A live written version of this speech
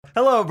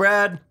Hello,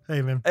 Brad.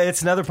 Hey, man.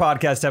 It's another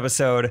podcast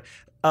episode.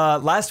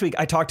 Last week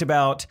I talked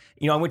about,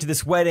 I went to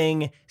this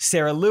wedding.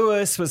 Sarah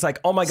Lewis was like,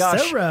 oh my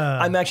gosh, Sarah.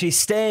 I'm actually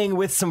staying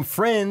with some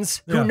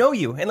friends who know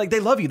you and like they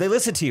love you. They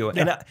listen to you.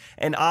 Yeah.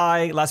 And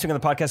I last week on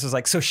the podcast was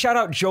like, so shout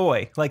out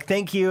Joy. Like,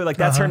 thank you. Like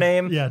that's her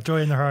name. Yeah.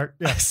 Joy in their heart.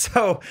 Yeah.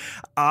 So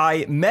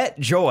I met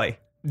Joy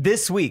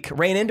this week,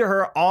 ran into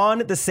her on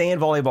the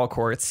sand volleyball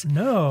courts.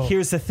 No.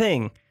 Here's the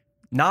thing.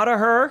 Not a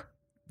her.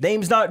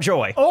 Name's not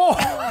Joy.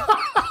 Oh,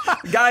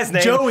 Guy's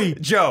name. Joey.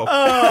 Joe.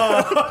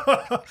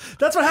 Oh.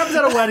 That's what happens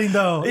at a wedding,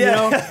 though.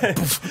 Yeah. You know?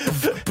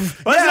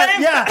 What's his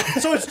name? Yeah.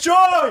 So it's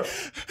Joy.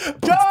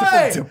 Joy.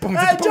 Hey, Joy,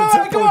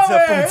 come over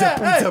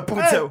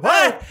here.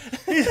 What?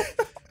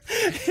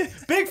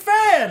 Big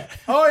fan.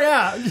 Oh,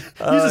 yeah. You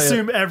just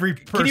assume every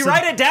person. Can you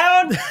write it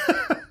down?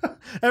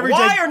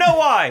 Why or no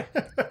why?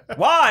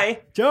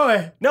 Why?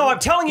 Joey. No, I'm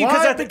telling you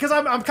because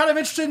I'm kind of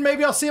interested.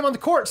 Maybe I'll see him on the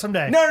court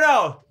someday.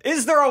 No.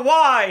 Is there a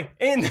why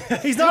in?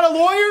 He's not a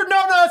lawyer?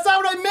 No, that's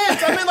not what I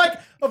meant. I meant like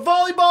a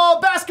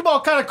volleyball, basketball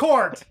kind of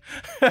court.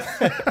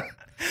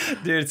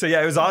 Dude, so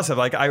yeah, it was awesome.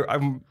 Like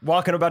I'm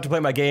walking about to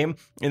play my game,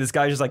 and this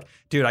guy's just like,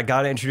 dude, I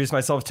gotta introduce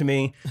myself to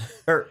me.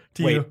 Or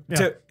to wait, you.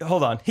 Yeah.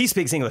 Hold on. He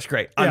speaks English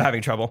great. I'm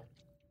having trouble.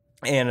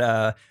 And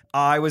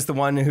I was the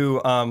one who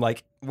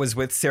was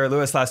with Sarah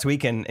Lewis last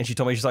week, and she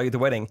told me she saw you at the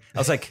wedding. I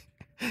was like,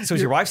 so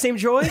is your wife's name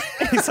Joy?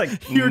 And he's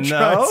like, You're no.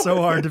 trying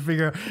so hard to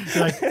figure out.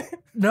 You're like,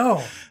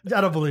 no, I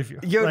don't believe you.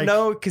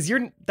 No, because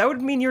that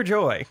would mean you're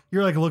Joy.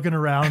 You're like looking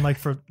around like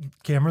for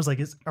cameras.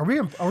 Like, are we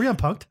on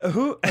Punk'd?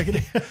 Who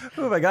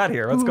have I got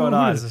here? What's going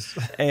on? Who is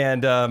this?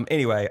 And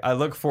anyway, I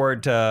look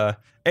forward to.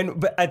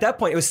 But at that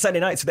point, it was Sunday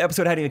night, so the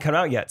episode hadn't even come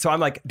out yet. So I'm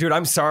like, dude,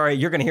 I'm sorry.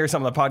 You're going to hear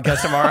something on the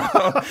podcast tomorrow.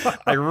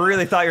 I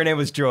really thought your name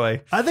was Joy.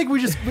 I think we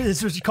just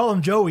call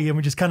him Joey, and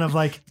we just kind of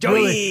like Joey.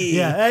 Really,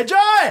 yeah. Hey,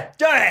 Joy.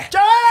 Joy. Joy.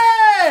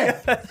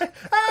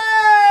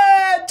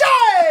 Hey,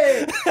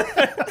 Joy.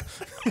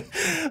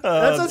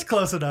 That's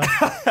close enough.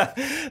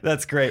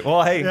 That's great.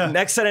 Well, hey,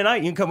 next Sunday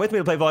night, you can come with me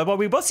to play volleyball.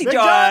 We both see Joy.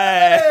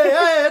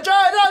 Hey, Joy.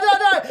 No.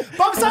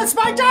 Bump side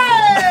spike Joy.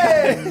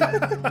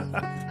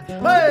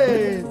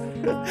 Hey.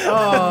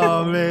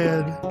 Oh,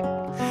 man.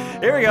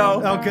 Here we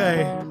go.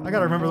 Okay. I got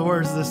to remember the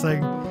words of this thing.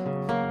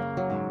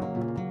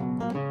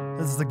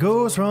 This is the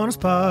Ghost Runners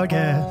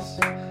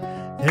Podcast.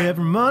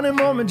 Every Monday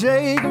morning,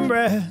 Jake and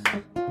Brad.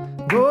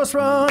 Ghost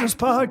Runners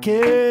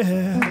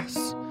Podcast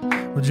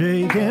with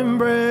Jake and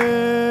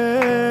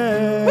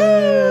Brad. Woo!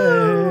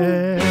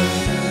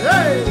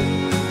 Hey!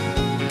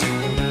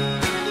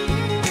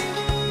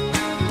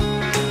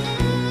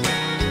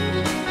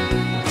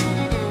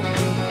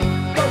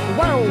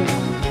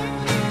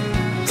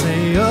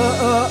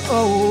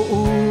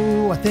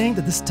 I think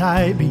that this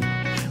tight beat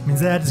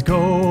means that it's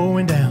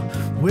going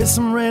down with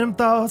some random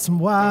thoughts and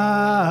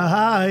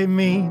why I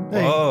mean.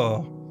 Hey.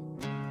 Oh.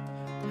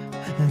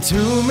 And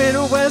two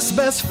Midwest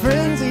best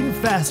friends eating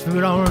fast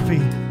food on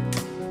repeat.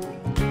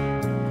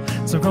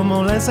 So come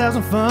on, let's have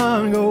some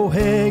fun. Go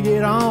ahead,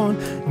 get on,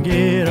 and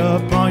get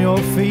up on your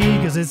feet,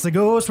 cause it's the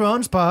Ghost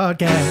Runners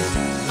Podcast.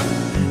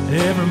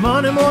 Every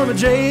Monday morning with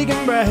Jake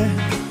and Brad.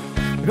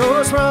 The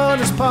Ghost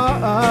Runners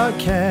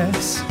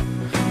Podcast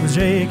with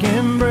Jake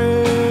and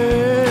Brad.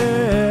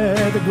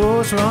 The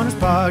Ghost Runners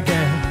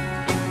Podcast.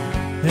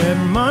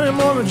 Every Monday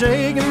morning with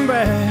Jake and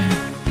Brad.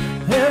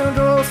 The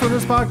Ghost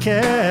Runners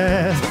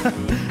Podcast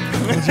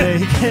with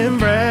Jake and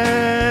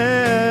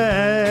Brad.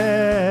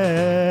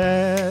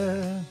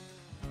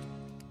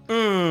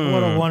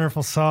 What a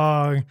wonderful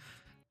song.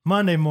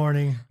 Monday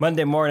morning.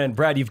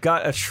 Brad, you've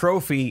got a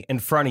trophy in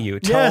front of you.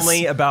 Tell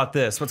me about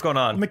this. What's going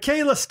on?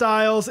 Michaela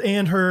Stiles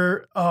and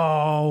her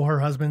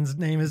husband's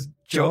name is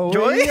Joey.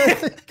 Joy?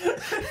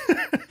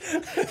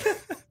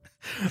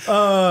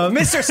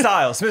 Mr.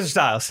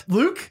 Stiles.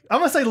 Luke? I'm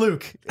going to say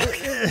Luke.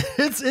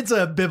 It's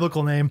a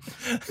biblical name.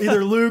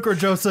 Either Luke or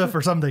Joseph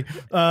or something.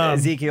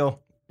 Ezekiel.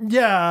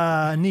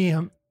 Yeah,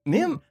 Nehum.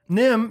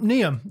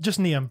 Just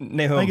Nehum.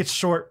 Nahum. I think it's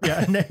short.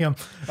 Yeah, Nahum.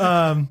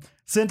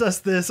 Sent us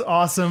this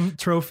awesome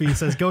trophy. It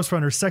says Ghost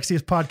Runners,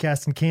 sexiest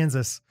podcast in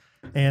Kansas.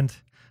 And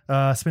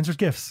Spencer's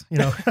Gifts, $5.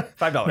 No,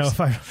 $5.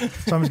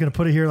 So I'm just going to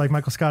put it here like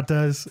Michael Scott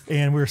does.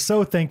 And we're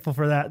so thankful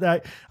for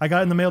that. I got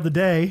it in the mail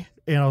today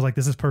and I was like,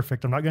 this is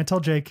perfect. I'm not going to tell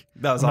Jake.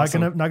 That was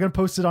awesome. awesome. Not going to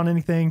post it on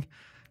anything.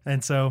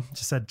 And so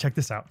just said, check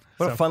this out.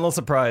 What a fun little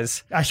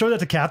surprise. I showed that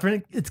to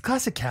Catherine. It's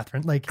classic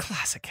Catherine.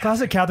 Classic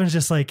Catherine's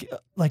just like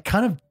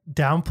kind of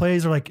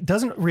downplays or like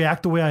doesn't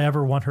react the way I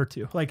ever want her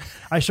to. Like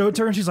I showed it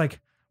to her and she's like,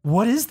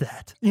 what is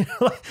that? You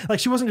know, like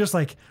she wasn't just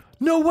like,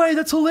 no way,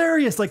 that's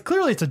hilarious. Like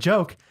clearly it's a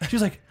joke.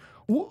 She's like,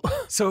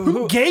 so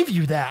who gave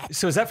you that?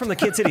 So is that from the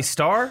Kid City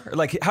Star? Or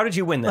like, how did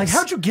you win this? Like,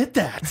 how'd you get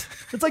that?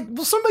 It's like,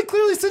 well, somebody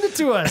clearly sent it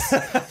to us.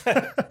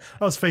 I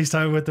was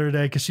FaceTiming with her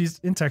today because she's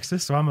in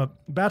Texas, so I'm a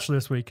bachelor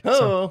this week. Oh.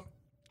 So,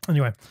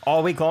 anyway.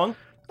 All week long?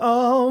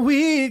 All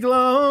week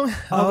long.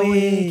 All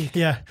week.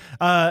 Yeah.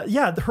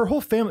 Her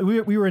whole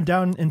family, we were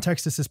down in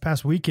Texas this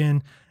past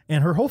weekend,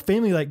 and her whole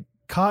family, like,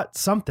 caught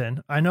something.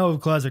 I know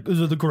Claude's like, is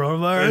it the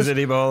coronavirus? Is it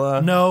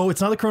Ebola? No,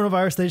 it's not the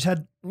coronavirus. They just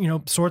had,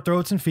 sore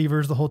throats and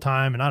fevers the whole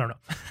time. And I don't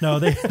know. No,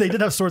 they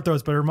did have sore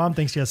throats, but her mom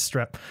thinks she has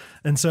strep.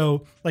 And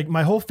so like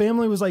my whole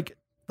family was like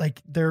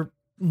their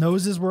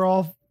noses were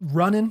all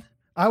running.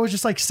 I was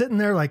just like sitting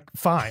there like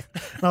fine.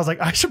 And I was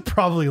like, I should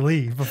probably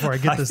leave before I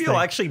get this I feel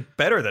thing. actually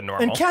better than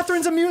normal. And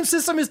Catherine's immune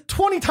system is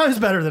 20 times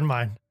better than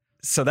mine.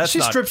 So that's she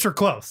not... strips her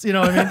clothes. You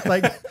know what I mean?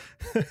 Like,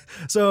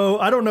 so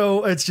I don't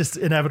know. It's just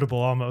inevitable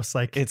almost.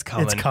 Like It's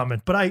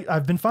coming. But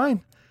I've been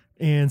fine.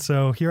 And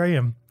so here I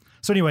am.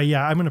 So anyway,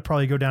 yeah, I'm going to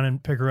probably go down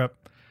and pick her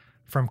up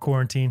from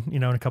quarantine,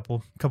 in a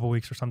couple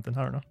weeks or something.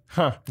 I don't know.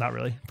 Huh. Not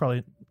really.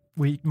 Probably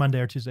Monday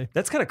or Tuesday.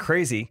 That's kind of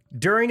crazy.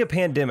 During a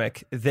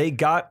pandemic, they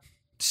got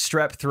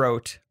strep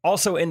throat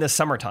also in the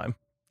summertime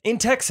in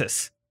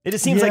Texas. It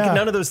just seems like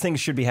none of those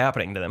things should be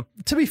happening to them.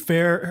 To be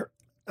fair,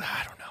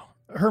 I don't know.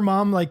 Her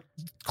mom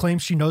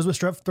claims she knows what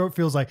strep throat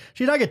feels like.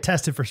 She did not get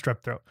tested for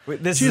strep throat.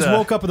 She just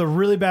woke up with a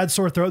really bad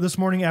sore throat this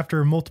morning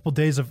after multiple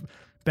days of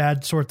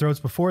bad sore throats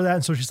before that.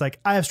 And so she's like,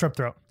 I have strep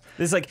throat.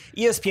 This is like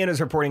ESPN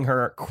is reporting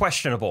her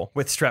questionable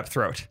with strep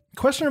throat.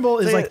 Questionable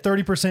is like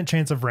 30%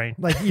 chance of rain.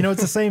 Like,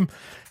 it's the same,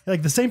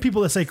 like the same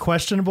people that say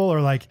questionable are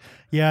like,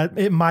 yeah,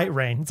 it might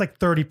rain. It's like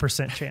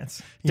 30%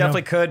 chance.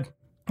 Definitely could.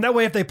 That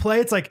way, if they play,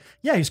 it's like,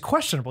 yeah, he's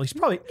questionable. He's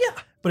probably,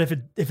 yeah. But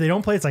if they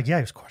don't play, it's like, yeah,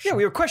 he was questionable. Yeah,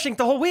 we were questioning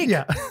the whole week.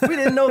 Yeah. We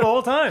didn't know the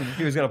whole time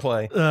he was going to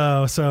play.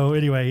 So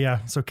anyway,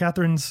 yeah. So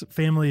Catherine's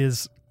family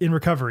is in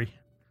recovery.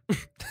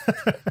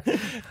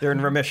 They're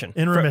in remission.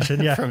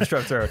 Yeah. From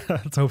strep throat.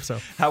 Let's hope so.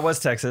 How was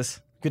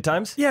Texas? Good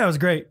times? Yeah, it was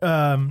great.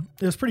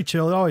 It was pretty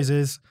chill. It always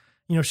is.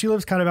 She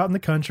lives kind of out in the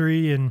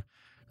country and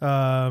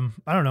I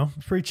don't know.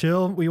 It's pretty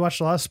chill. We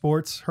watched a lot of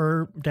sports.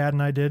 Her dad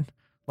and I did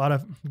a lot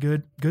of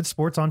good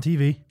sports on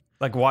TV.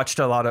 Like watched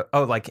a lot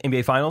of, like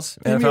NBA Finals?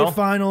 NBA NFL?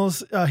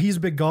 Finals. He's a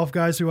big golf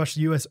guy, so we watched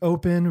the U.S.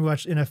 Open. We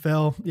watched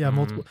NFL. Yeah,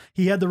 multiple.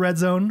 He had the Red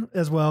Zone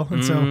as well,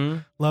 and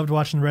so loved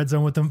watching Red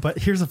Zone with him. But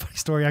here's a funny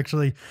story,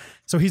 actually.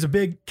 So he's a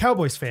big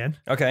Cowboys fan.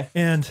 Okay.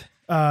 And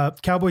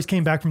Cowboys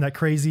came back from that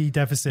crazy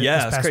deficit. Yeah,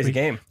 this it's a past crazy week.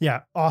 game.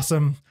 Yeah,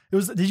 awesome.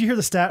 Did you hear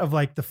the stat of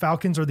like the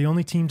Falcons are the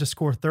only team to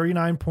score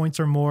 39 points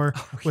or more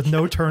with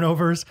no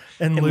turnovers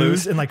and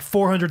lose in like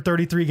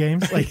 433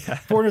 games? Like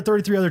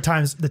 433 other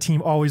times the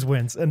team always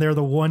wins, and they're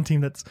the one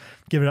team that's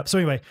given up. So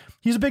anyway,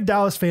 he's a big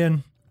Dallas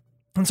fan,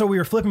 and so we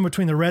were flipping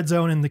between the Red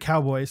Zone and the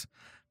Cowboys.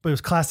 But it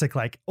was classic,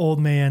 like old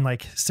man,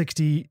 like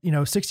 60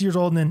 years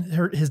old, and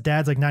then his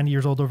dad's like 90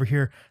 years old over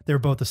here. They were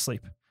both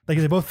asleep. Like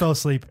they both fell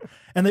asleep,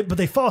 but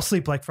they fall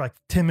asleep like for like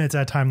 10 minutes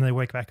at a time, and they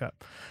wake back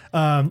up.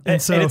 And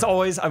it's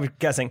always, I'm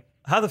guessing,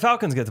 how the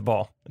Falcons get the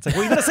ball. It's like,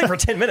 well, you've been asleep for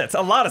 10 minutes.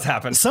 A lot has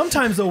happened.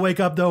 Sometimes they'll wake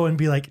up though and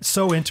be like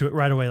so into it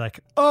right away,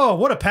 like, oh,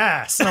 what a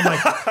pass. And I'm like,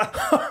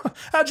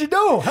 how'd you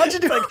know? How'd you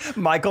do? Like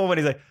Michael when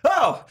he's like,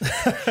 oh,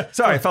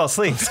 sorry, I fell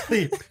asleep.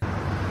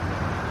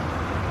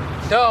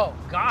 Oh,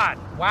 God,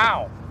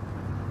 wow.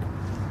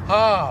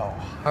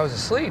 Oh, I was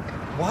asleep.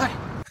 What?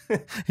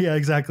 Yeah,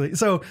 exactly.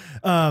 So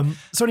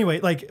anyway,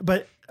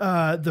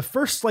 the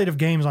first slate of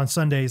games on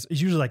Sundays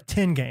is usually like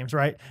 10 games,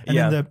 right? And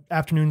then the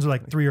afternoons are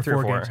like three or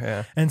four games.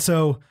 Yeah. And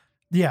so,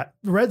 yeah,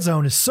 Red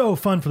Zone is so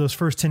fun for those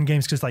first 10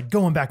 games because like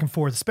going back and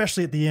forth,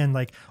 especially at the end,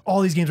 like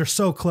all these games are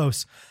so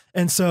close.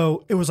 And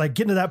so it was like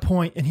getting to that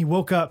point, and he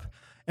woke up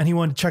and he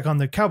wanted to check on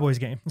the Cowboys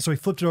game. And so he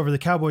flipped it over to the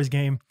Cowboys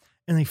game,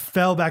 and he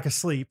fell back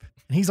asleep,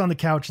 and he's on the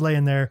couch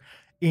laying there.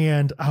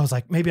 And I was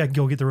like, maybe I can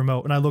go get the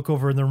remote. And I look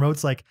over, and the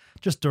remote's like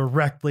just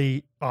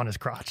directly on his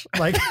crotch.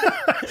 Like,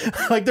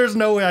 like there's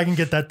no way I can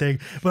get that thing.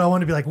 But I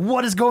want to be like,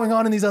 what is going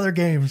on in these other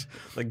games?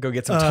 Like go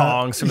get some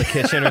tongs from the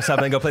kitchen or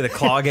something. Go play the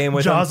claw game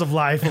with Jaws him. of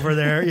Life over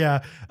there.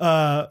 Yeah.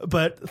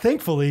 But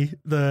thankfully,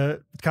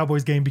 the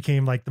Cowboys game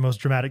became like the most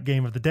dramatic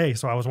game of the day.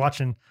 So I was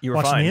watching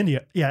fine. the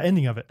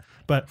ending of it.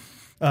 But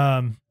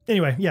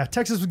anyway, yeah,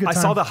 Texas was a good time.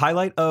 I saw the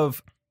highlight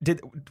of...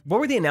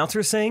 What were the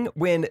announcers saying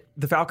when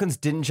the Falcons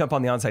didn't jump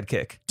on the onside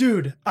kick?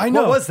 Dude, I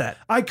know. What was that?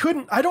 I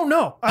don't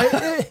know.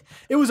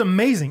 It was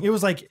amazing. It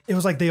was like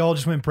they all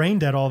just went brain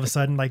dead all of a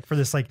sudden, like for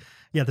this,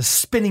 the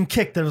spinning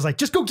kick that was like,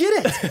 just go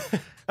get it.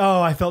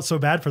 Oh, I felt so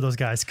bad for those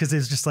guys because it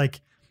was just like,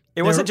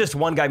 it wasn't just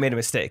one guy made a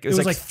mistake. It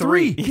was like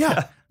three.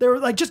 Yeah. They were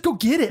like, just go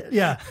get it.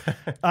 Yeah.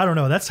 I don't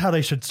know. That's how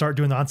they should start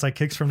doing the onside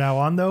kicks from now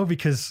on though,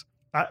 because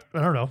I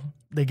don't know.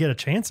 They get a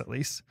chance at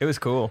least. It was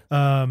cool.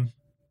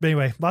 But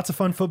anyway, lots of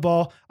fun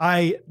football.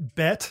 I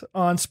bet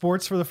on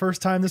sports for the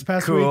first time this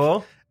past Cool.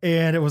 week,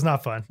 and it was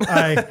not fun.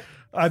 I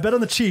bet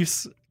on the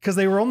Chiefs because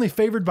they were only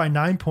favored by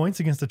 9 points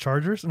against the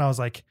Chargers, and I was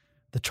like,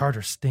 the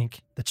Chargers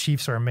stink. The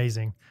Chiefs are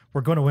amazing. We're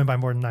going to win by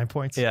more than 9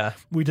 points. Yeah.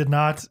 We did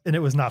not, and it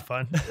was not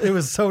fun. It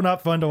was so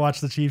not fun to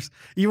watch the Chiefs.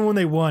 Even when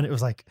they won, it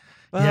was like,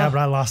 Yeah, but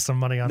I lost some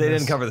money on They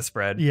this. didn't cover the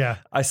spread. Yeah.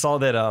 I saw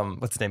that,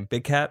 what's his name?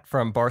 Big Cat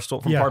from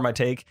Barstool, from Yeah. Pardon My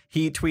Take.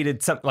 He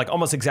tweeted something like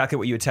almost exactly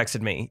what you had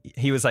texted me.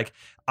 He was like,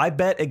 I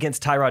bet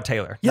against Tyrod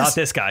Taylor, not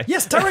this guy.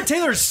 Yes, Tyrod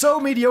Taylor is so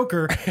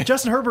mediocre.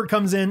 Justin Herbert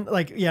comes in,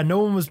 like, no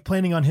one was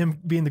planning on him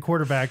being the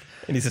quarterback.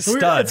 And he's a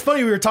stud. It's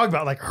funny, we were talking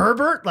about, like,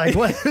 Herbert? Like,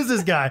 what is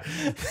this guy?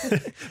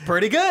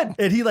 Pretty good.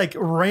 And he, like,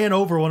 ran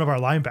over one of our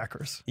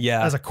linebackers.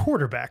 Yeah. As a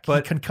quarterback.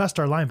 But he concussed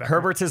our linebacker.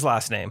 Herbert's his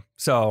last name.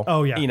 So,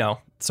 Oh, yeah. you know,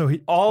 So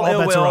he all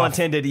ill bets are will off.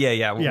 intended,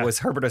 Yeah. was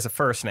Herbert as a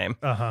first name.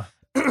 Uh-huh.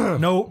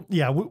 No,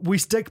 yeah, we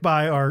stick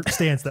by our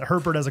stance that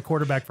Herbert as a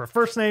quarterback for a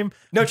first name,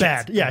 No bad.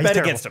 chance. Yeah, he's bet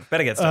terrible. against him.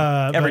 Bet against him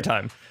every but-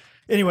 time.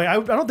 Anyway, I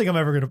don't think I'm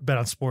ever going to bet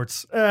on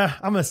sports. I'm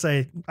gonna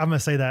say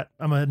that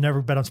I'm gonna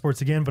never bet on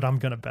sports again, but I'm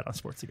gonna bet on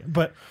sports again.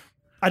 But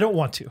I don't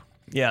want to.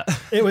 Yeah.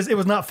 It was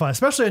not fun,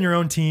 especially on your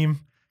own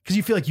team, because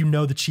you feel like you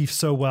know the Chiefs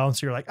so well, and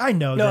so you're like, I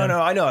know them. No,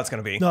 I know it's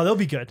going to be. No, they'll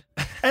be good.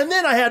 And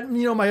then I had,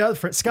 my other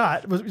friend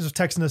Scott was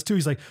texting us too.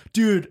 He's like,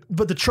 dude,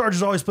 but the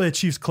Chargers always play the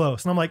Chiefs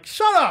close. And I'm like,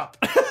 shut up.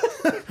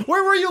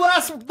 Where were you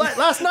last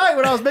night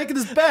when I was making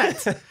this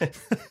bet?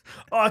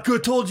 Oh, I could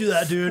have told you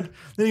that, dude.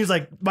 Then he was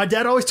like, my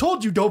dad always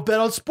told you don't bet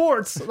on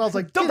sports. And I was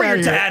like, Don't "Get bring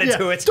outta your here." dad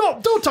into it.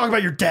 Don't talk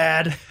about your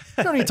dad.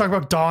 You don't need to talk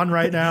about Don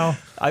right now.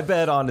 I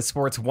bet on the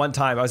sports one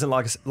time. I was in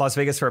Las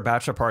Vegas for a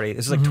bachelor party.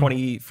 This was like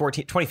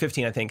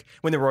 2015, I think,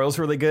 when the Royals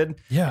were really good.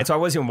 Yeah. And so I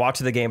wasn't even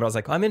watching the game, but I was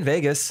like, I'm in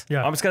Vegas.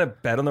 Yeah. I'm just going to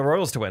bet on the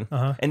Royals to win.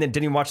 And then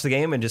didn't even watch the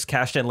game and just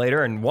cashed in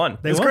later and won.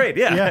 It was won. great.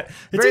 Yeah. Yeah. It's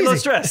Very low easy.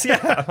 stress.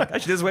 Yeah. I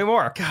should do this way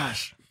more.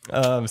 Gosh.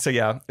 So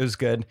yeah, it was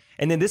good.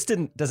 And then this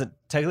doesn't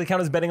technically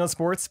count as betting on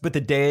sports, but the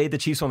day the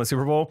Chiefs won the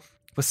Super Bowl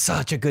was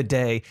such a good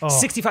day.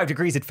 65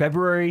 degrees in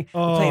February.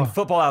 We're playing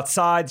football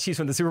outside. The Chiefs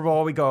won the Super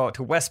Bowl. We go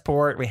to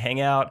Westport. We hang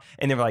out.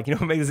 And then we're like,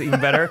 what makes this even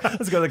better?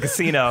 Let's go to the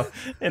casino.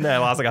 And then I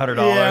lost like $100.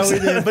 Yeah, we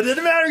did. But it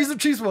didn't matter because the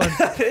Chiefs won.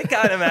 It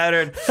kind of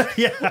mattered.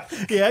 Yeah,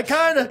 it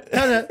kind of.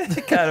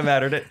 It kind of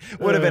mattered. It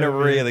would have been a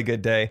really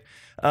good day.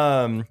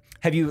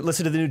 Have you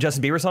listened to the new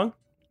Justin Bieber song?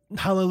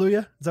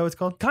 Hallelujah. Is that what it's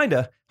called?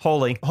 Kinda.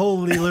 Holy.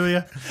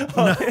 Hallelujah.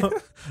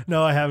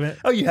 No, I haven't.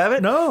 Oh, you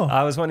haven't? No.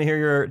 I was wanting to hear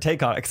your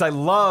take on it because I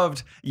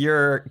loved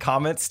your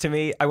comments to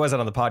me. I wasn't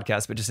on the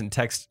podcast, but just in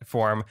text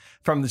form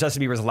from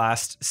Justin Bieber's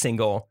last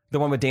single, the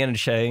one with Dan and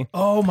Shay.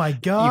 Oh my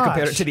god! You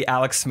compared it to the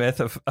Alex Smith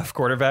of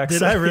quarterbacks.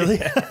 Did I really?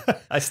 Yeah.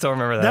 I still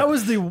remember that. That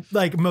was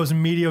the most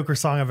mediocre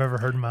song I've ever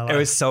heard in my life. It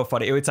was so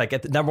funny. It was like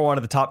at the number one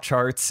of the top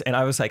charts, and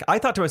I was like, I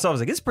thought to myself, I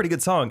was like, it's a pretty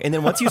good song. And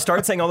then once you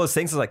start saying all those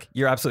things, it's like,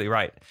 you're absolutely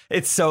right.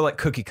 It's so like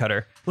cookie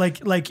cutter.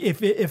 like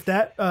if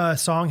that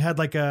song had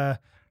like a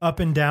up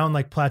and down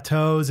like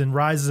plateaus and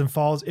rises and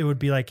falls, it would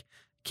be like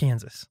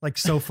Kansas, like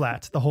so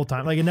flat the whole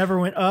time. Like it never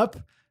went up,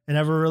 it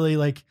never really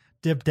like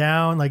dipped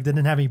down. Like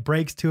didn't have any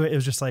breaks to it. It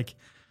was just like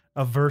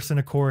a verse and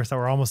a chorus that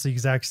were almost the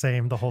exact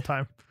same the whole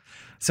time.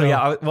 So yeah,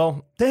 I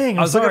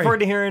was looking forward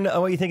to hearing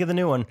what you think of the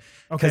new one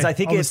because I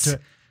think I'll it's listen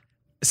to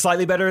it.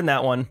 slightly better than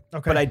that one.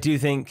 Okay. But I do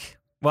think,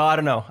 well, I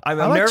don't know. I'm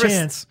I like nervous.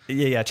 Chance.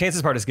 Yeah.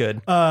 Chance's part is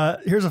good.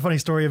 Here's a funny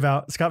story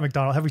about Scott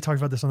McDonald. Have we talked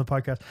about this on the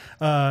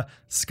podcast?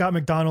 Scott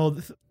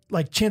McDonald,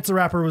 like Chance the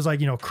Rapper was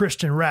like,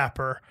 Christian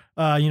rapper,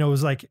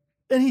 was like,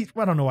 and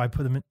I don't know why I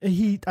put him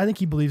in. I think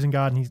he believes in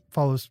God and he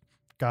follows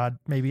God,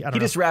 maybe. I don't know.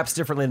 He just raps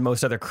differently than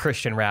most other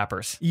Christian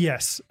rappers.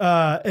 Yes.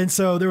 And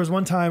so there was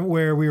one time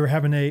where we were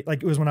having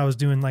it was when I was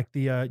doing like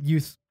the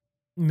youth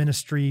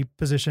ministry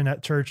position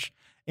at church,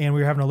 and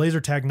we were having a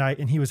laser tag night,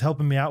 and he was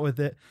helping me out with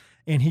it.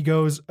 And he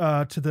goes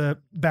to the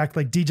back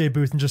like DJ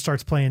booth and just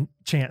starts playing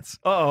Chance.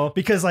 Uh-oh.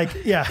 Because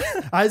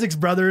Isaac's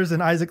brothers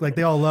and Isaac, like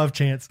they all love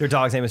Chance. Their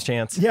dog's name is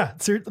Chance. Yeah,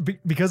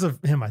 because of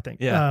him, I think.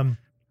 Yeah.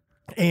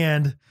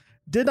 And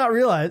did not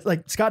realize,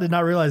 like Scott did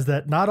not realize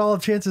that not all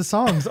of Chance's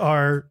songs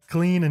are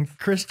clean and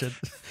Christian.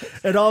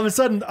 And all of a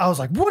sudden, I was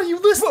like, "What are you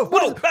listening?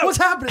 What's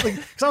happening?"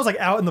 Because I was like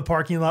out in the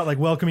parking lot, like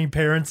welcoming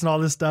parents and all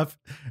this stuff.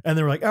 And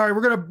they were like, "All right,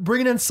 we're gonna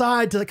bring it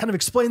inside to like, kind of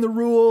explain the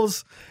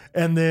rules."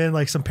 And then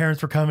like some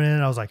parents were coming in,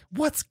 and I was like,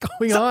 "What's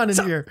going on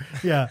in here?"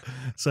 Yeah.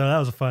 So that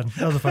was a fun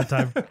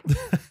time. I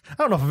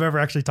don't know if I've ever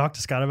actually talked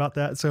to Scott about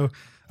that. So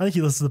I think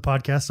he listens to the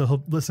podcast, so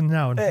he'll listen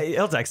now and Hey,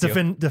 he'll text you.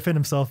 defend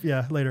himself.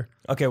 Yeah, later.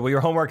 Okay, well,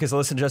 your homework is to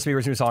listen to Justin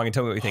Bieber's new song and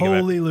tell me what you think of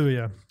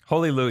Hallelujah. it.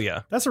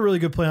 Hallelujah. That's a really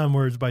good play on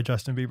words by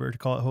Justin Bieber to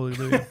call it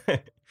Hallelujah.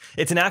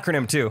 It's an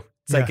acronym, too.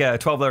 It's Yeah. like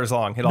 12 letters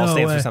long. It all No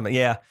stands way. for something.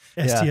 Yeah.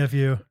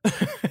 STFU.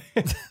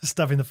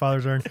 Stuffing the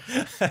father's urn.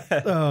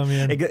 Oh,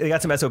 man. It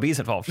got some SOBs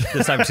involved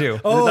this time, too.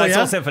 Oh, Nice yeah?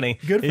 little symphony.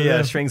 Good for Yeah,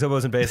 them. strings,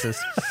 oboes, and basses.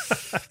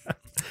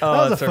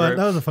 That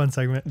was a fun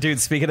segment. Dude,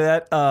 speaking of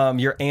that,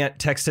 your aunt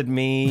texted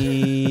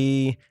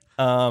me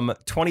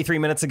 23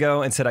 minutes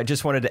ago and said, I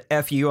just wanted to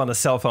F you on the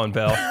cell phone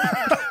bill.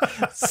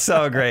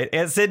 So great.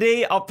 Aunt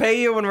Cindy, I'll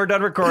pay you when we're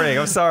done recording.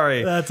 I'm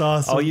sorry. That's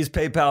awesome. I'll use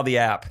PayPal, the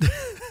app.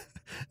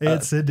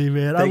 Aunt Cindy,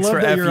 man. I thanks love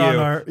for that you're F on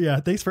you.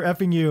 our, thanks for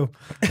effing you.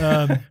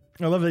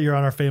 I love that you're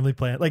on our family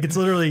plan. Like it's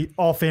literally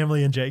all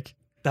family and Jake.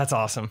 That's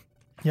awesome.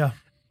 Yeah.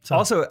 So,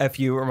 Also,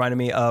 FU reminded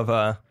me of,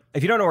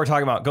 if you don't know what we're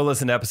talking about, go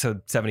listen to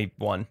episode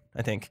 71,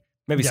 I think.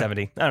 Maybe Yeah.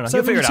 70. I don't know.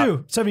 You'll figure it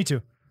out.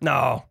 72.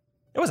 No,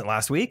 it wasn't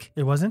last week.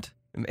 It wasn't?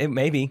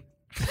 Maybe.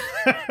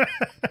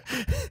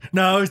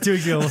 No, it was 2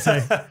 weeks ago. We'll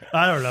say.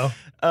 I don't know.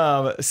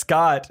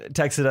 Scott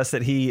texted us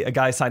that a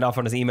guy signed off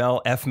on his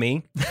email, F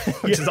me,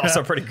 which is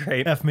also pretty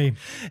great. F me.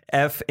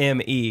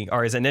 FME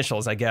are his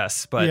initials, I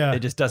guess, but it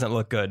just doesn't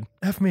look good.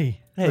 F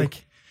me. Hey,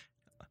 like,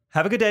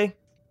 have a good day.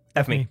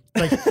 F me.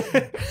 Like,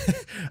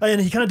 and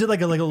he kind of did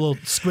like a little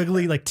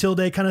squiggly, like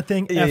tilde kind of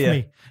thing. F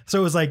me. So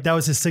it was like, that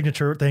was his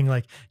signature thing.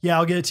 Like, yeah,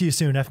 I'll get it to you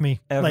soon. F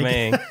me. F like,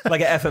 me.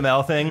 Like an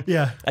FML thing.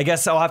 Yeah. I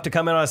guess I'll have to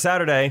come in on a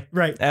Saturday.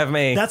 Right. F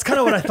me. That's kind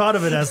of what I thought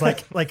of it as,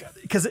 like,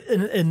 because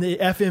in the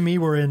FME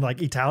were in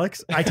like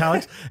italics.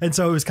 And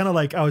so it was kind of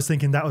like, I was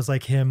thinking that was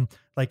like him,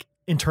 like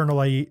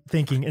internally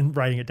thinking and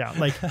writing it down.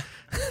 Like,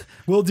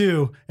 will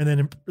do. And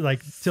then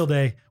like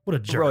tilde, what a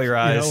jerk. Roll your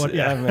eyes.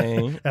 F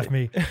me. F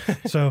me.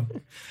 So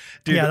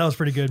dude, yeah, that was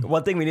pretty good.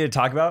 One thing we need to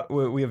talk about,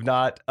 we have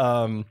not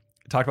talked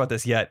about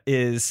this yet,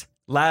 is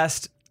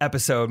last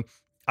episode,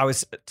 I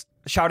was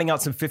shouting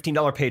out some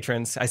 $15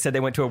 patrons. I said they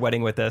went to a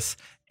wedding with us,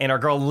 and our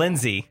girl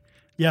Lindsay,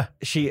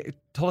 she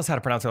told us how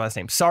to pronounce her last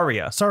name.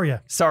 Saria.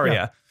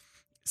 Yeah.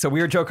 So we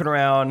were joking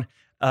around,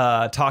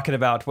 talking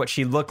about what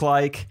she looked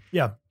like.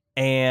 Yeah.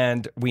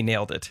 And we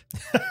nailed it.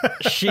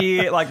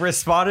 She like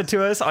responded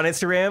to us on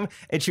Instagram,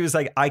 and she was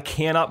like, I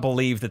cannot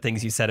believe the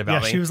things you said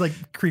about me. She was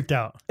like creeped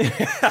out.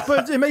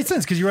 But it made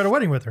sense because you were at a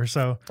wedding with her.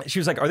 So she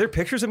was like, are there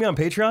pictures of me on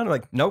Patreon? I'm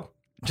like, nope.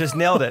 Just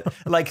nailed it.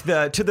 Like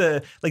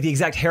the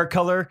exact hair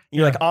color.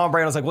 You're like on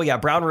brand. I was like, well, yeah,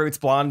 brown roots,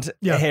 blonde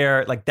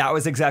hair. Like that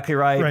was exactly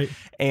right. Right.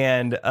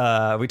 And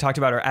we talked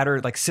about her at her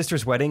like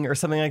sister's wedding or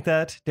something like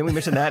that. Didn't we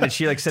mention that? And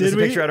she like sent us a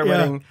picture at her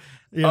wedding.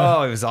 Yeah.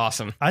 Oh, it was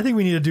awesome. I think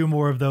we need to do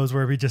more of those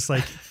where we just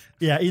like,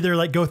 either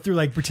like go through,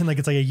 like pretend like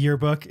it's like a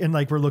yearbook and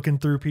like we're looking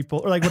through people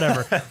or like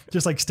whatever,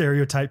 just like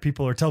stereotype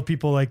people or tell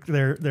people like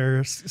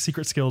their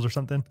secret skills or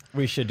something.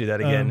 We should do that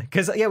again.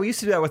 Because we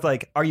used to do that with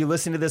like, are you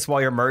listening to this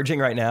while you're merging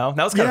right now?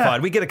 That was kind of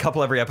fun. We get a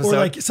couple every episode. Or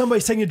like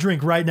somebody's taking a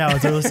drink right now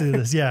as they're listening to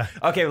this. Yeah.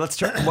 Okay, let's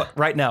try.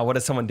 Right now, what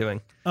is someone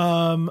doing?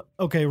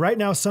 Okay, right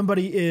now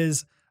somebody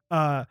is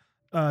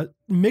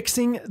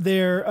mixing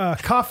their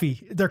coffee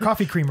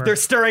creamer. They're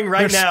stirring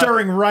right now. They're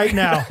stirring right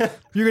now.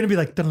 You're going to be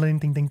like, ding,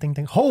 ding, ding, ding,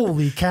 ding.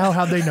 Holy cow,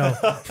 how'd they know?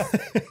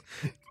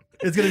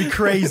 It's going to be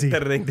crazy.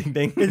 Ding, ding,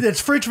 ding.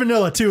 It's French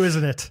vanilla too,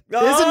 isn't it?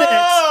 Oh! Isn't it?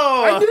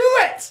 I knew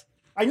it.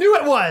 I knew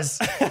it was.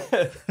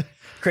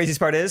 Craziest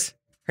part is,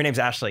 her name's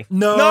Ashley.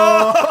 No.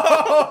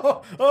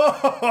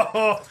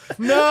 Oh,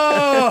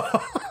 no.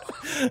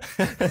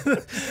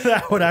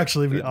 That would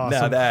actually be awesome.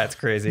 Now that's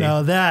crazy.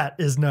 Now that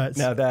is nuts.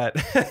 Now that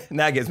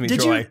gives me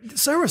joy.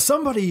 So there was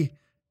somebody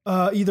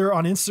either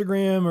on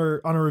Instagram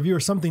or on a review or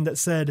something that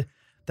said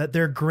that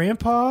their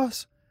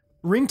grandpa's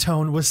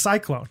ringtone was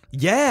Cyclone.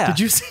 Yeah. Did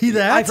you see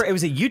that? It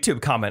was a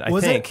YouTube comment, I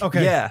was think. It?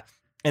 Okay. Yeah.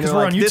 And they're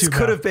like, this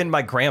could have been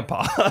my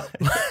grandpa.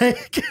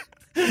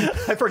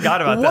 I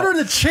forgot about that. What are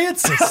the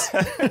chances?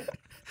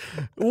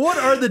 What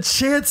are the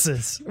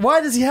chances?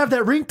 Why does he have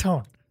that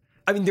ringtone?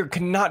 I mean, there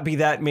cannot be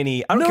that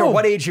many. I don't care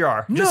what age you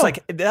are. Just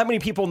like that many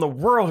people in the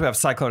world who have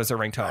Cyclone as their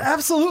ringtone.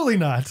 Absolutely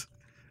not.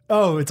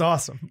 Oh, it's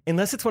awesome.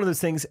 Unless it's one of those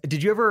things.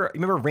 Did you ever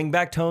remember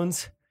ringback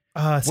tones?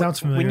 Sounds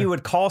familiar. When you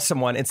would call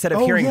someone, instead of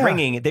hearing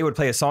ringing, they would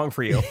play a song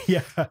for you.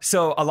 Yeah.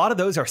 So a lot of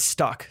those are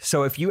stuck.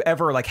 So if you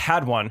ever like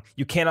had one,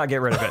 you cannot get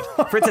rid of it.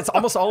 For instance,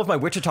 almost all of my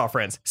Wichita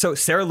friends. So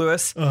Sarah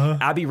Lewis,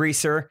 Abby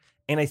Reeser,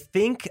 and I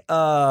think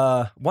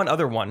one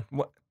other one,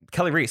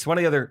 Kelly Reese, one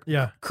of the other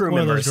crew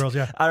members. Of those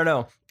girls, I don't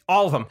know.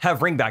 All of them have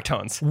ringback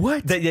tones.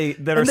 What? That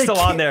are still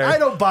on there. I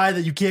don't buy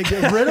that you can't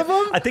get rid of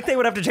them. I think they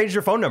would have to change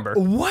their phone number.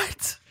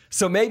 What?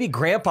 So maybe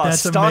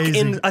Grandpa's stuck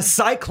in a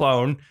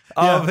cyclone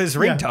of his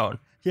ringtone.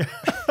 Yeah.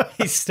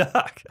 He's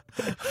stuck.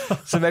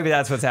 So maybe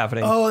that's what's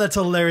happening. Oh, that's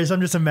hilarious.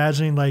 I'm just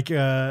imagining like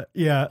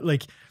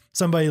like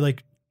somebody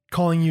like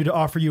calling you to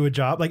offer you a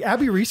job. Like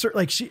Abby Research,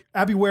 like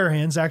Abby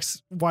Warehand,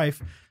 Zach's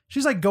wife,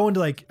 she's like going to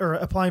like or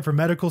applying for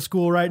medical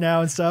school right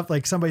now and stuff.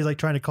 Like somebody's like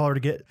trying to call her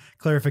to get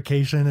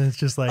clarification, and it's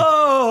just like,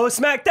 oh,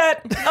 smack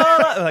that.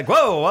 Like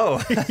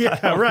whoa.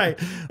 Yeah, right.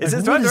 Is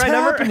like, this what is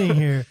happening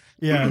here?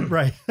 Yeah,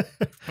 right.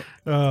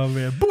 Oh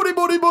man, booty,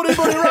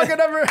 rocket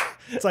number.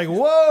 It's like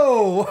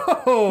whoa.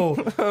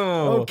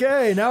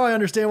 Okay, now I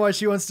understand why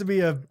she wants to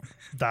be I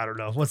don't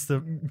know, what's the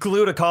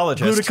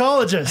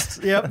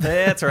glucocologist. Yep,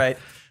 that's right.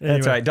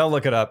 That's right. Don't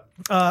look it up.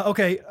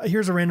 Okay,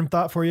 here's a random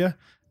thought for you.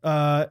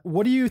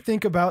 What do you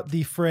think about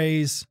the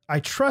phrase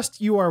 "I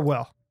trust you are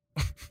well"?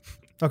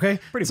 Okay,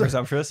 pretty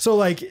presumptuous. So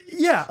like,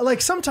 yeah,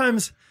 like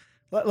sometimes,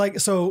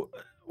 like so.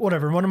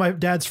 Whatever. One of my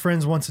dad's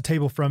friends wants a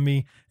table from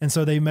me, and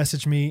so they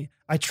message me,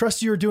 "I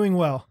trust you're doing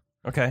well."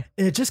 Okay.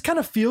 And it just kind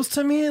of feels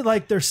to me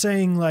like they're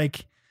saying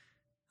like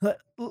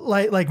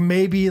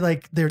maybe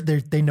like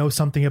they know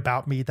something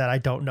about me that I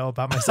don't know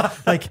about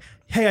myself. Like,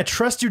 hey, I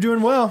trust you're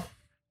doing well.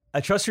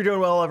 I trust you're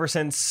doing well ever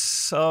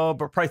since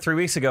probably 3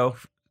 weeks ago.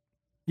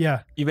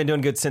 Yeah. You've been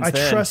doing good since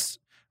then.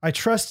 I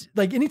trust,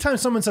 like anytime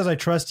someone says I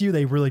trust you,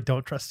 they really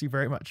don't trust you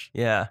very much.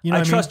 Yeah. You know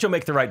I trust you'll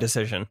make the right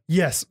decision.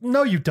 Yes.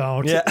 No, you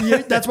don't.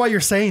 Yeah. That's why you're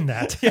saying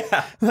that.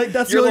 Yeah. Like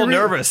that's you're a little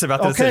nervous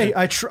about this. Okay.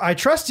 I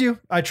trust you.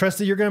 I trust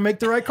that you're going to make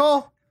the right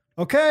call.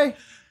 Okay.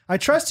 I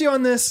trust you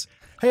on this.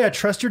 Hey, I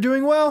trust you're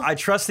doing well. I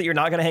trust that you're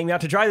not going to hang me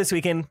out to dry this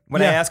weekend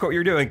when I ask what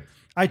you're doing.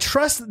 I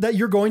trust that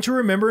you're going to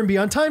remember and be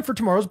on time for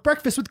tomorrow's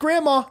breakfast with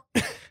Grandma.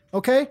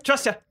 Okay?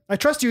 Trust ya. I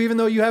trust you even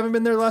though you haven't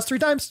been there the last 3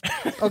 times.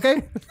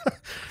 Okay?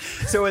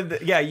 So,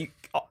 you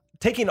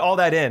taking all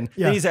that in,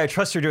 then you say, I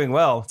trust you're doing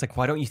well. It's like,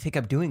 why don't you think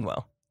I'm doing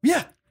well?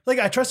 Yeah. Like,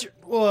 I trust you.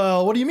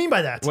 Well, what do you mean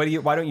by that?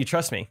 Why don't you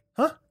trust me?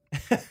 Huh?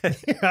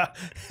 Yeah.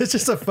 It's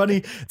just a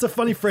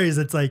funny phrase.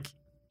 It's like,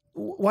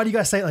 why do you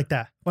guys say it like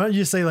that? Why don't you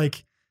just say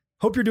like,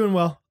 hope you're doing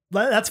well?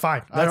 That's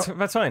fine.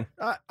 That's fine.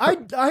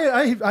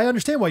 I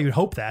understand why you'd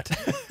hope that,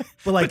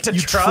 but like, but to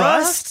you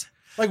trust?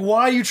 Like,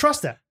 why you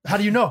trust that? How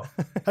do you know?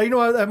 How do you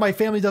know that my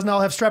family doesn't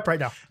all have strep right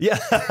now? Yeah.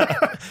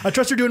 I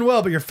trust you're doing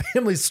well, but your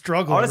family's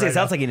struggling. Honestly, right it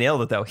sounds now. like he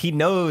nailed it though. He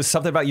knows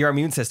something about your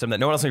immune system that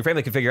no one else in your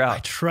family can figure I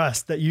out.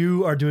 trust that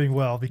you are doing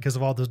well because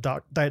of all those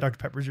Diet Dr.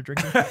 Peppers you're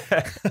drinking.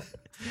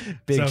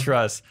 Big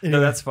trust. Anyway.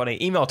 No, that's funny.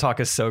 Email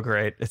talk is so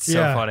great. It's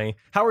so funny.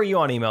 How are you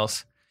on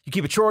emails? You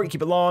keep it short, you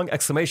keep it long,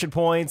 exclamation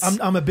points.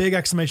 I'm a big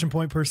exclamation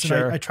point person.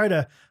 Sure. I try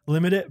to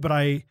limit it, but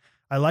I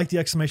like the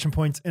exclamation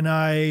points, and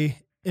I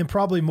am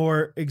probably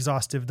more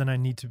exhaustive than I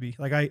need to be.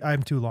 Like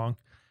I'm too long.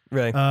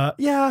 Really?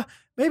 Yeah,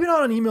 maybe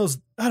not on emails.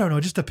 I don't know.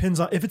 It just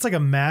depends on if it's like a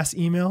mass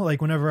email. Like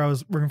whenever I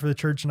was working for the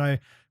church and I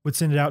would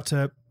send it out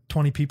to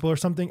 20 people or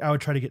something, I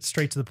would try to get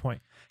straight to the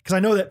point. Because I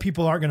know that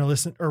people aren't going to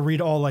listen or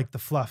read all like the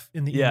fluff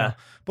in the email. Yeah.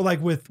 But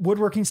like with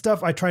woodworking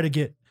stuff, I try to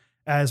get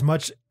as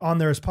much on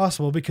there as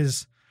possible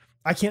because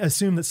I can't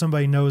assume that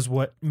somebody knows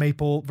what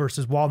maple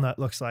versus walnut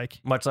looks like.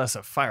 Much less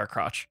a fire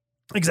crotch.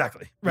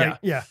 Exactly. Right.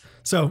 Yeah.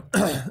 So,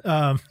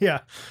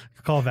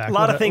 call back. A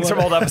lot of things from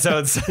old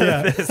episodes.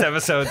 Yeah. This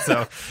episode.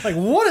 So, Like,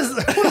 what is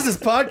this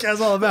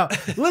podcast all about?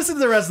 Listen to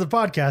the rest of the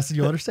podcast and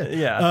you'll understand.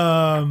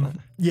 yeah.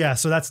 Yeah.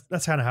 So that's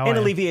kind of how And I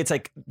am. alleviates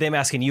like them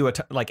asking you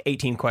like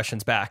 18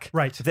 questions back.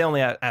 Right. If they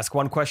only ask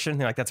one question,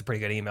 they're like, that's a pretty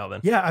good email then.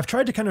 Yeah. I've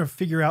tried to kind of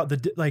figure out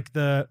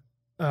the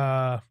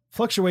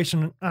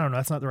fluctuation. I don't know.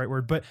 That's not the right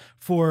word, but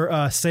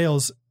for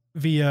sales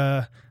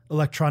via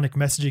electronic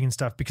messaging and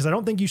stuff, because I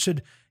don't think you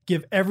should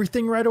give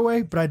everything right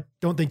away, but I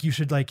don't think you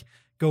should like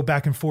go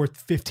back and forth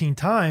 15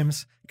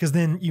 times because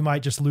then you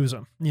might just lose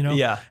them, you know?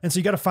 Yeah. And so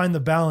you got to find the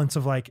balance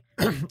of like,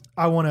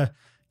 I want to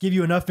give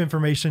you enough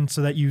information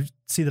so that you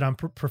see that I'm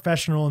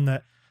professional and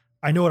that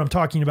I know what I'm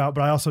talking about,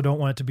 but I also don't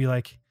want it to be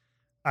like,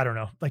 I don't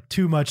know, like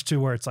too much to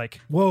where it's like,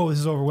 whoa, this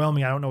is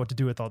overwhelming. I don't know what to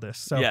do with all this.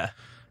 So, Yeah.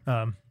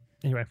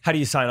 Anyway, How do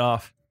you sign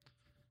off?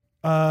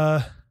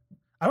 I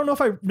don't know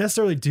if I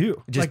necessarily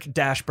do. Just Like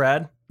dash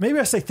Brad? maybe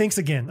I say thanks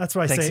again. That's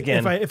what I Thanks say.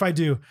 again. If I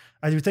do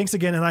thanks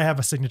again, and I have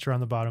a signature on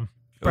the bottom.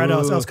 Brad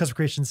Ellis, Ooh. Ellis Custom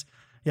Creations.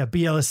 Yeah,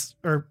 B Ellis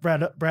or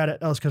Brad at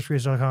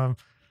elliscustomcreations.com.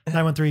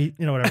 913,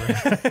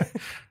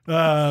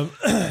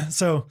 whatever.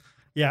 So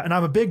yeah, and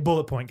I'm a big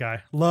bullet point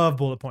guy. Love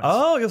bullet points.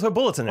 Oh, you put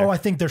bullets in there. Oh, I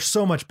think they're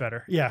so much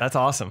better. Yeah, That's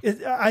awesome.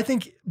 I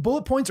think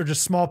bullet points are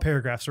just small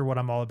paragraphs are what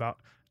I'm all about.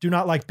 Do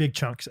not like big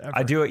chunks ever.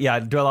 I do it. Yeah, I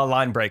do a lot of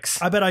line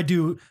breaks. I bet I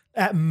do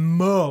at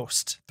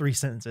most 3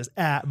 sentences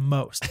at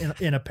most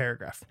in a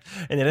paragraph.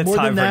 And then it's More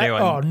time than for that? a new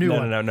one. Oh, new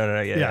no, one.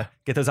 No. Yeah.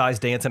 Get those eyes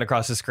dancing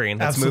across the screen.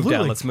 Let's Absolutely. move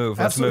down. Let's move.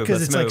 Let's Absolutely, move. because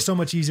Let's it's move. like so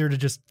much easier to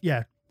just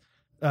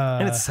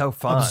and it's so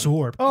fun.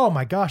 absorb. Oh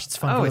my gosh, it's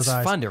fun. Oh, for it's those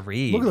eyes. fun to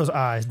read. Look at those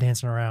eyes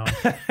dancing around,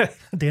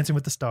 dancing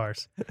with the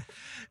stars.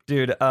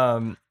 Dude,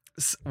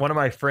 one of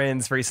my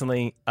friends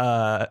recently,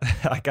 I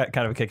got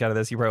kind of a kick out of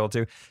this. You probably will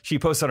too. She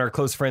posted on her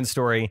close friend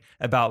story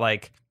about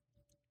like,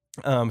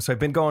 so I've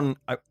been going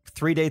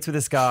 3 dates with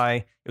this guy.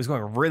 It was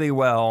going really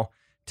well.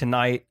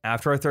 Tonight,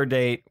 after our 3rd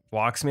date,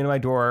 walks me to my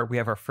door. We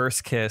have our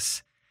first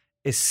kiss.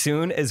 As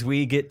soon as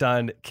we get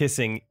done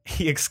kissing,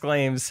 he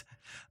exclaims,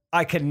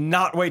 "I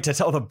cannot wait to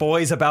tell the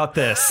boys about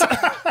this."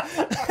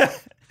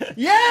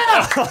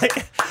 Yeah,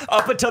 Like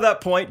up until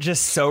that point,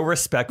 just so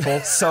respectful,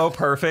 so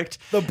perfect.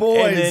 The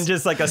boys. And then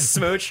just like a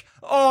smooch.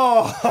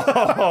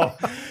 Oh,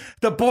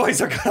 the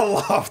boys are gonna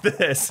love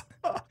this.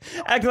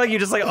 Acting like you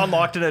just like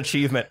unlocked an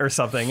achievement or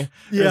something.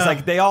 Yeah. It's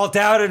like they all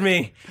doubted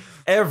me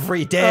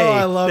every day. Oh,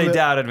 I love they it.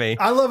 doubted me.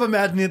 I love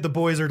imagining that the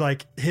boys are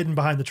like hidden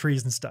behind the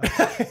trees and stuff.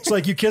 It's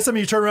like you kiss them, and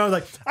you turn around and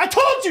like, I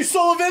told you,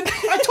 Sullivan.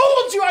 I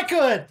told you I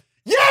could.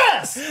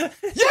 Yes,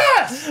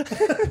 yes.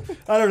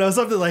 I don't know,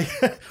 something like,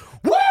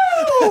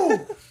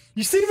 woo!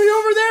 You see me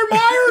over there,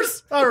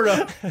 Myers? I don't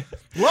know.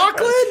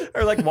 Lachlan?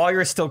 Or like while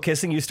you're still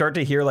kissing, you start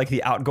to hear like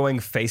the outgoing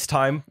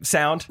FaceTime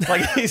sound.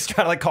 Like he's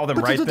trying to like call them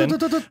right then. I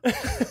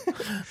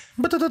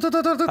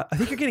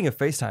think you're getting a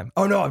FaceTime.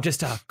 Oh no, I'm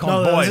just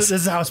calling the boys.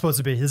 This is how it's supposed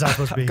to be. This is how it's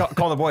supposed to be.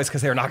 Calling the boys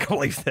because they're not going to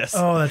believe this.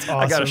 Oh, that's awesome.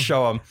 I got to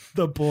show them.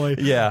 The boy.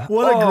 Yeah.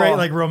 What a Oh. great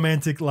like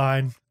romantic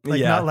line. Like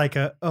Yeah. not like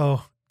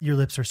your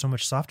lips are so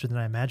much softer than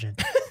I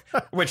imagined.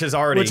 Which is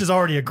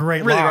already a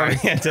great really line.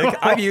 romantic.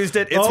 I've used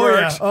it. It's oh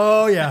worked. yeah.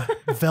 Oh yeah.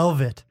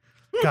 Velvet.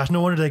 Gosh, no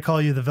wonder they call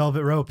you the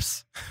Velvet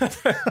Ropes.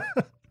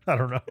 I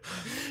don't know.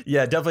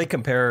 Yeah, definitely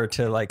compare her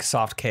to like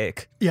soft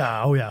cake.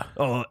 Yeah. Oh yeah.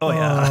 Oh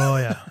yeah. Oh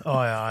yeah.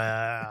 Oh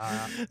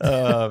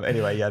yeah.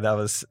 Anyway, yeah, that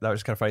was kind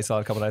of funny. I saw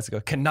it a couple nights ago.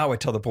 Cannot wait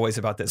to tell the boys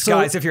about this.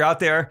 Guys, if you're out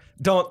there,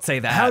 don't say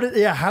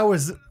that. How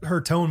was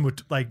her tone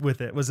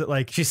with it? Was it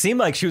like She seemed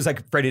like she was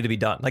like ready to be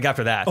done. Like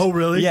after that. Oh,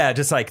 really? Yeah,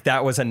 just like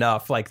that was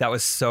enough. Like that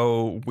was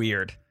so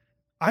weird.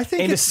 I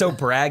think And it's just so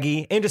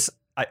braggy. And just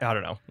I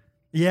don't know.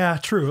 Yeah,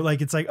 true. Like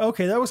it's like,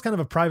 okay, that was kind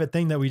of a private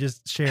thing that we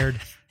just shared,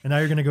 and now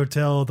you're gonna go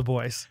tell the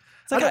boys.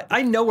 It's like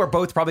I know we're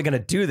both probably gonna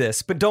do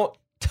this, but don't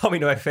tell me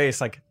to my face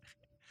like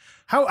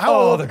how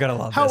oh, old, they're gonna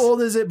love how this.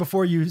 old is it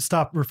before you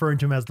stop referring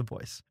to them as the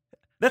boys?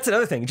 That's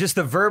another thing. Just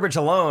the verbiage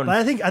alone.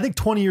 I think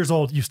 20 years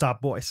old you stop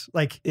boys.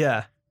 Like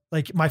Yeah.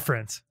 like my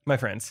friends. My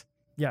friends.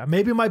 Yeah,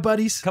 maybe my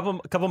buddies.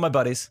 Couple of my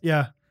buddies.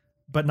 Yeah,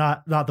 but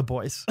not the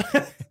boys.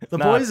 The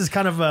Not- boys is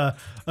kind of a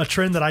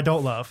trend that I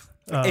don't love.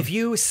 If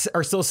you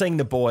are still saying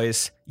the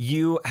boys,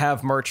 you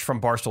have merch from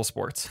Barstool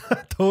Sports.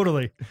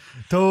 Totally.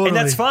 And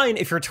that's fine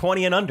if you're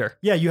 20 and under.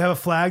 Yeah, you have a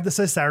flag that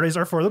says Saturdays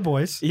are for the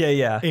boys. Yeah.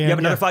 You And, have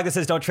another yeah. flag that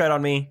says "Don't tread on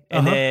me,"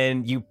 and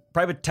then you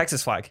probably have a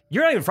Texas flag.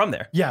 You're not even from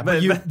there. Yeah,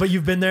 but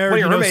you've been there. one of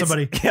You your know roommates-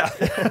 somebody,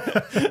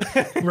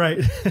 Yeah. right?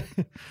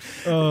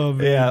 Oh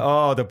man. Yeah.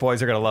 Oh, the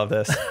boys are gonna love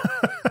this.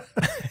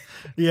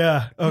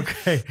 Yeah.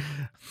 Okay.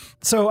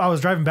 So I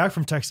was driving back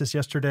from Texas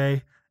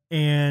yesterday,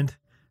 and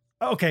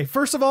okay,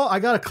 first of all, I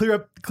gotta clear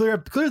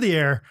the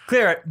air.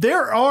 Clear it.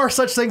 There are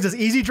such things as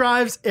easy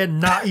drives and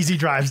not easy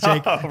drives,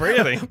 Jake. Oh,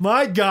 really?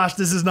 My gosh,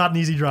 this is not an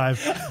easy drive.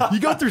 You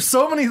go through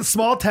so many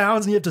small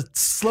towns and you have to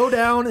slow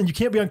down and you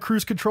can't be on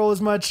cruise control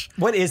as much.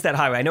 What is that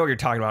highway? I know what you're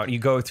talking about. You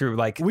go through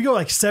like. We go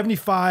like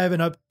 75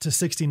 and up to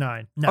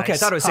 69. Nice. Okay, I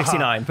thought it was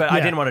 69, but I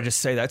Yeah. didn't want to just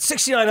say that.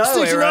 69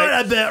 highway, 69, right?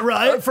 I bet,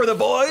 right? For the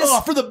boys?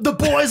 Oh, for the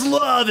boys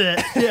love it.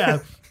 Yeah.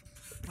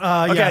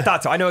 Okay, yeah. I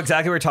thought so. I know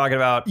exactly what you're talking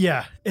about.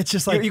 Yeah. It's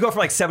just like, You go from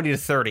like 70 to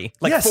 30,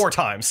 like Yes. 4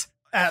 times.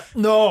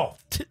 no,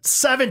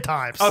 7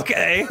 times.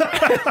 Okay.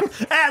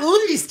 At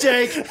least,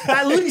 Jake.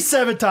 At least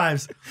 7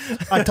 times.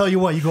 I tell you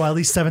what, you go at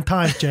least 7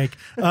 times, Jake.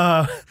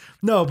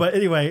 No, but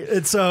anyway,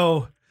 it's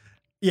so,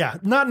 yeah,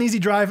 not an easy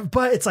drive,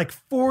 but it's like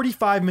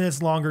 45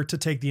 minutes longer to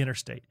take the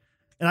interstate.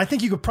 And I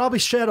think you could probably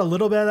shed a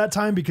little bit of that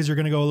time because you're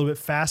going to go a little bit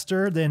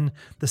faster than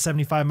the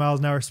 75 miles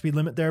an hour speed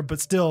limit there, but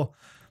still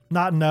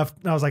not enough.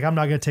 I was like, I'm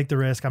not going to take the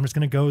risk. I'm just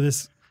going to go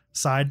this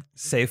side.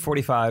 Save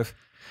 45.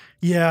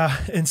 Yeah.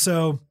 And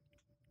so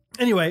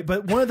anyway,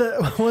 but one of the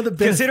benefits,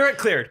 Consider it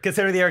cleared.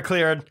 Consider the air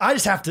cleared. I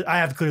have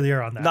to clear the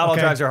air on that. Not all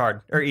okay? drives are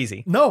hard or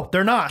easy. No,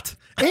 they're not.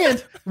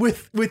 And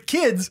with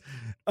kids,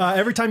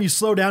 every time you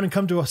slow down and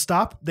come to a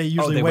stop, they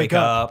usually they wake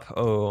up.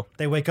 Oh.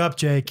 They wake up,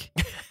 Jake.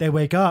 They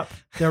wake up.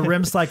 Their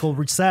REM cycle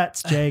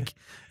resets, Jake.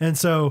 And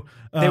so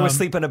They were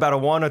sleeping about a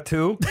 1 or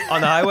 2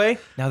 on the highway.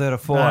 Now they're at a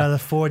 4. the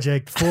 4,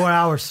 Jake. 4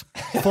 hours.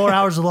 4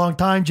 hours is a long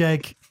time,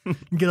 Jake. You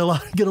get a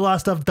lot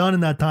of stuff done in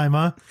that time,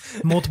 huh?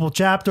 Multiple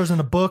chapters in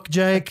a book,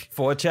 Jake.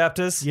 4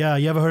 chapters. Yeah,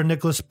 you ever heard of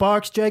Nicholas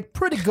Sparks, Jake?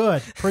 Pretty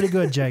good,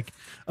 Jake.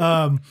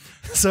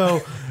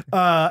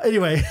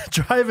 Anyway,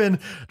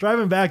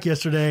 driving back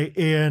yesterday,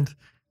 and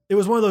it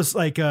was one of those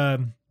like it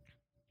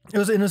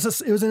was in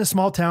a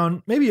small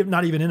town, maybe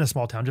not even in a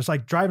small town, just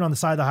like driving on the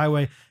side of the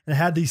highway, and it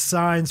had these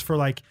signs for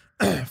like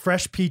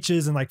fresh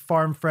peaches and like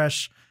farm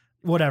fresh,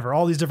 whatever,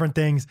 all these different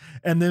things,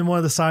 and then one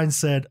of the signs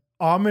said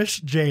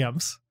Amish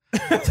jams.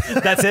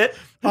 That's it?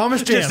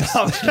 Amish jams. Just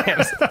Amish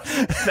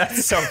jams.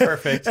 That's so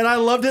perfect. And I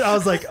loved it. I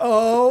was like,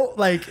 oh,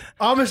 like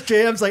Amish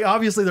jams. Like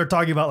obviously they're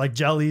talking about like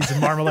jellies and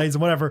marmalades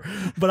and whatever.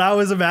 But I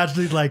was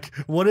imagining like,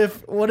 what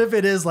if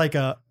it is like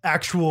a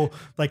actual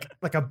like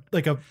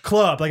a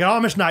club, like an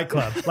Amish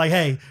nightclub? Like,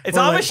 hey, It's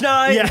or Amish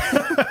night. Yeah,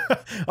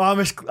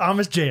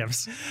 Amish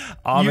jams.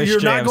 Amish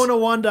You're not jams. going to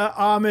want to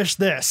Amish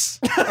this.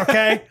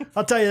 Okay,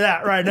 I'll tell you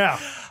that right now.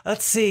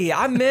 Let's see.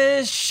 I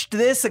missed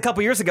this a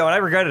couple years ago and I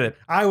regretted it.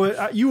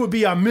 You would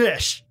be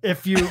Amish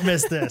if you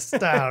missed this.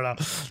 I don't know.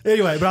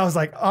 Anyway, but I was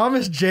like,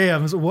 Amish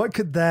jams. What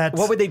could that?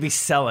 What would they be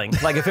selling?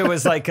 Like if it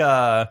was like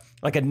a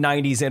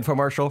 90s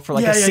infomercial for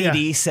like a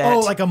CD set. Oh,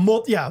 like a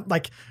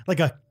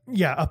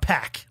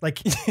pack, like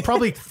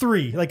probably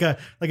 3, like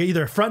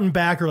either front and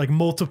back or like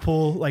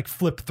multiple, like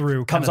flip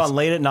through. Comes on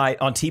late at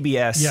night on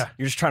TBS. Yeah.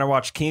 You're just trying to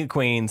watch King of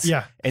Queens.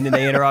 Yeah. And then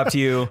they interrupt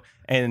you.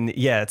 And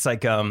yeah, it's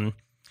like,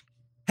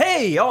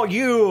 hey, all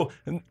you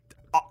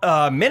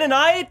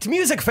Mennonite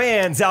music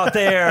fans out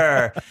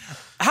there.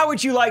 How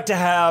would you like to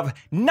have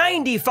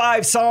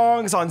 95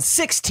 songs on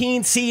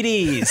 16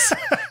 CDs?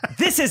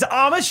 This is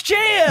Amish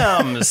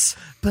Jams.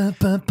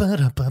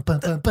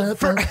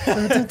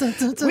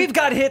 We've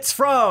got hits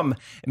from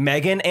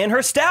Megan and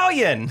Her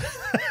Stallion,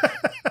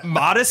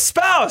 Modest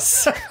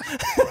Spouse,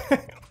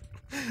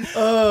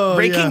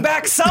 Breaking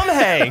Back Some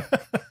Hay.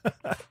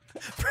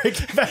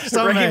 Breaking back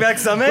some Breaking hay. Back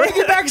Some Hay?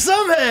 Breaking back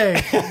some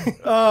hay.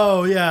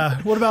 Oh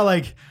yeah. What about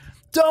like,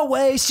 don't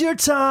waste your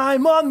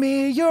time on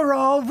me. You're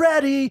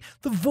already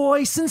the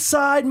voice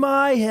inside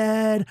my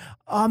head.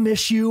 I'll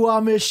miss you. I'll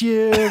miss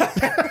you.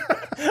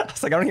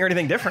 It's like, I don't hear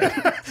anything different.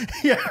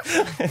 Yeah.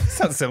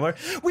 Sounds similar.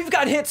 We've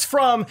got hits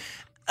from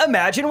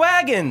Imagine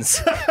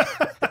Wagons,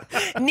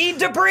 Need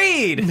to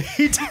breed.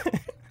 3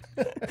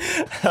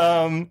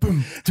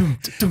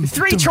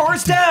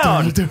 chores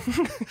down.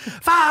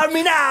 Fire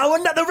me now,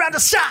 another round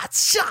of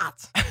shots.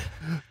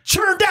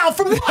 Churn down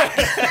for what?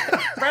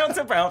 Bounce.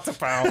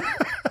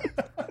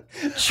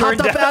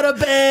 Hopped up out of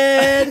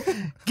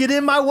bed, get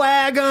in my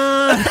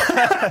wagon,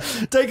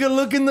 take a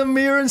look in the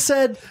mirror and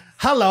said,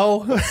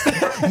 hello.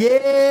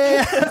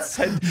 Yeah.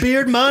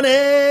 Beard money.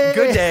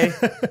 Good day.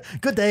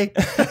 Good day.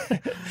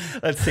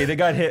 Let's see. They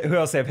got hit. Who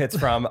else they have hits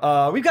from?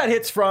 We've got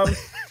hits from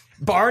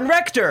Barn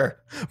Rector.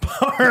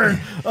 Barn.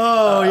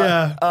 Oh,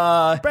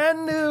 yeah.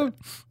 Brand new.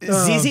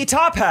 ZZ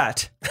Top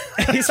Hat.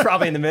 He's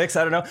probably in the mix.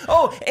 I don't know.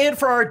 Oh, and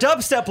for our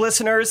dubstep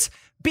listeners,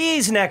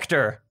 Bees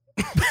Nectar.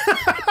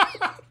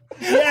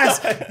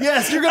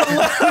 Yes, you're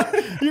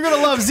gonna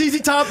love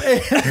ZZ Top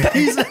and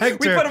Bees Nectar.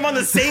 We put them on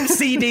the same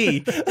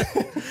CD.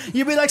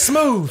 You'd be like,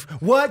 Smooth,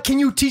 what? Can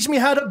you teach me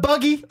how to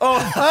buggy? Oh,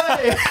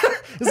 hey.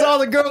 It's all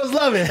the girls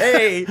love it.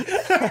 Hey.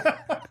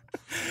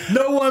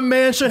 No one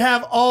man should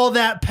have all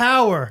that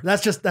power.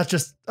 That's just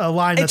a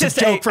line. That's just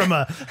a joke from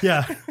a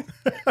yeah.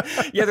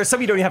 Yeah, there's some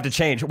you don't even have to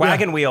change.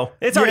 Wagon wheel.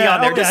 It's already on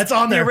there. It's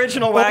on there. The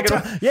original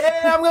wagon.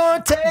 Yeah, I'm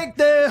gonna take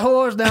the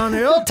horse down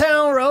the old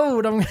town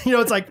road.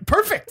 It's like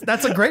perfect.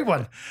 That's a great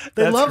one.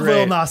 They love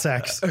Lil Nas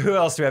X. Who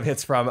else do we have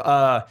hits from?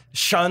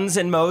 Shuns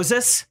and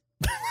Moses.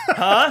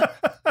 Huh?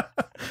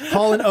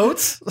 Hall and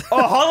Oates.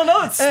 Oh, Hall and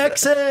Oates.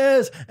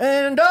 X's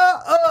and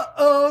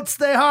oats,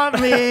 they haunt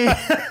me.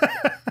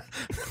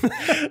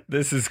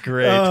 This is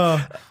great.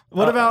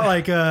 What about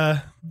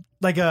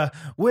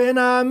when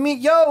I meet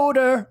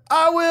Yoder,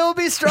 I will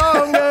be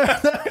stronger.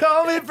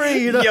 Call me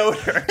Frida.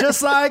 Yoder.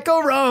 Just like a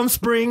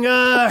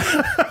Rumspringer.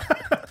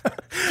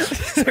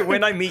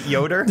 When I meet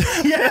Yoder?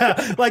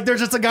 Yeah, like there's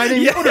just a guy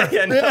named Yoder.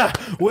 Yeah.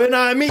 When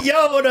I meet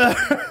Yoder.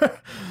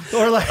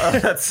 Or like,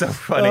 that's so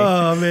funny.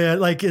 Oh man,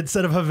 like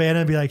instead of Havana,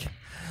 it'd be like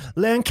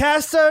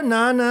Lancaster,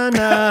 na na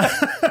na.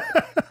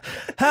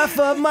 Half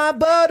of my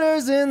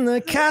butter's in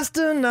the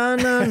caster, na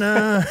na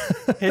na.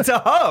 It's a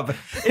hub.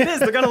 It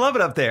is. They're gonna love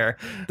it up there.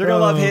 They're gonna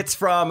love hits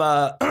from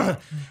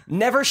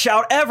Never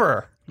Shout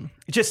Ever.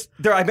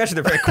 I mentioned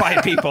they're very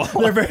quiet people.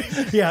 They're very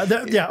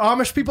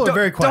Amish people are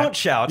very quiet. Don't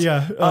shout.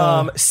 Yeah.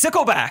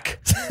 Sickleback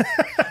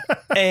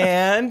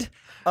and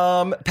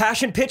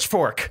Passion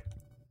Pitchfork.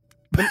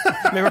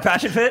 Remember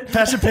Passion Pit?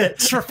 Passion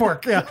Pit.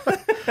 Fork. Yeah.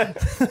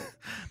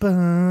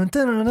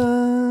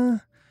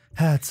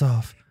 Hats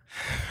off.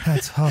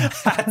 Hats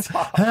off. Hats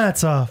off.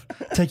 Hats off.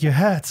 Take your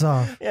hats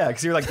off. Yeah,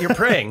 because you're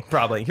praying,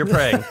 probably. You're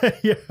praying.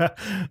 Yeah.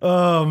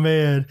 Oh,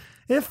 man.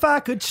 If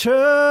I could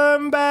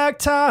turn back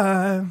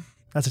time.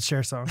 That's a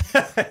Cher song.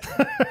 I'm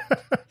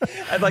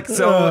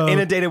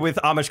inundated with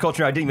Amish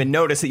culture, I didn't even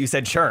notice that you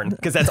said churn,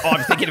 because that's all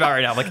I'm thinking about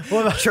right now. Like,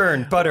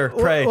 churn, butter,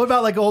 pray. What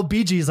about like old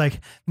Bee Gees,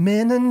 like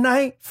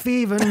Mennonite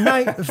fever,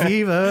 night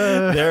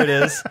fever. There it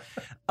is.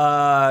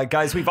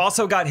 Guys, we've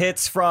also got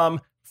hits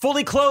from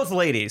Fully Clothed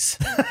Ladies.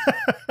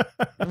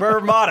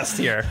 We're modest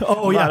here.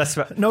 Oh, modest,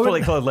 yeah.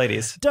 Fully Clothed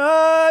Ladies.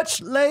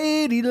 Dutch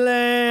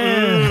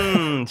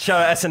Ladyland.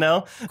 Shout out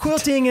SNL.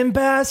 Quilting in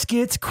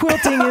baskets,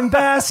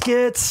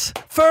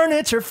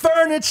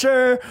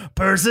 furniture,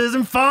 purses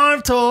and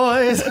farm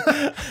toys,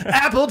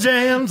 apple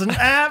jams and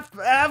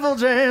apple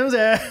jams.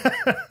 Yeah.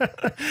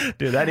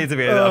 Dude, that needs to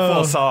be a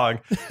full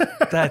song.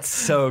 That's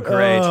so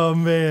great. Oh,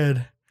 man.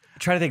 I'm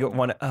trying to think of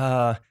one.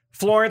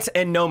 Florence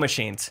and No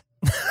Machines.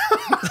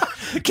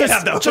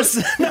 Just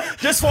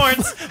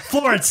Florence.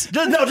 Florence.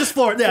 Just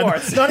Florence. Yeah,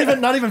 Florence.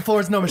 Not even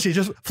Florence, No Machine.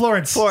 Just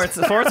Florence. Florence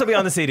will be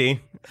on the CD.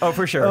 Oh,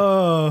 for sure.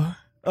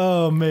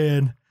 Oh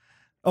man.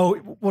 Oh,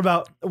 what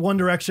about One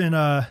Direction?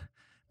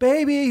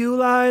 Baby, you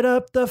light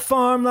up the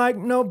farm like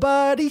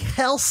nobody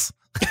else.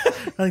 I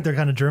think they're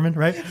kind of German,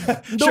 right?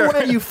 The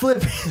way you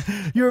flip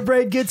your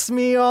braid gets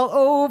me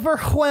all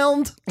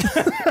overwhelmed.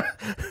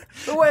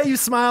 The way you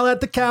smile at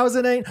the cows,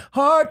 it ain't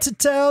hard to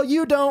tell.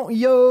 You don't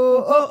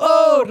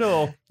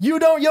yodel. You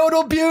don't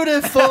yodel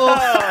beautiful.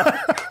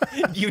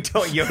 You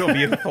don't yodel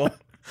beautiful.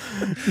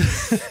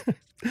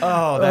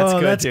 Oh, that's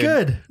good. That's dude.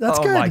 Good. That's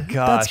good. Oh my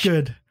gosh. That's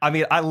good. I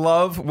mean, I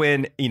love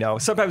when,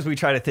 sometimes we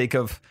try to think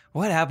of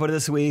what happened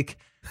this week.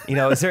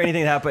 Is there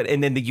anything that happened?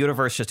 And then the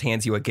universe just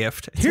hands you a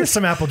gift. Here's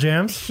some apple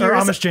jams. Or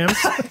Amish jams.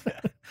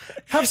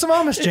 Have some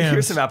Amish jams.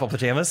 Here's some apple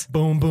pajamas.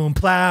 Boom, boom,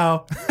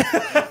 plow.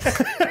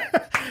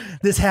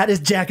 This hat is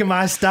jacking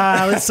my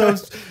style. It's so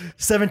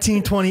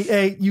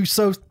 1728. You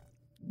so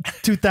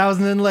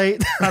 2000 and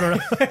late. I don't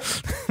know.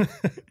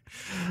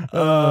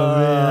 Oh,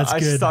 man, that's I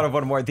good. just thought of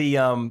one more. The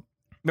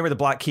remember the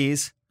Black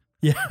Keys?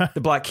 Yeah.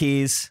 The Black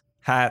Keys,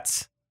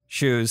 hats,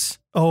 shoes,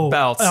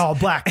 belts. Oh,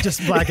 black.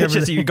 Just black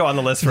everything. Just you could go on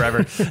the list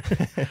forever.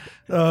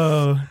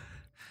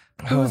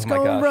 Who's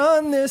gonna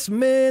run this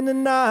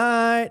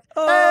Mennonite?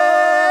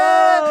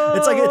 Oh,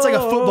 it's like a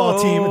football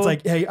team. It's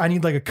like, hey, I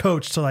need like a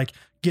coach to like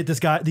get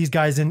these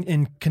guys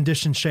in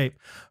conditioned shape.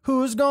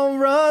 Who's gonna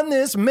run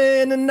this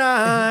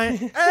Mennonite?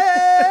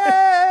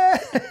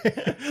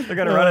 They're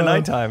gonna run at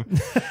nighttime.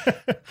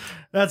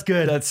 That's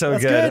good. That's so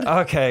good.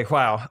 Okay,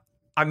 wow.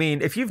 I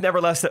mean, if you've never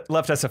left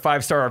us a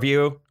 5-star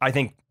review, I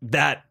think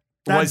that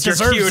was your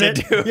cue to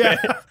do Yeah.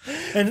 it.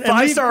 And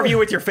 5-star review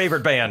with your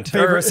favorite band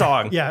or a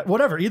song. Yeah,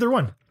 whatever, either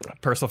one.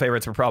 Personal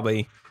favorites were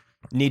probably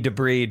Need to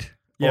Breed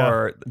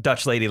or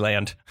Dutch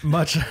Ladyland.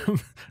 Much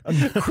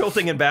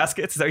Quilting in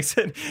Baskets, is that what you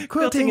said?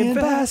 quilting in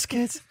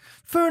baskets,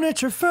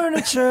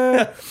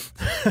 furniture,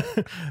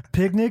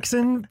 picnics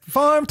and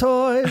farm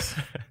toys,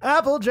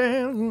 apple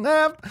jam.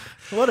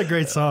 What a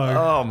great song.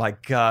 Oh my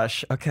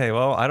gosh. Okay,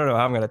 well, I don't know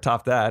how I'm going to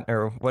top that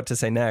or what to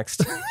say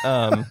next.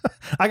 I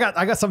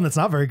got something that's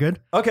not very good.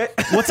 Okay.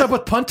 What's up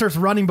with punters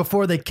running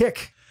before they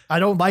kick? I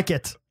don't like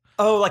it.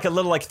 Oh, like a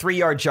little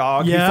 3-yard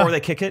jog before they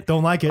kick it?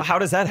 Don't like it. How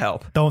does that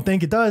help? Don't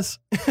think it does.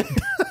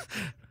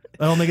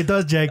 I don't think it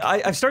does, Jake.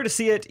 I've started to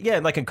see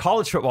it, like in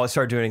college football, I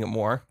started doing it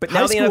more. But now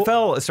High the school-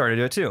 NFL has started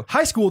to do it too.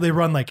 High school, they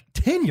run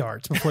 10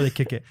 yards before they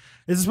kick it.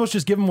 Is it supposed to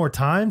just give them more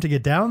time to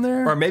get down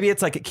there? Or maybe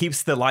it's it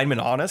keeps the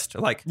lineman honest.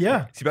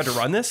 Yeah. Is he about to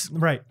run this?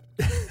 Right.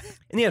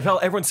 In the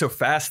NFL, everyone's so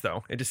fast,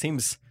 though. It just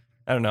seems,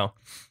 I don't know.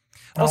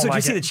 Also, did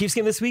you see the Chiefs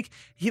game this week?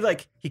 He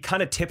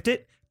kind of tipped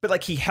it,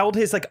 but he held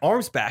his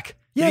arms back.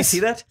 Did you Yes. see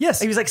that?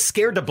 Yes. He was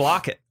scared to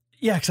block it.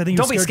 Yeah, because I think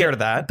Don't be scared of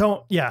that.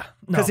 Don't. Yeah,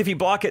 Because if you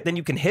block it, then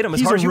you can hit him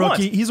as he's hard a as you rookie.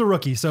 want. He's a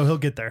rookie, so he'll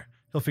get there.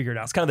 He'll figure it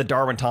out. It's kind of the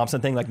Darwin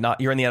Thompson thing.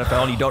 You're in the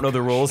NFL and you don't know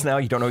the rules now.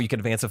 You don't know you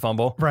can advance a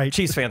fumble. Right.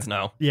 Chiefs fans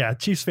know. Yeah,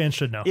 Chiefs fans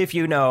should know. If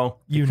you know,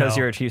 You because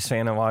know. you're a Chiefs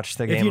fan and watched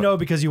the game. If you know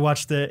because you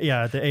watched the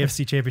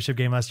AFC Championship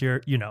game last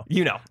year, you know.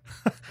 You know.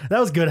 That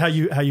was good how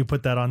you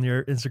put that on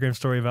your Instagram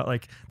story about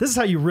this is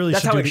how you really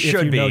That's should how do it it. should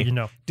If you be. know, you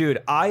know.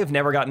 Dude, I have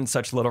never gotten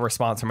such little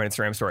response from an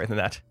Instagram story than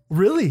that.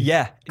 Really?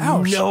 Yeah.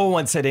 Ouch. No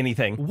one said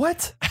anything.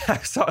 What?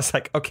 So I was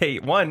like, okay,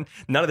 one,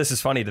 none of this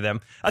is funny to them.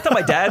 I thought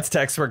my dad's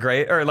texts were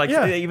great. Or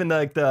Yeah. even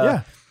the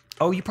Yeah.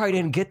 oh, you probably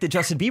didn't get the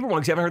Justin Bieber one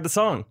because you haven't heard the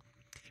song.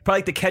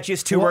 Probably the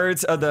catchiest two Well,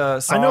 words of the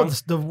song. I know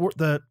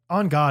the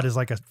on God is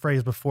a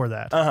phrase before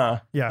that. Uh-huh.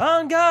 Yeah.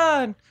 On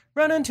God,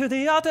 running to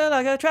the altar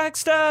like a track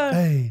star.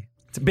 Hey.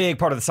 It's a big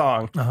part of the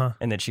song. Uh-huh.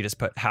 And then she just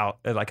put how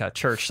a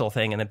church little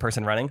thing and then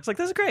person running. It's this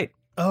is great.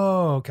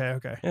 Oh, okay.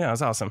 Yeah, it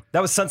was awesome.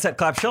 That was Sunset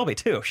Clap Shelby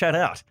too. Shout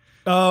out.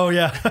 Oh,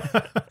 yeah.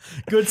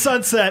 Good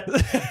sunset.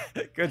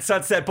 Good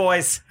Sunset,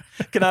 boys.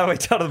 Cannot wait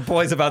to tell the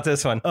boys about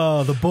this one.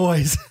 Oh, the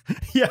boys.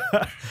 Yeah.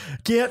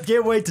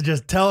 Can't wait to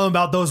just tell them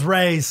about those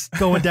rays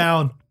going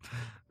down.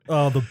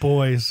 Oh, the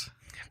boys.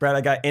 Brad,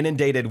 I got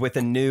inundated with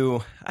a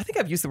new, I think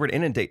I've used the word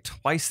inundate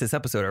twice this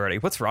episode already.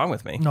 What's wrong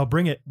with me? No,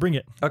 bring it.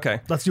 Okay.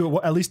 Let's do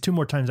it at least 2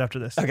 more times after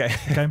this. Okay.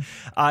 Okay.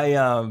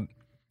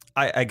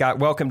 I got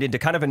welcomed into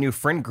kind of a new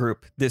friend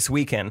group this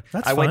weekend.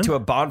 That's I went fun. to a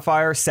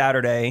bonfire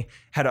Saturday,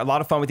 had a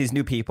lot of fun with these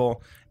new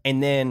people.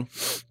 And then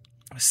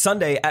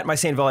Sunday at my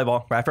St.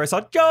 Volleyball, right after I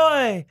saw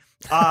Joy,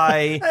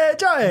 Hey,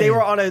 Joy. they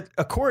were on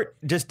a court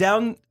just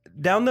down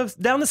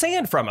the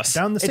sand from us.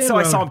 Down the And sand so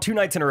I road. saw them 2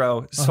 nights in a row.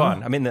 It's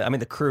fun. I'm in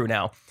the crew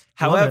now.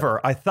 However,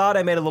 I thought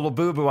I made a little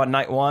boo-boo on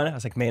night 1. I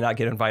was like, may not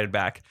get invited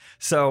back.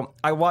 So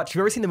I watched, have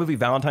you ever seen the movie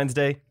Valentine's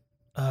Day?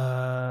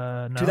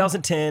 No.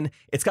 2010.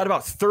 It's got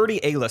about 30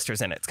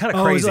 A-listers in it. It's kind of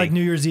Oh, crazy. is it like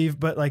New Year's Eve,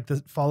 but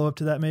the follow up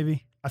to that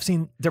maybe?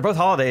 They're both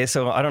holidays,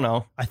 so I don't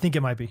know. I think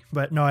it might be,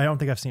 but no, I don't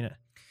think I've seen it.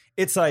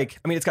 It's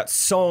it's got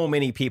so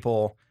many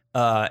people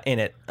in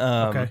it.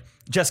 Okay.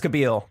 Jessica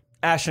Biel,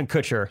 Ashton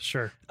Kutcher.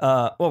 Sure.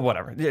 Well,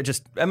 whatever. Yeah,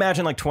 just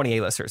imagine 20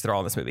 A-listers that are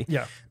all in this movie.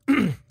 Yeah.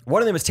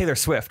 One of them is Taylor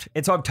Swift.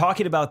 And so I'm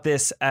talking about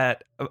this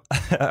at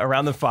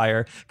around the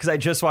fire because I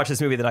just watched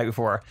this movie the night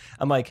before.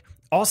 I'm like,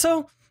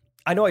 also,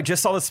 I know I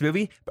just saw this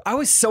movie, but I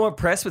was so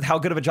impressed with how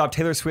good of a job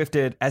Taylor Swift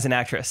did as an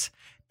actress.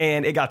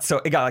 And it got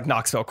like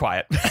Knoxville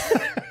quiet.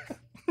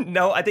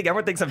 No, I think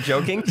everyone thinks I'm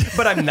joking,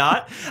 but I'm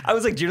not. I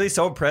was genuinely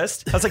so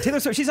impressed. I was like, Taylor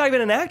Swift, she's not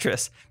even an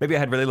actress. Maybe I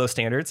had really low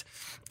standards.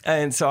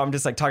 And so I'm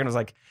just talking, I was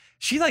like,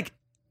 she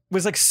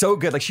was so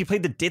good. She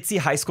played the ditzy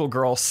high school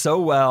girl so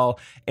well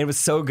and was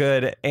so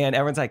good. And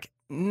everyone's like,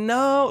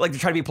 no, they're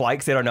trying to be polite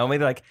because they don't know me.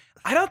 They're like,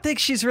 I don't think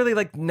she's really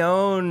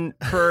known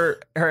for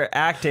her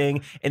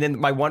acting. And then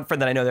my one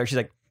friend that I know there, she's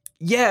like,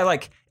 yeah,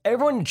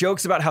 everyone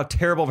jokes about how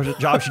terrible of a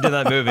job she did in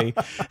that movie.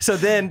 So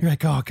then You're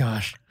like, oh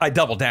gosh. I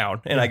double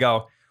down and I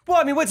go, well,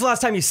 I mean, when's the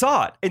last time you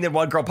saw it? And then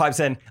one girl pipes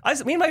in,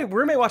 me and my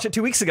roommate watched it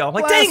 2 weeks ago. I'm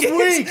like, dang it.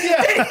 Week,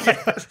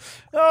 yeah.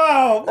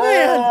 Oh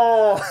man,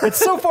 Oh. it's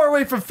so far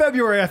away from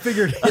February. I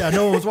figured,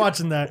 no one was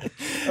watching that.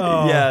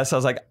 Oh. Yeah, so I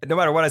was like, no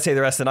matter what I say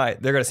the rest of the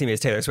night, they're going to see me as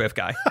Taylor Swift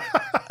guy.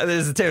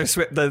 This is Taylor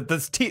Swift. The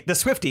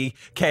Swiftie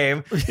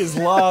came. His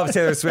love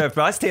Taylor Swift,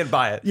 but I stand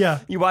by it. Yeah.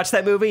 You watch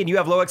that movie and you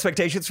have low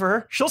expectations for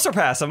her, she'll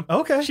surpass him.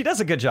 Okay. She does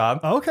a good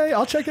job. Okay,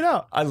 I'll check it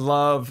out. I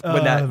love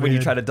when when you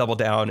try to double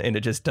down and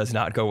it just does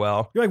not go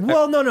well. You're like,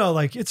 well, no,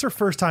 it's her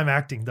first time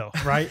acting though,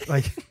 right?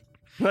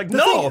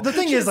 The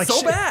thing is,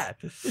 so bad.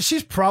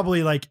 she's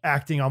probably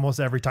acting almost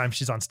every time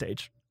she's on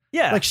stage.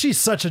 Yeah. She's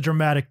such a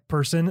dramatic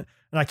person,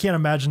 and I can't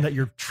imagine that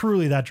you're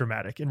truly that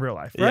dramatic in real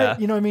life, right? Yeah.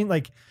 You know what I mean?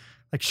 Like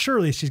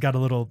surely she's got a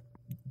little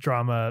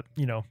drama,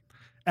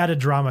 added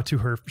drama to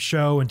her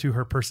show and to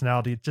her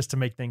personality just to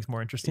make things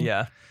more interesting.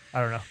 Yeah. I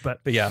don't know, but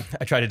yeah,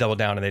 I tried to double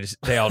down and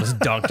they all just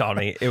dunked on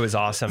me. It was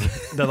awesome.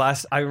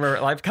 I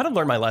remember I've kind of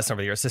learned my lesson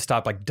over the years to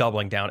stop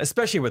doubling down,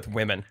 especially with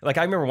women. I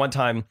remember one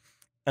time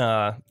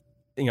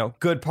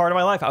good part of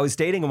my life. I was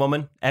dating a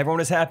woman. Everyone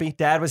was happy.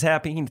 Dad was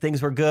happy. And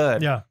things were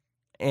good. Yeah.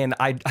 And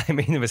I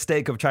made the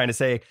mistake of trying to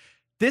say,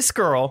 this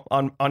girl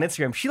on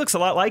Instagram, she looks a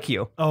lot like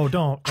you. Oh,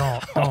 don't.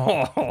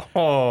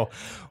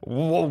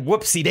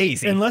 Whoopsie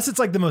daisy. Unless it's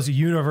like the most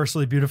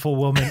universally beautiful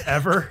woman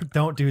ever,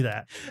 don't do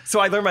that.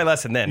 So I learned my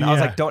lesson then. I was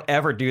Yeah. like, don't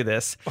ever do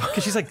this.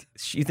 Because she's like,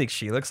 you think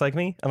she looks like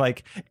me? I'm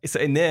like,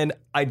 and then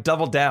I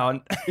doubled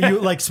down. You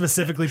like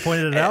specifically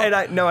pointed it out? And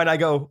I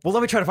go, well,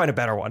 let me try to find a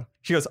better one.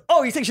 She goes,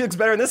 oh, you think she looks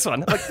better than this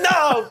one? I'm like,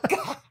 no.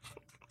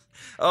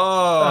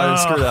 Oh,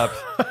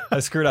 I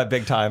screwed up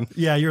big time.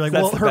 Yeah, you're like,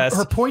 That's well, the best.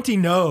 her pointy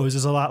nose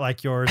is a lot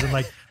like yours, and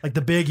like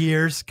the big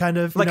ears, kind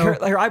of. Like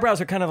her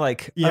eyebrows are kind of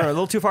like I don't know, a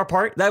little too far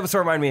apart. That was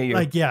sort of remind me of you.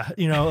 like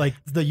like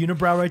the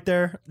unibrow right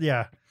there.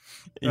 Yeah.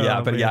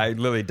 Yeah, but man. yeah, I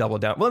literally doubled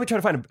down. Well, let me try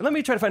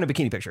to find a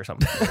bikini picture or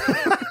something.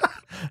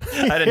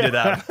 I didn't do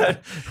that.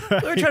 But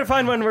let me try to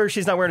find one where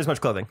she's not wearing as much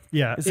clothing.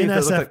 Yeah, See in if it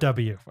looks like-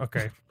 SFW.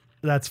 Okay,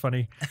 that's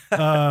funny.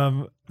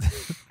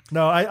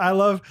 No,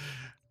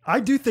 I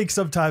do think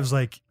sometimes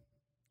like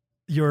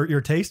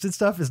your taste and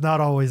stuff is not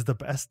always the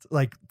best.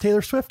 Like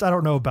Taylor Swift, I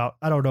don't know about.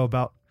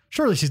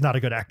 Surely she's not a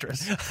good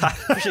actress.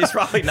 She's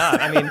probably not.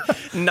 I mean,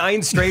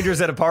 9 strangers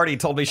at a party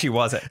told me she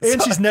wasn't.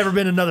 And she's never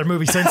been in another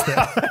movie since then.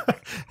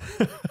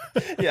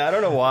 Yeah, I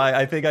don't know why.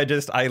 I think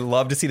I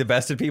love to see the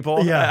best in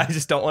people. Yeah. I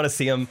just don't want to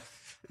see them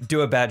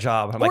do a bad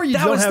job. I'm Or like, you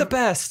that don't was have- the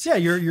best. Yeah,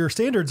 your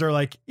standards are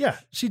like, yeah,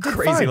 she did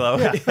Crazy fine. low.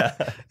 Yeah.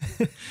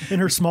 Yeah. In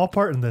her small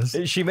part in this.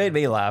 She made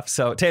me laugh.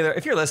 So Taylor,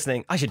 if you're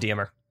listening, I should DM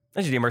her.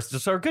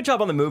 So good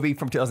job on the movie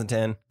from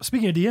 2010.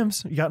 Speaking of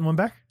DMs, you gotten one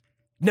back?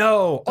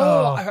 No.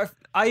 Oh.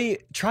 I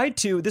tried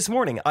to this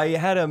morning. I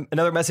had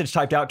another message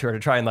typed out to her to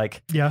try and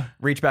like Yeah.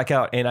 reach back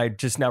out, and I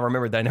just now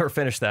remembered that I never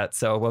finished that.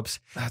 So whoops.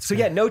 That's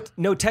Yeah,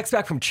 no text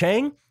back from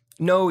Chang,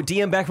 no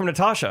DM back from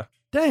Natasha.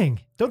 Dang.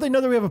 Don't they know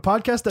that we have a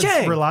podcast that's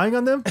Dang. relying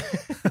on them?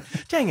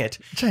 Dang it.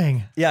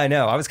 Chang. Yeah, I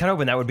know. I was kind of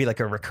hoping that would be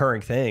like a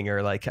recurring thing,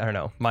 or like I don't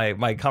know,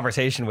 my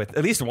conversation with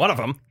at least one of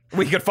them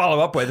we could follow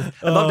up with.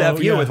 I'd love to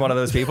have you yeah. with one of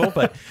those people,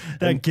 but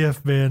That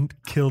GIF, man,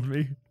 killed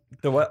me.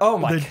 the what? Oh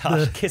my The-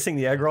 gosh, the- kissing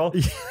the egg roll.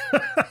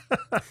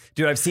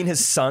 Dude, I've seen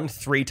his son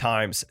 3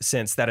 times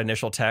since that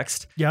initial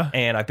text. Yeah.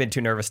 And I've been too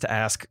nervous to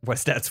ask what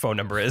his dad's phone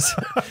number is.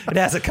 It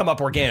hasn't come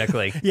up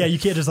organically. Yeah, you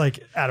can't just like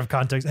out of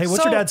context. Hey,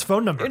 what's So, your dad's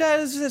phone number? Your dad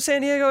is a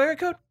San Diego area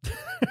code?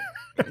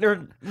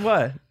 Or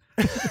what?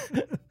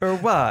 Or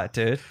what,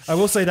 dude? I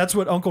will say that's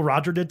what Uncle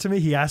Roger did to me.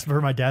 He asked for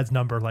my dad's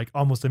number like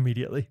almost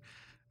immediately.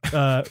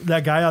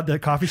 That guy at the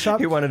coffee shop.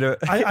 He wanted to.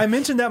 I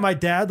mentioned that my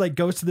dad like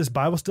goes to this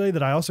Bible study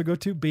that I also go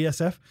to,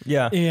 BSF.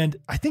 Yeah. And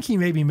I think he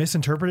maybe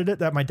misinterpreted it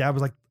that my dad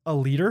was like a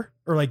leader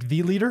or like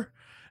the leader.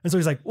 And so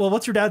he's like, well,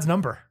 what's your dad's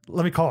number?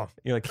 Let me call him.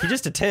 You're like, he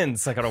just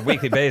attends like on a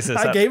weekly basis.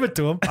 I gave it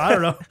to him. I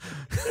don't know.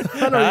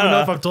 I don't even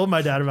know if I've told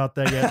my dad about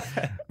that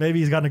yet. Maybe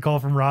he's gotten a call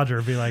from Roger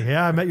and be like,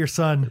 yeah, I met your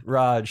son.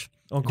 Raj.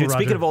 Uncle Dude,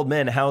 speaking Roger. of old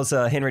men, how's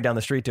Henry down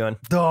the street doing?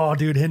 Oh,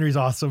 dude, Henry's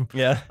awesome.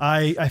 Yeah.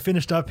 I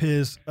finished up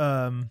his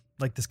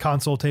like this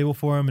console table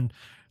for him and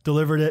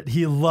delivered it.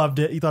 He loved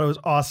it. He thought it was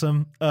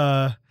awesome.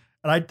 And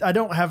I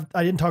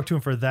didn't talk to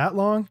him for that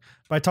long,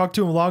 but I talked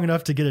to him long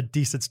enough to get a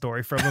decent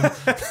story from him.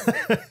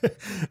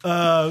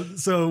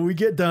 So we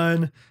get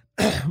done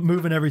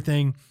moving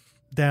everything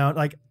down.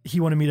 Like he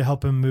wanted me to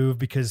help him move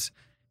because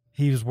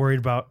he was worried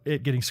about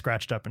it getting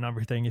scratched up and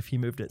everything if he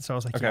moved it. So I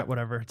was like, Okay. yeah,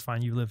 whatever. It's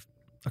fine. You live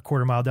a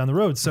quarter mile down the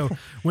road. So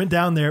went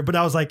down there, but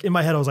I was like, in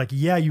my head, I was like,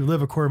 yeah, you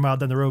live a quarter mile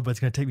down the road, but it's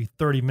going to take me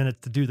 30 minutes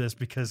to do this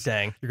because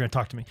Dang. you're going to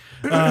talk to me.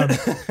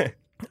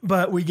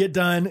 But we get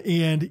done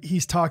and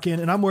he's talking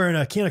and I'm wearing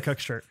a Kanakuk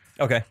shirt.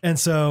 Okay. And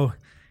so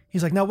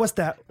he's like, now what's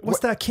that? What's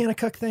that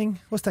Kanakuk thing?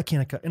 What's that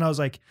Kanakuk? And I was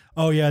like,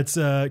 oh yeah, it's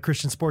a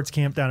Christian sports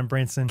camp down in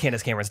Branson.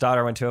 Candace Cameron's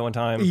daughter went to it one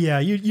time. Yeah,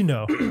 you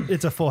know,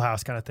 it's a full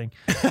house kind of thing.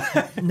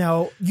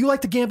 Now, you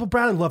like to gamble,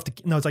 Brad? I'd love to.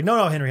 No, it's like,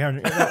 no, Henry.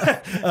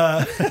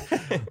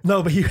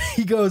 No, but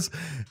he goes,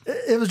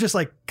 it was just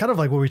like, kind of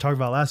like what we talked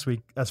about last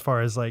week as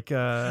far as like.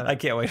 I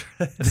can't wait.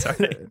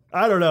 Sorry.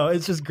 I don't know.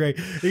 It's just great.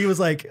 He was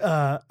like,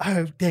 oh,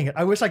 dang it.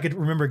 I wish I could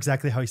remember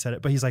exactly how he said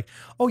it, but he's like,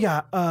 oh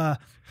yeah,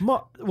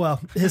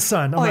 well, his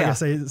son, I'm not gonna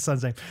say his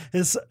son's name.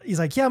 He's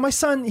like, yeah, my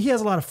son, he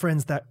has a lot of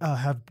friends that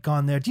have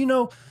gone there. Do you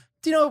know,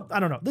 I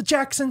don't know, the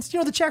Jacksons? Do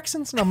you know the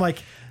Jacksons? And I'm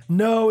like,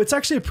 no, it's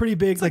actually a pretty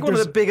big, It's like one of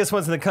the biggest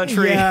ones in the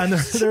country. yeah, and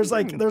there's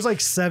like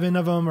 7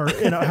 of them, or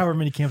however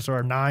many camps there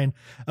are, 9.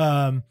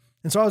 And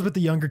so I was with the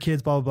younger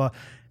kids, blah blah blah.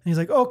 And he's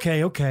like,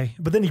 okay,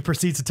 but then he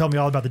proceeds to tell me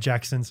all about the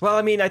Jacksons. Well,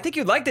 I mean, I think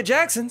you'd like the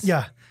Jacksons.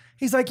 Yeah,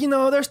 he's like,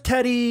 there's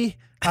Teddy.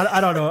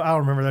 I don't know, I don't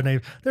remember their name.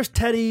 There's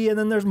Teddy, and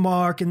then there's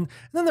Mark, and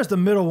then there's the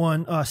middle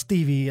one,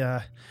 Stevie.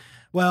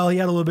 Well, he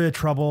had a little bit of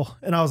trouble,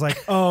 and I was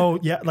like, oh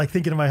yeah, like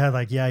thinking in my head,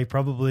 like, yeah, he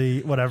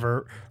probably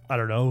whatever, I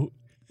don't know,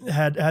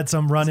 had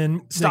some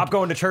run-in. Stop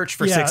going to church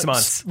for 6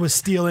 months. Was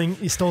stealing.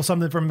 He stole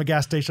something from a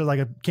gas station, like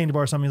a candy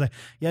bar or something. He's like,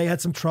 yeah, he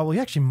had some trouble. He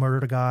actually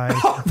murdered a guy.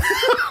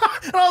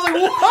 And I was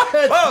like,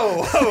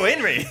 what? Whoa,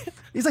 Henry.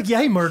 He's like,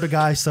 yeah, he murdered a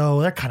guy, so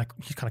he's kind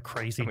of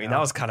crazy. I mean, now.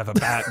 that was kind of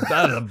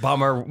a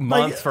bummer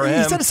month for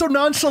him. He said it so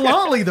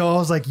nonchalantly, though. I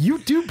was like, you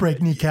do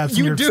break kneecaps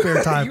in your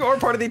spare time. You are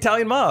part of the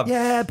Italian mob.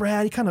 Yeah,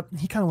 Brad. He kind of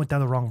went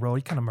down the wrong road.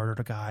 He kind of murdered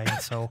a guy,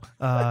 and so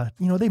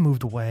they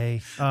moved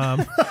away.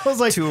 I was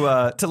like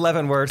to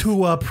Leavenworth,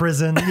 to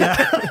prison. Yeah.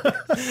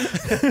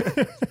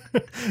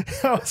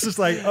 I was just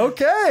like,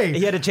 okay.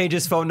 He had to change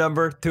his phone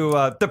number to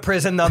the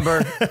prison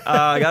number.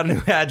 Got a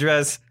new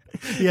address.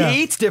 Yeah.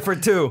 He eats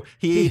different too.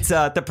 He eats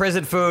the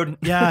prison food.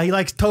 Yeah, he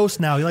likes toast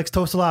now. He likes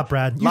toast a lot,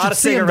 Brad. A lot of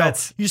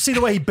cigarettes. You see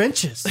the way he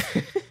benches.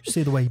 You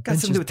see the way he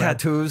benches. Got some new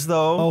tattoos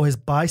though. Oh, his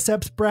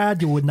biceps,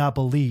 Brad, you would not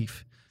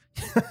believe.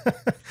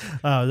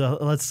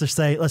 Let's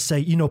say,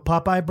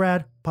 Popeye,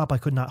 Brad.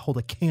 Popeye could not hold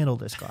a candle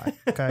to this guy.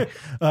 Okay.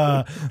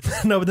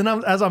 No, but then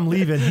as I'm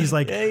leaving, he's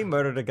like, yeah, he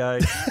murdered a guy.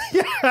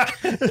 Yeah,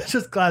 it's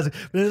just classic.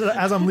 But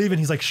as I'm leaving,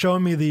 he's like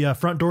showing me the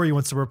front door he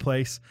wants to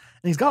replace,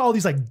 and he's got all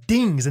these like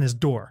dings in his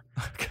door,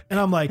 and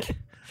I'm like,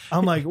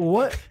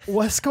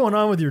 what's going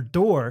on with your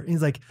door? And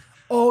he's like,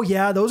 oh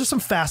yeah, those are some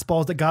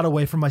fastballs that got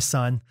away from my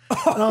son.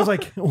 And I was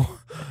like,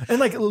 and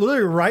like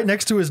literally right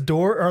next to his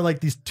door are like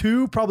these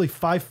two probably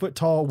 5 foot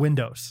tall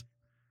windows.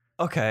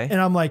 Okay. And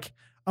I'm like,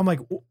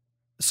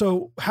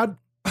 so how,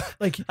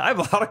 like, I have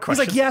a lot of questions.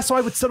 He's like, yeah, so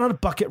I would sit on a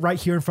bucket right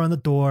here in front of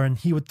the door and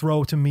he would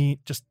throw to me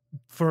just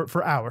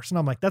for hours. And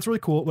I'm like, that's really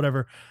cool,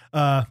 whatever.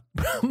 But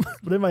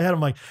in my head,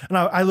 I'm like, and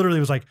I literally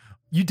was like,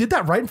 you did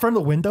that right in front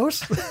of the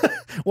windows?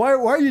 Why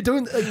are you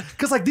doing?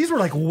 Because like these were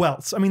like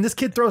welts. I mean, this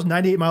kid throws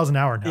 98 miles an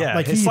hour now. Yeah,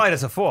 like his slide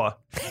is a 4.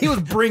 He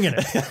was bringing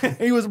it.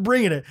 He was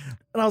bringing it.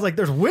 And I was like,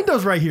 "There's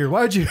windows right here.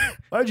 Why would you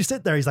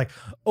sit there?" He's like,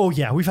 "Oh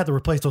yeah, we've had to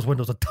replace those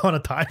windows a ton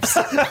of times."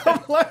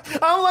 I'm like,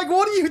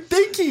 what are you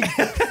thinking?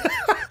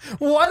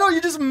 Why don't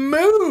you just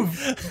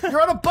move?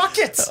 You're on a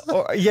bucket.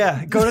 Or,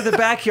 yeah, go to the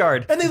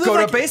backyard. And they go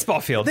to a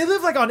baseball field. They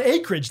live like on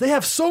acreage. They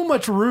have so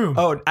much room.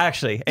 Oh,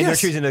 actually, and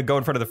yes. You're choosing to go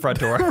in front of the front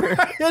door.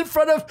 Right in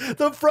front of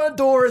the front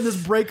door and this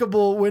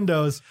breakable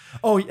windows.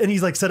 Oh, and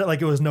he's like said it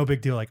like it was no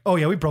big deal. Like, oh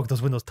yeah, we broke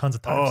those windows tons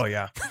of times. Oh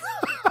yeah.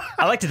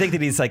 I like to think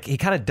that he's like he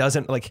kind of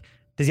doesn't like.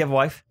 Does he have a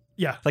wife?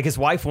 Yeah. Like his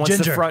wife wants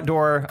the front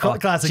door.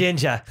 Classic.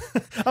 Ginger.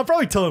 I'm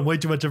probably telling way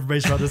too much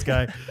information about this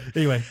guy.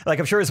 Anyway. Like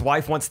I'm sure his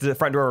wife wants the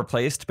front door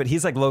replaced, but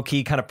he's like low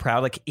key kind of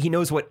proud. Like he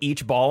knows what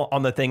each ball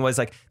on the thing was.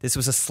 Like this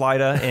was a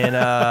slider in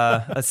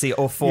let's see,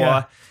 04.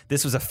 Yeah.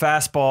 This was a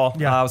fastball.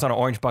 Yeah. I was on an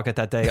orange bucket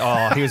that day.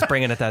 Oh, he was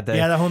bringing it that day.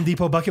 Yeah, the Home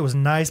Depot bucket was a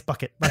nice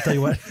bucket. I'll tell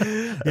you what.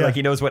 Yeah. Like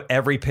he knows what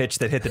every pitch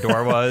that hit the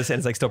door was and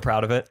is like still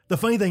proud of it. The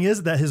funny thing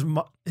is that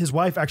his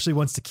wife actually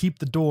wants to keep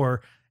the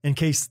door in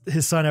case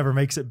his son ever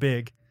makes it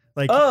big.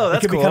 Like, that's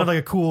it could cool. be kind of like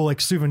a cool like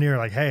souvenir.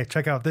 Like, hey,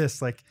 check out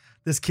this. Like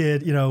this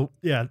kid, he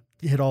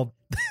hit all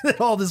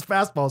this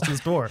fastballs to his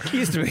door. He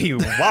used to be a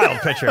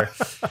wild pitcher.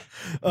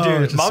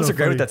 Dude, moms are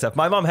great with that stuff.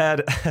 My mom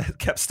had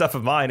kept stuff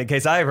of mine in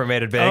case I ever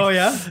made it big. Oh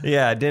yeah?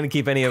 Yeah, didn't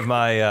keep any of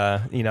my,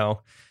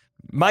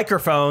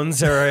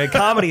 microphones or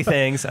comedy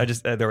things. I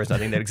just there was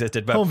nothing that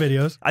existed. But home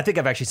videos. I think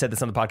I've actually said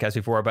this on the podcast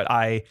before, but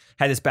I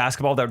had this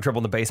basketball that would dribble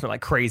in the basement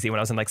like crazy when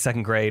I was in like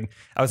second grade.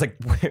 I was like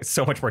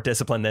so much more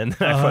disciplined than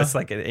I was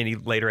like at any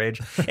later age.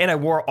 And I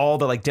wore all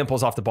the like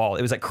dimples off the ball.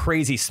 It was like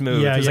crazy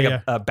smooth. Yeah, it was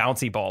like a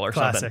bouncy ball or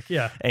Classic, something.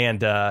 Yeah.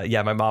 And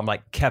my mom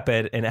like kept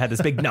it and it had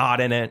this big knot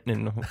in it.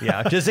 And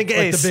yeah, just in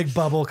case. Like the big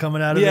bubble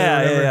coming out of it.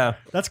 Yeah.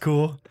 That's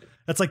cool.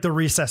 That's like the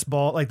recess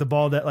ball, like the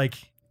ball that like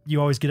you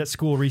always get at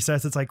school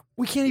recess. It's like,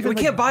 we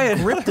can't buy it.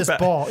 Grip this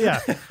ball. Yeah.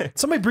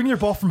 Somebody bring your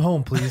ball from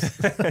home, please.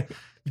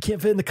 You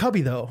can't fit in the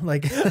cubby though.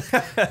 Like,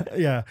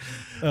 yeah.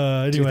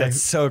 Anyway. Dude, that's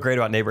so great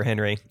about neighbor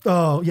Henry.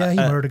 Oh yeah. He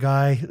murdered a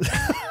guy.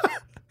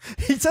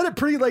 He said it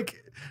pretty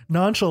like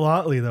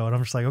nonchalantly though. And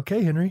I'm just like,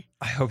 okay, Henry.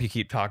 I hope you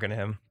keep talking to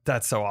him.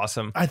 That's so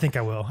awesome. I think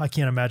I will. I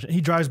can't imagine.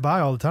 He drives by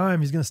all the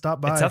time. He's going to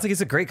stop by. It sounds like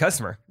he's a great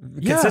customer.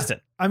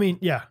 Consistent. I mean,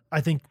 yeah, I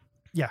think,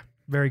 yeah,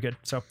 very good.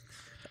 So.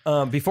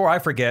 Before I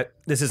forget,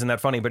 this isn't that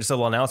funny, but just a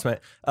little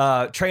announcement.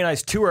 Trey and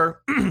I's tour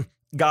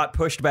got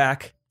pushed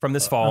back from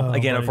this fall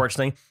again, buddy.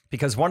 Unfortunately,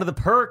 because one of the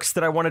perks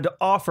that I wanted to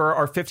offer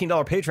our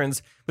 $15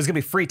 patrons was going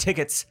to be free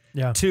tickets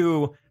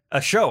to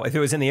a show if it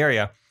was in the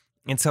area.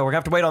 And so we're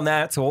going to have to wait on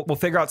that. So we'll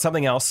figure out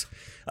something else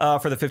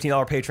for the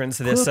 $15 patrons.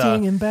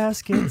 Quilting in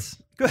baskets.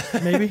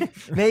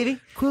 Maybe.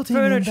 Quilting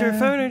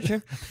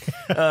furniture.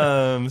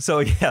 So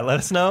yeah, let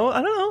us know.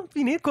 I don't know if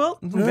you need a quilt.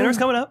 Winter's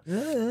coming up.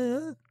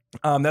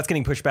 That's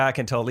getting pushed back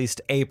until at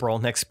least April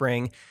next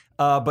spring.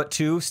 But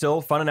two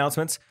still fun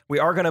announcements. We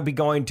are going to be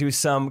going to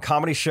some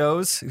comedy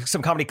shows,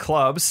 some comedy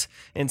clubs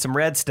in some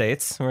red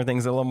states where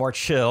things are a little more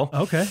chill.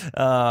 Okay.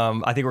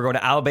 I think we're going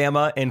to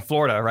Alabama and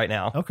Florida right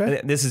now. Okay.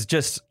 This is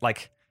just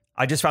like,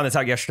 I just found this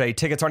out yesterday.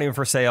 Tickets aren't even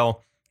for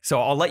sale. So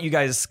I'll let you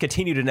guys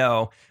continue to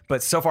know.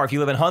 But so far, if you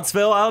live in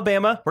Huntsville,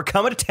 Alabama, we're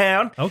coming to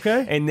town.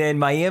 Okay. And then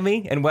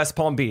Miami and West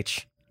Palm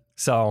Beach.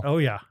 So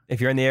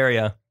if you're in the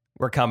area,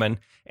 we're coming.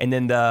 And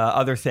then the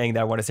other thing that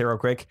I want to say real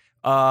quick,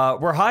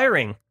 we're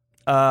hiring.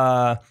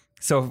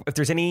 So if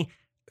there's any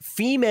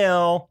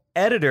female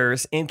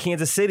editors in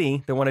Kansas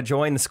City that want to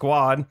join the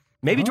squad,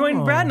 maybe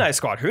join Brad and I's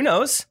squad. Who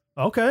knows?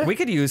 Okay. We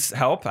could use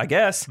help, I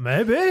guess.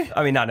 Maybe.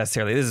 I mean, not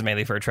necessarily. This is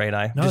mainly for Trey and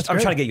I. No, it's I'm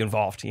great. trying to get you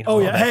involved. You know, Oh,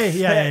 all yeah. that. Hey,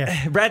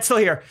 yeah. Brad's still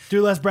here.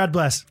 Do less, Brad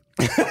bless.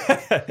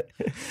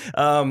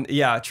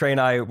 Yeah, Trey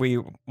and I, we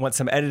want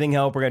some editing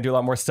help. We're going to do a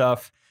lot more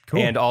stuff.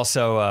 Cool. And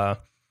also,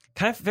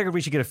 kind of figured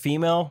we should get a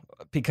female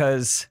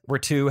because we're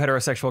two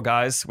heterosexual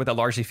guys with a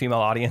largely female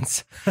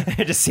audience.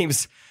 It just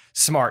seems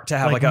smart to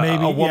have Like like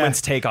maybe, a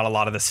woman's take on a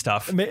lot of this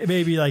stuff.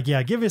 Maybe like,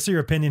 yeah, give us your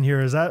opinion here.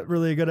 Is that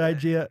really a good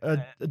idea?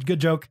 A good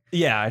joke?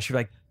 Yeah, I should be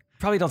like,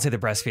 probably don't say the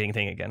breastfeeding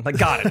thing again. Like,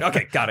 got it.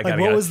 Okay, got it. Like,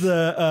 what was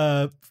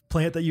the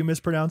plant that you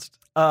mispronounced?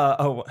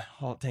 Oh,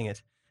 dang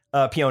it.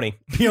 Peony.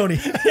 Peony.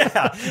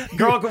 Yeah.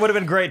 Girl would have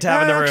been great to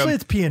have in the room. Actually,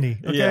 it's peony.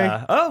 Okay.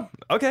 Yeah. Oh,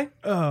 okay.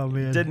 Oh,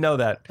 man. Didn't know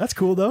that. That's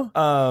cool, though.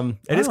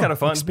 It is Wow. kind of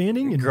fun.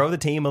 Expanding and- grow the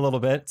team a little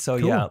bit. So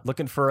Cool. yeah,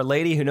 looking for a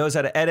lady who knows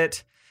how to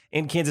edit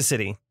in Kansas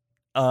City.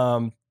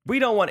 We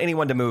don't want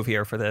anyone to move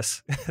here for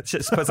this. It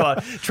just puts a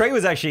lot. Trey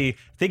was actually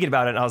thinking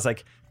about it, and I was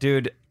like,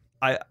 dude,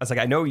 I was like,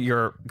 I know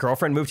your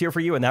girlfriend moved here for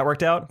you, and that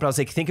worked out. But I was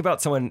like, think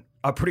about someone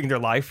uprooting their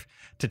life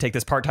to take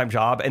this part-time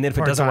job, and then if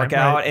it doesn't work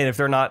Part-time, out, right. and if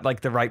they're not like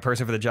the right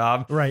person for the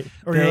job, Right.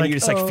 Or then you're like, you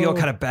just like feel "Oh,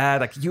 kind of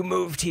bad, like you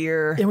moved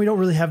here. And we don't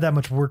really have that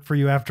much work for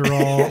you after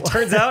all.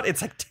 Turns out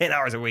it's like 10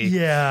 hours a week.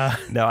 Yeah.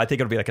 No, I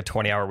think it'll be like a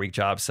 20-hour week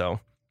job. So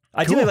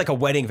Cool. ideally like a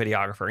wedding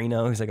videographer, you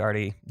know, who's like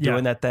already Yeah.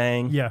 doing that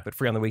thing. Yeah. But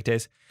free on the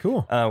weekdays.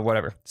 Cool.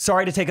 Whatever.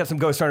 Sorry to take up some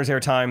Ghost Runners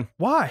airtime.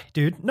 Why,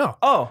 dude? No.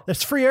 Oh,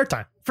 That's free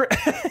airtime. for,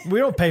 We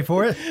don't pay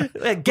for it. gas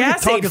We ain't can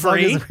talk as long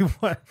free. as we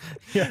want.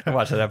 Yeah. I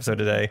watched that episode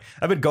today.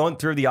 I've been going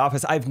through The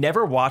Office. I've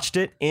never watched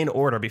it in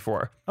order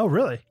before. Oh,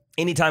 really?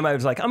 Anytime I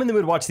was like, I'm in the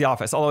mood to watch The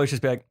Office, I'll always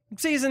just be like,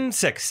 season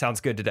 6 sounds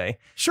good today.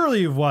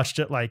 Surely you've watched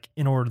it like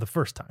in order the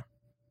first time.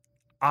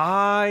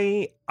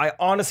 I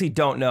honestly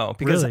don't know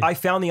because Really? I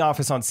found The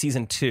Office on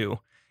season 2.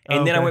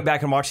 And then I Okay. went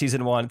back and watched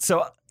season 1.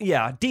 So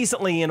yeah,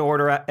 decently in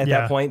order at Yeah.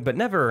 that point, but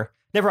never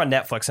on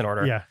Netflix in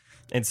order. Yeah.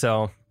 And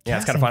so yeah,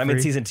 it's Gas kind of fun. ain't I'm in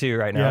free. season 2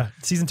 right now. Yeah.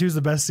 Season 2 is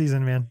the best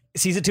season, man.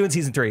 Season 2 and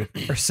season 3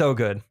 are so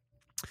good.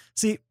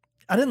 See,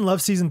 I didn't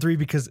love season 3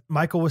 because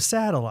Michael was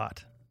sad a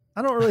lot.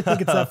 I don't really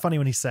think it's that funny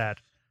when he's sad.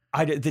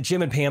 The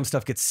Jim and Pam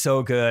stuff gets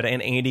so good,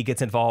 and Andy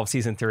gets involved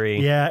season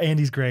 3. Yeah,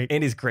 Andy's great.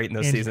 Andy's great in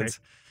those Andy's seasons.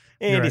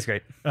 You're Andy's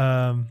great.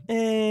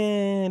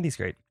 Andy's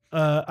great.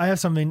 I have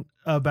something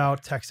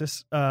about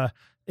Texas.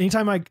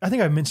 Anytime I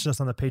think I mentioned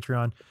this on the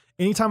Patreon.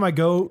 Anytime I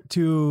go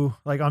to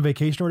like on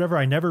vacation or whatever,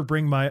 I never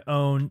bring my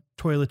own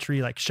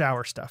toiletry, like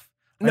shower stuff.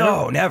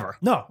 No, never.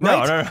 No, No,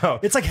 right? no.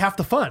 It's like half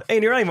the fun.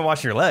 And you're not even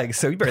washing your legs,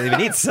 so you barely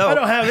even eat soap. I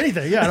don't have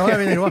anything. Yeah, I don't have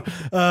anything.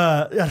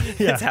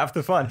 Yeah. It's half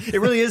the fun.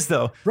 It really is,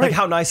 though. Right. Like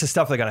how nice is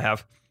stuff they're gonna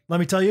have. Let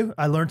me tell you,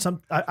 I learned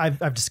something.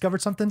 I've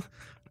discovered something.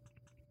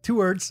 2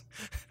 words: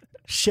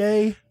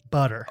 shea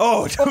butter.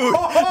 Oh, dude,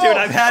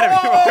 I've had it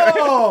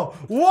before. Oh,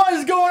 what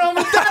is going on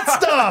with that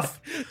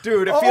stuff?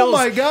 Dude, it Oh feels,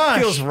 my gosh.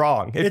 feels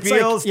wrong. It It's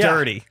feels like, yeah,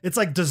 dirty. It's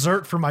like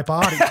dessert for my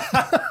body.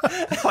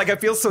 Like I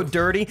feel so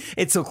dirty,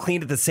 it's so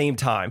clean at the same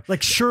time.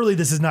 Like, surely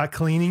this is not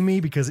cleaning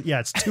me because, yeah,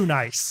 it's too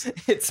nice.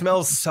 It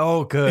smells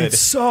so good. It's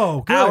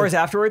so good. Hours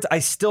afterwards, I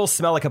still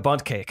smell like a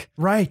bundt cake.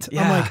 Right.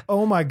 Yeah. I'm like,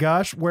 oh my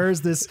gosh, where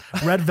is this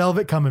red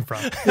velvet coming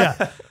from?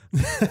 Yeah.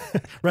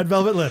 Red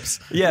velvet lips.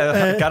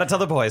 Yeah, gotta tell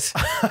the boys.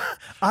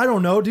 I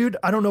don't know, dude.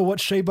 I don't know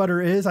what shea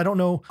butter is. I don't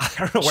know. I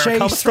don't know where Shea it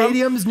comes from.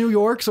 Stadium's New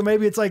York, so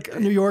maybe it's like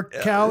New York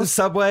cows.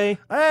 Subway.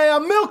 Hey,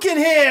 I'm milking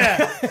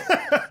here.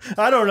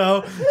 I don't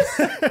know.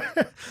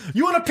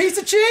 You want a piece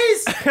of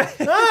cheese?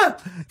 Huh?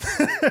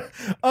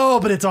 Oh,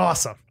 but it's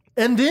awesome.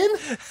 And then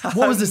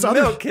what was this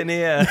other? Milk in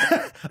here.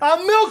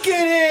 I'm milking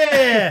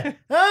here.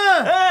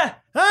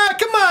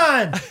 Come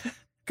on.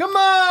 Come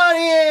on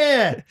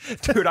here.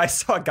 Dude, I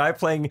saw a guy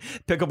playing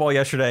pickleball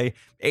yesterday,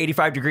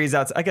 85 degrees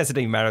out. I guess it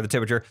didn't even matter the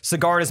temperature.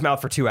 Cigar in his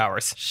mouth for 2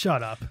 hours.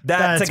 Shut up.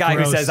 That's a guy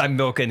gross. who says, I'm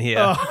milking here.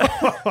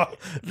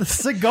 The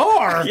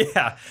cigar.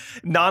 Yeah.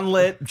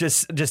 Non-lit,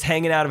 just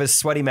hanging out of his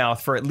sweaty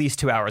mouth for at least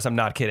 2 hours. I'm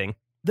not kidding.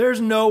 There's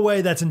no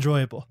way that's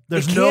enjoyable.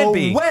 There's It no can't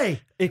be.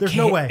 way. There's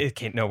no way. It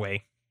can't. No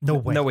way. No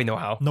way. No way, no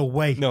how. No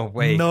way. No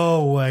way.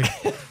 No way.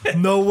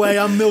 No way.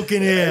 I'm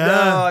milking here. No,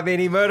 huh? I mean,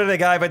 he murdered a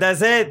guy, but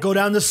that's it. Go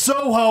down to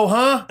Soho,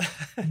 huh?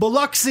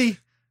 Biloxi.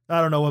 I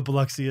don't know what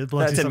Biloxi is.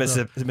 That's in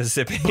Biloxi's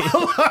Mississippi.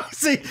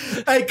 Biloxi.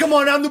 Hey, come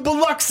on down to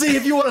Biloxi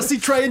if you want to see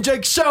Trey and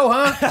Jake's show,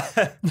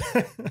 huh?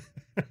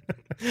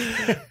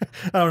 I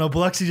don't know.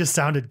 Biloxi just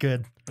sounded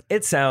good.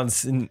 It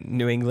sounds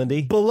New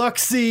Englandy.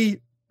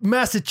 Biloxi,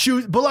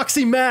 Massachusetts.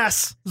 Biloxi,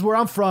 Mass is where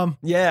I'm from.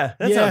 Yeah,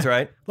 that Yeah. sounds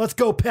right. Let's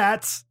go,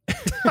 Pats.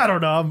 I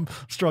don't know. I'm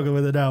struggling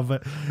with it now.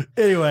 But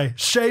anyway,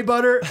 shea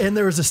butter. And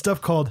there was this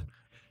stuff called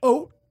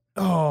oat.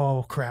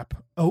 Oh, crap.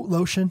 Oat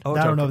lotion. Oat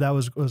I don't know lotion. if that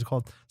was what it was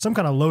called. Some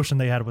kind of lotion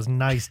they had was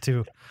nice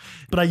too.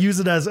 But I used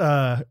it as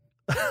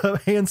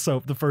hand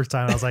soap the first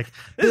time. I was like,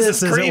 this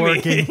isn't creamy.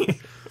 working.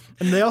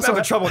 And they I'm also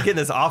having trouble getting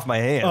this off my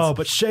hands. Oh,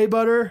 but shea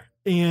butter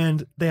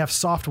and they have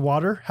soft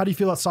water. How do you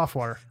feel about soft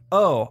water?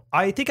 Oh,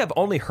 I think I've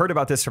only heard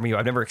about this from you.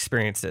 I've never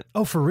experienced it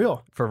Oh, for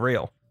real? for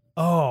real.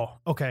 Oh,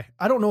 okay.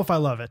 I don't know if I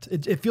love it.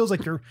 It feels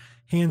like your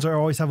hands are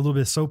always have a little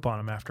bit of soap on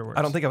them afterwards.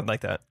 I don't think I would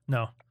like that.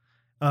 No.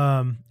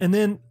 And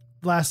then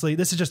lastly,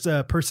 this is just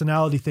a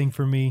personality thing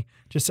for me.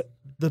 Just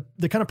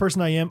the kind of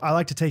person I am. I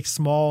like to take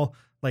small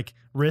like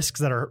risks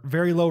that are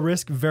very low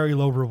risk, very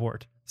low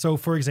reward. So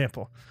for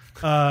example,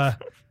 and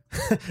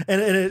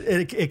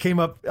it came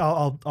up,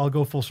 I'll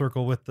go full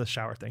circle with the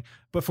shower thing.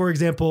 But for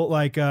example,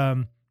 like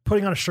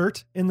putting on a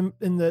shirt in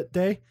the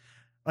day,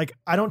 like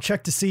I don't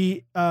check to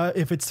see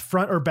if it's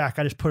front or back.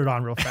 I just put it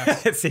on real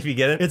fast. See if you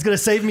get it. It's going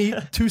to save me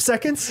 2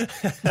 seconds,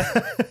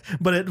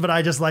 but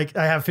I just like,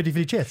 I have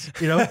 50-50 chance,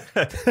 you know?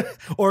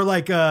 Or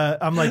like,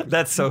 I'm like,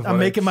 that's so funny. I'm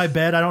making my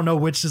bed. I don't know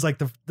which is like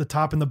the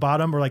top and the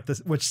bottom or like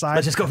which side.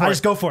 Let's just go for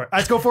it. I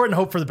just go for it and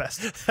hope for the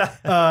best.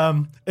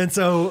 And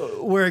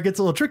so where it gets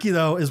a little tricky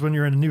though, is when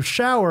you're in a new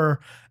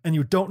shower and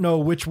you don't know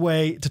which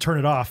way to turn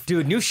it off.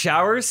 Dude, new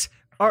showers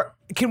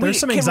There's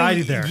some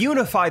anxiety there.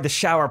 Unify the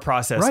shower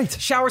process. Right.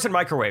 Showers and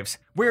microwaves.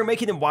 We're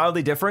making them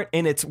wildly different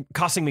and it's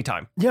costing me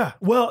time. Yeah.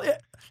 Well,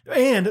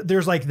 and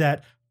there's like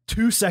that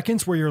 2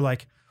 seconds where you're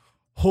like,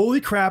 holy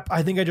crap,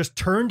 I think I just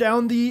turned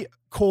down the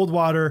cold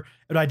water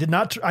and I did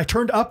not, I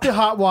turned up the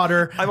hot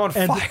water. I'm on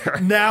fire.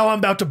 Now I'm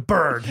about to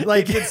burn.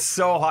 Like it's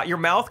so hot. Your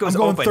mouth goes I'm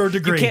going open. 3rd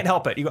degree. You can't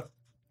help it. You go,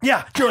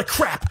 yeah, you're like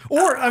crap,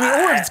 or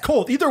it's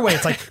cold. Either way,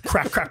 it's like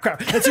crap.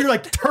 And so you're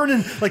like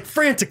turning like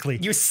frantically.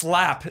 you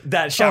slap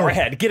that shower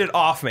head. Get it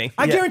off me.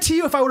 I guarantee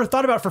you, if I would have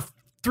thought about it for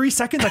 3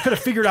 seconds, I could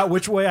have figured out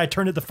which way I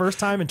turned it the first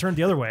time and turned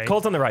the other way.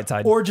 Cold's on the right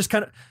side. Or just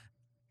kind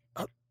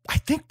of. I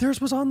think theirs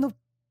was on the.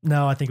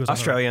 No, I think it was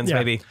Australians, on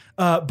the, maybe.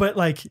 But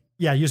like,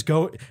 yeah, you just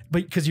go,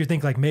 but because you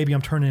think like maybe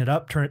I'm turning it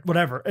up,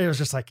 whatever. It was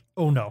just like,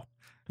 oh no,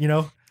 you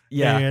know.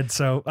 Yeah. And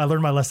so I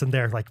learned my lesson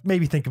there. Like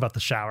maybe think about the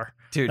shower.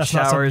 Dude, that's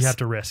not something showers, you have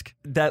to risk.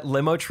 That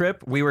limo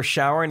trip, we were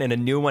showering in a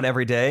new one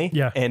every day.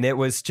 Yeah. And it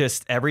was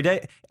just every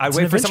day. I'd It's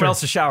wait an for someone adventure. else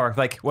to shower.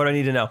 Like, what do I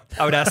need to know?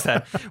 I would ask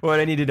that. What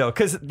do I need to know?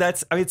 Because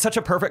it's such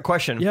a perfect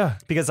question. Yeah.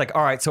 Because like,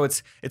 all right, so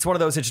it's one of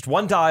those, it's just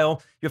one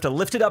dial. You have to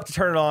lift it up to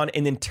turn it on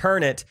and then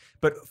turn it.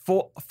 But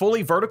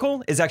fully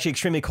vertical is actually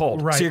extremely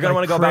cold. Right, So you're going to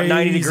like want to go about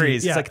 90 crazy.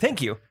 degrees. Yeah. It's like,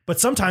 thank you. But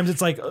sometimes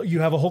it's like you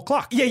have a whole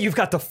clock. Yeah, you've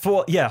got the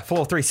full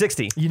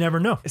 360. You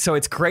never know. So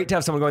it's great to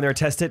have someone go in there and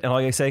test it. And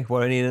all you say, what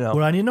do I need to know? What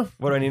do I need to know?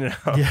 What do I need to know?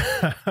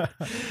 Yeah.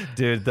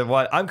 Dude,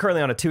 I'm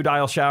currently on a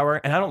 2-dial shower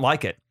and I don't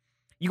like it.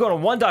 You go on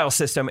a 1-dial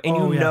system and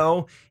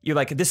know, you're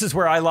like, this is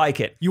where I like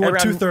it. You want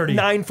around 230.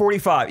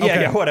 945.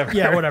 Okay. Yeah, whatever.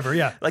 Yeah, whatever.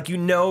 Yeah. Like you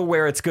know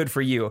where it's good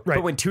for you. Right.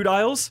 But when 2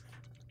 dials,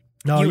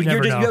 No, you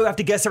never know. you have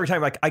to guess every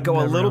time. Like I go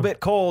a Never little know. bit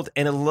cold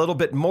and a little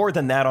bit more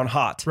than that on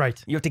hot.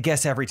 Right. You have to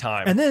guess every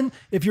time. And then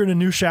if you're in a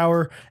new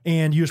shower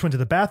and you just went to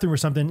the bathroom or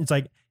something, it's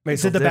like,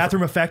 Makes did it the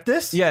bathroom affect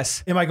this?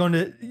 Yes. Am I going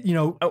to,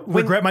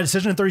 regret my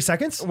decision in 30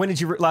 seconds? When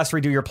did you last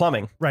redo your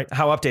plumbing? Right.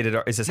 How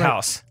updated is this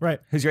house? Right.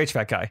 Who's your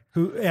HVAC guy?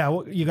 Who? Yeah.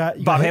 Well, you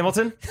got Bob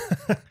Hamilton?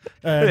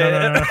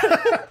 No.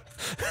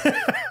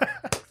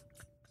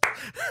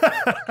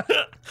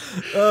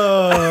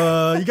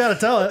 You got to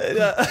tell it.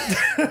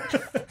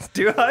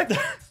 Do I?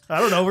 I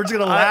don't know. We're just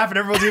going to laugh and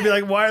everyone's going to be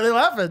like, why are they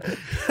laughing?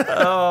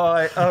 Oh,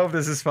 I hope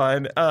this is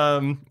fine.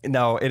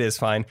 No, it is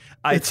fine.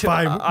 It's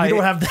fine. We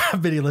don't have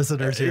that many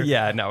listeners here.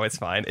 Yeah, no, it's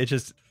fine. It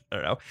just, I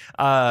don't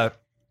know.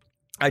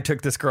 I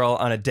took this girl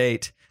on a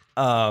date,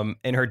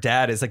 and her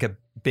dad is like a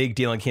big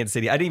deal in Kansas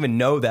City. I didn't even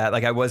know that.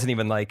 Like, I wasn't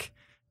even like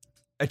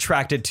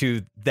attracted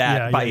to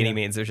that by any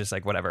means. It was just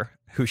like, whatever,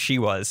 who she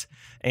was.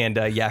 And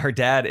her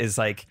dad is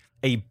like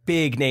a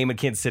big name in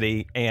Kansas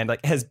City and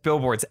like has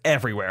billboards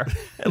everywhere.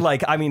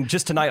 Like, I mean,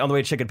 just tonight on the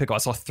way to Chicken Pickle, I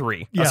saw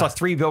 3. Yeah. I saw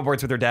 3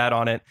 billboards with her dad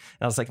on it. And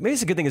I was like, maybe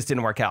it's a good thing this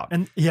didn't work out.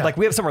 And yeah. Like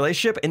we have some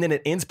relationship and then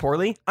it ends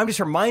poorly. I'm just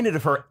reminded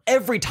of her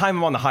every time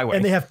I'm on the highway.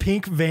 And they have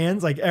pink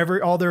vans, like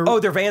all their. Oh,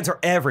 their vans are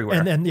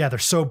everywhere. And they're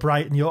so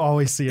bright and you'll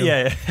always see them.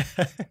 Yeah.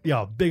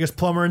 Yeah. Biggest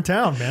plumber in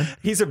town, man.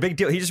 He's a big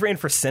deal. He just ran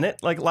for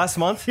Senate like last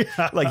month.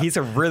 Yeah. Like he's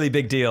a really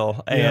big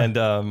deal.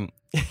 And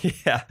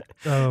yeah,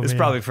 Oh, it's man.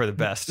 probably for the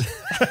best.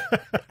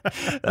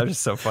 That was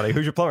just so funny.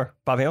 Who's your plumber?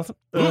 Bob Hamilton?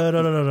 No.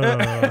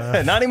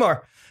 Not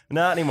anymore.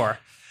 Not anymore.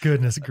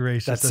 Goodness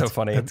gracious. That's so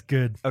funny. That's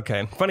good.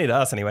 Okay. Funny to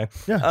us anyway.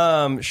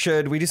 Yeah.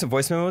 Should we do some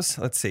voice memos?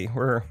 Let's see.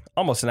 We're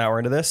almost an hour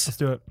into this. Let's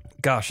do it.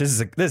 Gosh, this is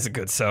a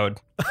good sode.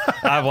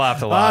 I've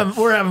laughed a lot.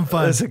 We're having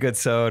fun. This is a good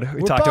sode.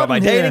 We talked about my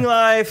bumming here. dating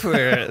life.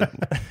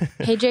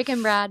 Hey, Jake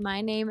and Brad.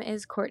 My name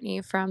is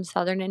Courtney from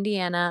Southern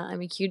Indiana.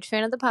 I'm a huge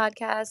fan of the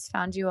podcast.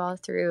 Found you all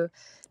through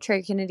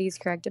Trey Kennedy's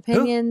Correct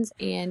Opinions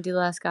and Do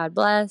Less, God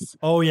Bless.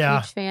 Oh,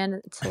 yeah. Huge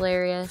fan. It's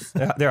hilarious.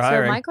 They're So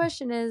hiring. my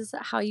question is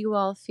how you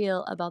all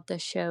feel about the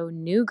show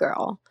New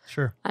Girl.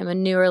 Sure. I'm a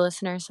newer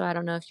listener, so I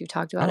don't know if you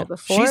talked about Oh, it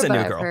before, she's a but new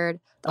I've girl. heard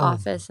The Oh.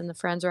 Office and the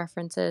Friends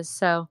references.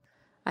 So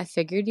I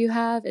figured you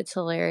have. It's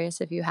hilarious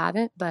if you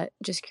haven't, but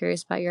just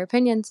curious about your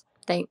opinions.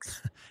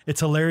 Thanks. It's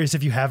hilarious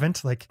if you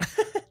haven't. Like,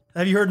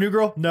 have you heard New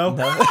Girl? No.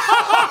 No. This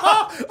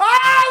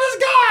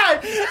guy!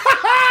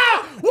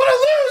 What a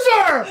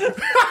loser!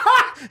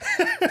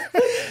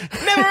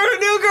 Never heard of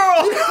New Girl.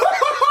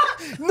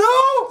 No.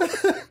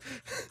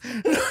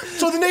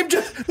 So the name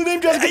Jessica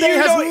Day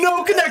has don't-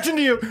 no connection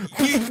to you.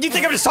 You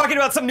think I'm just talking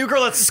about some new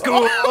girl at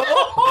school?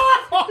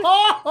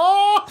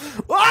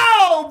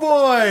 Oh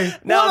boy.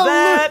 Now What a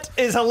that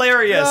is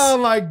hilarious. Oh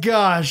my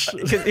gosh.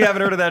 You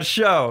haven't heard of that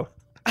show.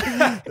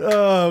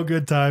 Oh,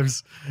 good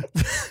times.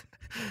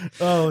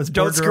 Oh, it's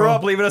Don't screw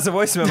up leaving us a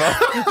voice memo.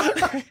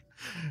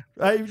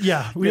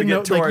 We didn't know.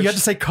 Like, you have to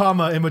say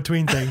comma in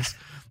between things.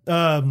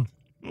 I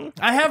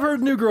have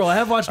heard New Girl. I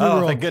have watched New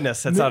Girl. Oh, thank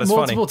goodness. That's not as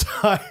multiple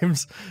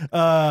times.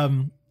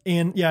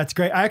 And yeah, it's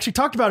great. I actually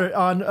talked about it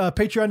on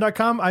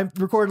patreon.com. I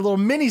recorded a little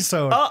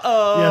mini-sode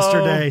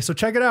yesterday. So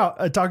check it out.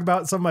 I talked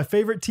about some of my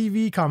favorite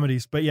TV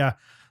comedies. But yeah,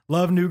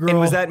 love New Girl. And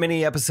was that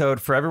mini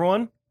episode for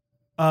everyone?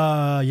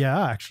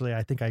 Yeah, actually,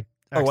 I think I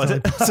was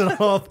it? posted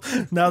it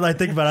off. Now that I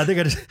think about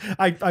it,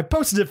 I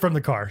posted it from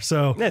the car.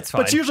 So that's fine.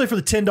 But it's usually for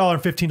the $10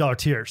 and $15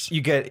 tiers.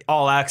 You get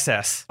all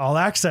access. All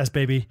access,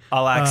 baby.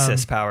 All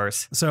access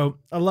powers. So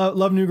I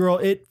love New Girl.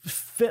 It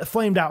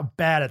flamed out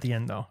bad at the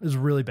end, though. It was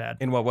really bad.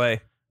 In what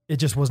way? It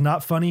just was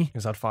not funny. It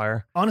was on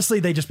fire. Honestly,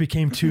 they just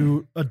became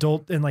too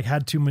adult and like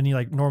had too many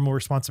like normal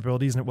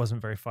responsibilities, and it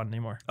wasn't very fun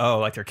anymore. Oh,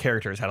 like their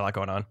characters had a lot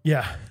going on.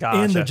 Yeah. Gotcha.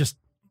 And they're just,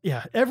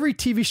 every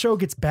TV show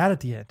gets bad at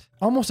the end.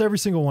 Almost every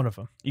single one of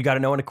them. You got to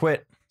know when to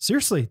quit.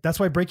 Seriously. That's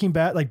why Breaking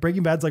Bad's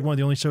like one of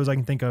the only shows I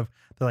can think of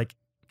that like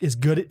is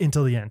good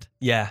until the end.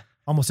 Yeah.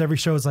 Almost every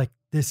show is like,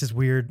 this is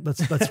weird.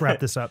 Let's wrap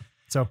this up.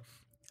 So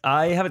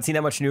I haven't seen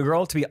that much New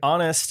Girl, to be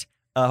honest.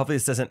 Hopefully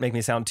this doesn't make me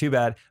sound too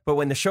bad, but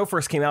when the show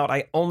first came out,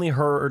 I only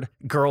heard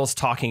girls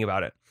talking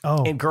about it.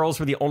 Oh. And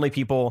girls were the only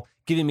people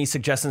giving me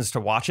suggestions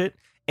to watch it.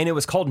 And it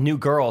was called New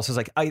Girl. So I was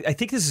like, I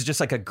think this is just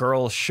like a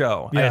girls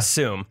show, I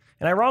assume.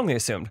 And I wrongly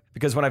assumed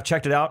because when I've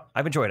checked it out,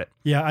 I've enjoyed it.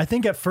 Yeah, I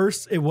think at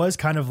first it was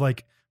kind of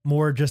like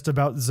more just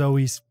about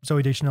Zoe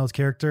Deschanel's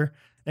character.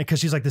 And because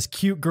she's like this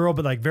cute girl,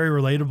 but like very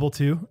relatable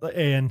too.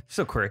 And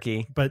so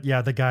quirky. But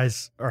yeah, the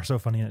guys are so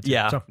funny in it too.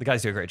 Yeah, so, the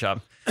guys do a great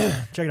job.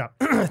 Check it out.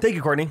 Thank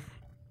you, Courtney.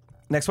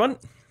 Next one.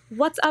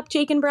 What's up,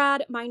 Jake and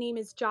Brad? My name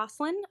is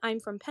Jocelyn. I'm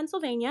from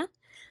Pennsylvania.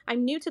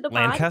 I'm new to the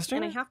pod, Lancaster?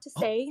 and I have to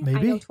say, maybe?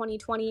 I know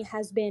 2020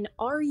 has been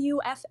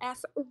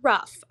RUFF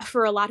rough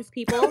for a lot of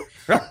people,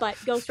 but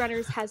Ghost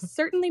Runners has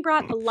certainly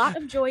brought a lot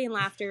of joy and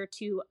laughter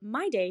to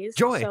my days.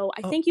 Joy. So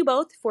I thank you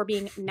both for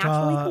being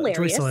naturally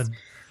hilarious. Joycelyn.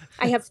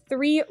 I have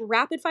 3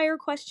 rapid-fire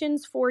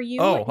questions for you.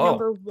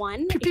 Number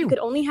 1, if you could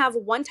only have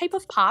one type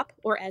of pop,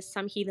 or as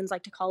some heathens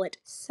like to call it,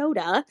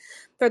 soda,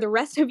 for the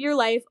rest of your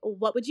life,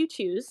 what would you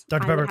choose?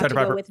 Dr. I Pepper. would have to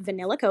go with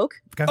Vanilla Coke.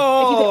 Okay. If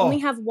you could only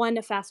have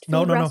one fast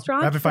food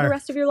restaurant Rapid for fire. the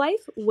rest of your life,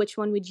 which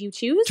one would you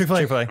choose?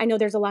 Chick-fil-A. I know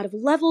there's a lot of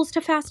levels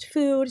to fast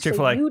food,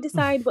 Chick-fil-A. so you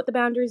decide what the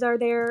boundaries are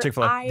there.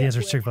 Chick-fil-A. I The answer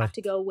is would Chick-fil-A. have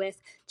to go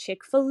with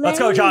Chick-fil-A. Let's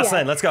go,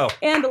 Jocelyn. Let's go.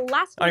 And On your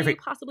lastly, feet.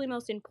 possibly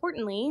most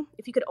importantly,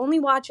 if you could only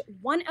watch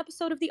one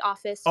episode of The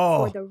Office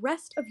Oh. for the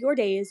rest of your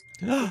days,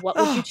 what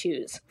would you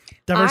choose?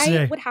 Diversity.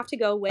 I would have to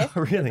go with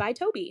Oh, really? Goodbye,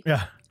 Toby.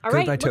 Yeah. All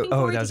right, Goodbye, looking Oh,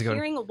 forward that was a to good one.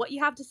 hearing what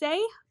you have to say.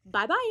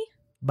 Bye-bye.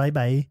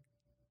 Bye-bye.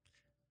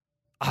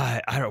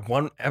 I don't know.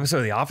 One episode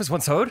of The Office,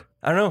 one sode?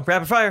 I don't know.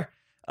 Rapid fire.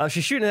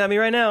 She's shooting at me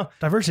right now.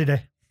 Diversity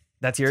Day.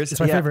 That's yours? It's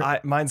my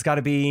favorite. Mine's got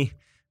to be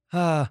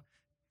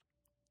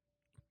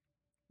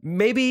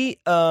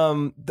maybe,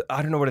 I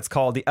don't know what it's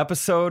called. The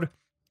episode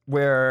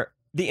where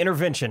the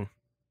intervention.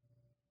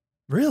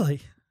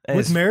 Really? is-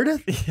 With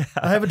Meredith? Yeah.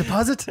 I have a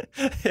deposit?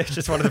 It's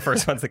just one of the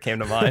first ones that came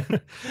to mind.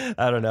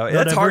 I don't know.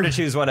 No, It's hard to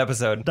choose one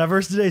episode.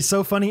 Diversity Day is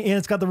so funny, and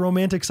it's got the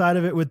romantic side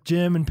of it with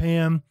Jim and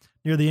Pam.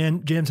 Near the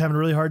end, Jim's having a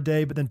really hard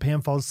day, but then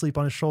Pam falls asleep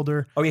on his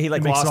shoulder. Oh, yeah. He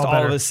like It makes it lost all all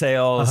better. of his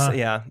sales. Uh-huh.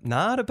 Yeah.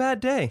 Not a bad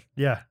day.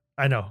 Yeah,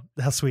 I know.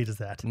 How sweet is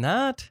that?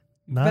 Not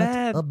Not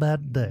Bad a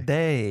bad day.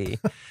 day.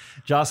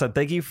 Jocelyn,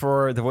 thank you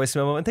for the voice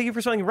memo and thank you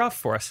for something rough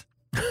for us.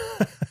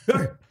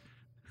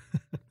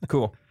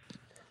 Cool.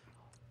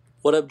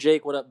 What up,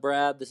 Jake? What up,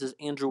 Brad? This is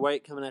Andrew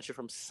White coming at you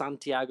from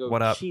Santiago,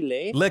 What up?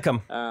 Chile. Lick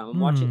 'em. I'm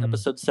watching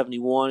episode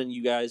 71, and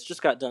you guys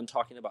just got done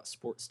talking about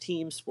sports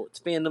teams, sports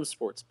fandom,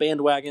 sports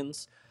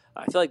bandwagons.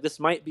 I feel like this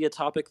might be a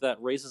topic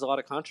that raises a lot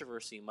of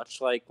controversy,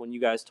 much like when you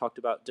guys talked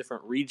about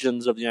different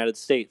regions of the United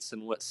States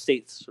and what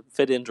states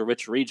fit into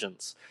which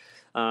regions.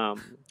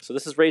 So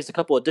this has raised a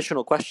couple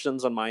additional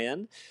questions on my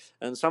end.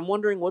 And so I'm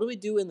wondering, what do we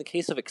do in the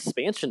case of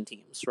expansion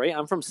teams, right?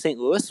 I'm from St.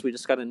 Louis. We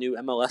just got a new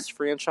MLS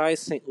franchise,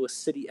 St. Louis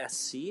City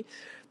SC.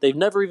 They've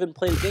never even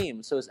played a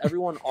game. So is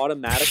everyone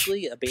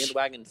automatically a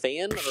bandwagon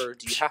fan, or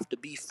do you have to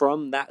be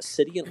from that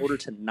city in order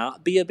to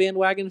not be a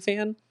bandwagon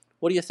fan?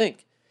 What do you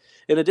think?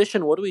 In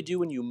addition, what do we do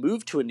when you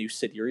move to a new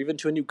city or even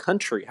to a new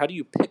country? How do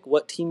you pick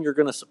what team you're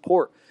going to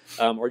support?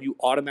 Are you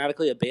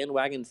automatically a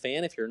bandwagon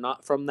fan if you're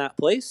not from that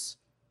place?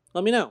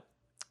 Let me know.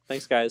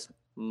 Thanks, guys.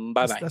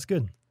 Bye-bye. That's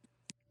good.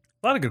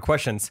 A lot of good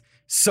questions.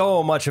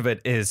 So much of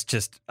it is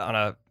just on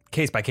a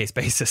case-by-case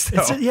basis,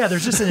 though.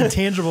 There's just an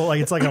intangible,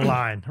 like it's like a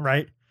line,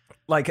 right?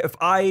 Like, if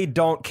I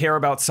don't care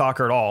about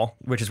soccer at all,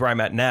 which is where I'm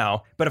at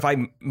now, but if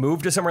I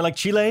move to somewhere like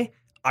Chile,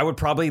 I would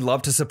probably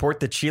love to support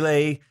the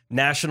Chile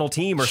national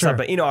team or Sure.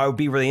 something. You know, I would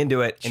be really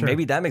into it, and Sure.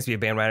 maybe that makes me a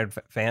bandwagon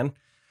fan.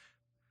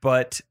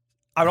 But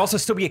I would also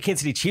still be a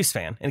Kansas City Chiefs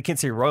fan and a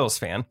Kansas City Royals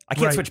fan. I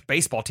can't Right. switch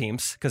baseball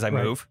teams because I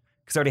Right. move,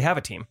 because I already have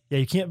a team. Yeah,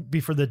 you can't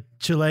be for the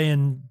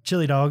Chilean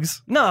chili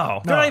dogs.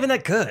 No, they're No. not even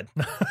that good.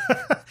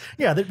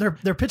 Yeah,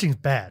 their pitching's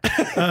bad.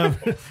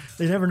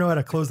 They never know how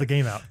to close the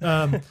game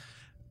out.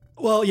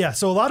 Well, yeah.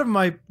 So a lot of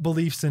my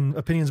beliefs and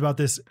opinions about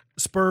this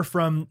spur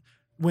from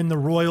when the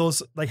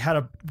Royals like had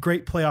a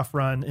great playoff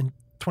run in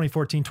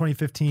 2014,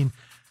 2015.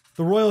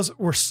 The Royals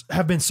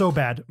have been so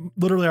bad,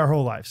 literally our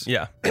whole lives.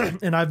 Yeah.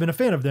 And I've been a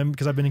fan of them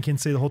because I've been in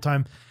Kansas City the whole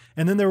time.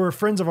 And then there were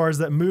friends of ours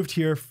that moved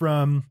here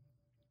from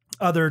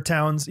other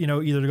towns,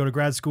 either to go to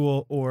grad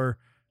school or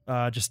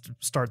just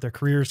start their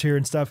careers here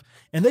and stuff.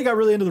 And they got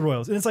really into the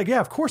Royals. And it's like,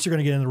 yeah, of course you're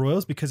going to get into the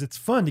Royals because it's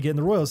fun to get in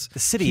the Royals. The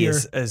city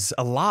is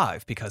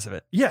alive because of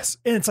it. Yes.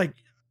 And it's like,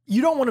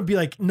 you don't want to be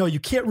like, no, you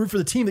can't root for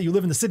the team that you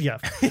live in the city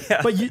of.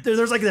 Yeah. But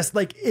there's like this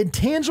like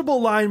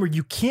intangible line where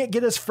you can't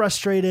get as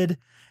frustrated,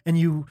 and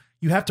you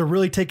have to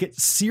really take it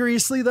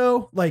seriously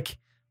though, like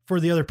for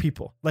the other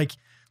people. Like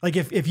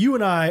if you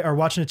and I are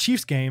watching a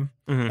Chiefs game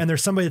and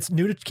there's somebody that's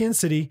new to Kansas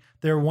City,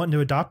 they're wanting to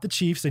adopt the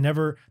Chiefs.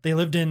 They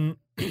lived in,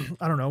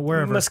 I don't know,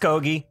 wherever.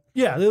 Muskogee.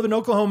 Yeah. They live in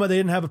Oklahoma. They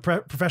didn't have a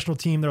professional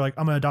team. They're like,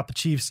 I'm going to adopt the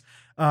Chiefs.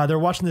 They're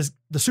watching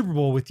the Super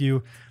Bowl with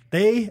you.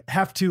 They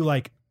have to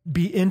like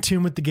be in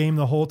tune with the game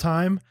the whole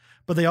time,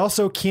 but they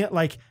also can't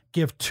like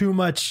give too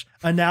much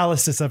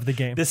analysis of the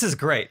game. This is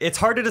great. It's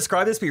hard to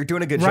describe this, but you're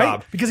doing a good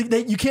job. Because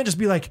you can't just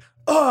be like,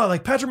 oh,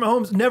 like Patrick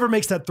Mahomes never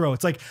makes that throw.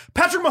 It's like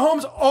Patrick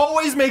Mahomes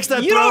always makes that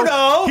throw. You don't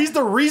know. He's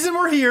the reason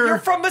we're here. You're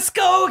from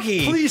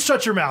Muskogee. Please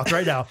shut your mouth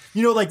right now.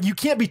 Like you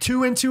can't be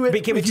too into it. But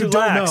you can't be too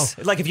lax.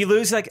 Like if you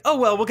lose, like, oh,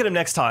 well, we'll get him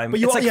next time.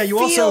 But you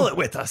feel it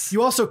with us.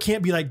 You also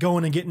can't be like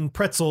going and getting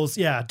pretzels,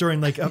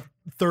 during like a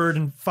 3rd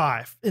and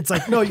 5. It's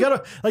like, no, you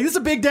gotta, like, this is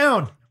a big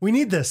down. We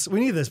need this,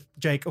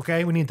 Jake.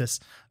 Okay. We need this.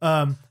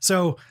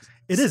 So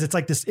it's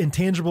like this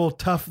intangible,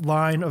 tough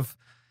line of,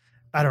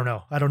 I don't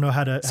know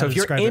how to So if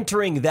you're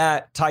entering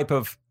that type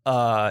of,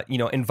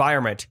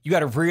 environment, you got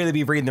to really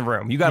be reading the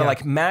room. You got to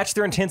like match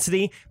their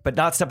intensity, but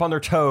not step on their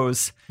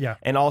toes. Yeah.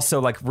 And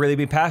also like really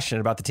be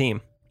passionate about the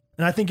team.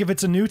 And I think if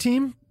it's a new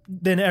team,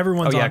 then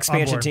everyone's on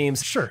expansion board.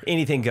 teams. Sure.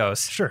 Anything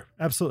goes. Sure.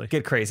 Absolutely.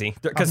 Get crazy.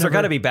 Because they're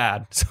going to be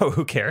bad. So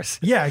who cares?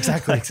 Yeah,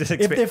 exactly.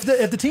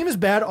 if the team is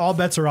bad, all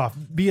bets are off.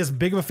 Be as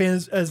big of a fan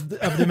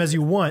of them as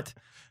you want,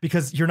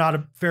 because you're not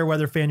a fair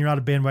weather fan. You're not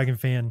a bandwagon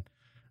fan.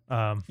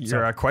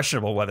 You're a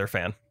questionable weather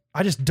fan.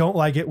 I just don't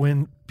like it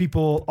when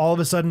people all of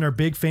a sudden are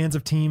big fans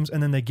of teams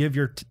and then they give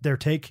their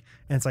take,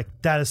 and it's like,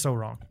 that is so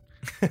wrong.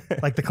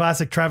 Like the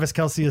classic Travis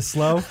Kelce is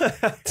slow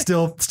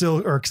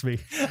still irks me.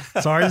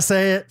 Sorry to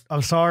say it.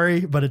 I'm sorry,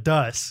 but it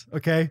does.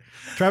 Okay.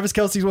 Travis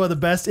Kelce is one of the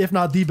best, if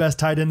not the best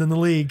tight end in the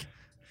league.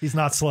 He's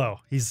not slow.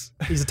 He's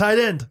a tight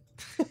end.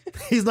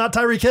 He's not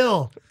Tyreek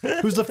Hill,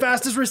 who's the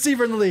fastest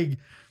receiver in the league.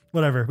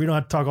 Whatever. We don't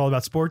have to talk all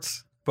about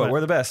sports, but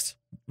we're the best.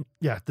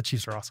 Yeah. The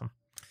Chiefs are awesome.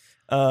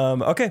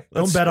 Okay.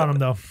 Don't bet on them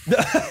though.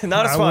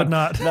 Not as fun.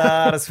 Not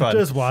as fun.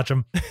 Just watch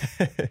them.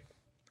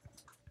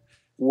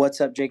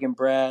 What's up, Jake and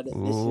Brad?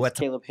 This is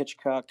Caleb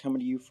Hitchcock coming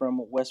to you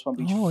from West Palm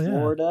Beach,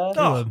 Florida.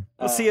 Oh,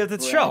 we'll see you at the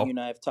show. You and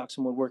I have talked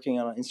some woodworking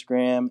on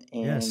Instagram,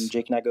 and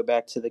Jake and I go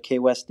back to the K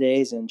West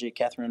days, and Jake,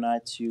 Catherine, and I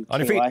to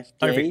K Life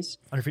days.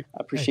 I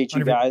appreciate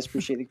you guys.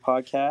 Appreciate the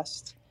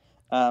podcast.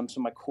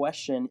 So my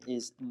question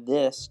is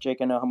this, Jake.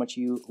 I know how much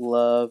you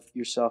love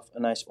yourself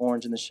a nice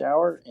orange in the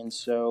shower, and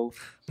so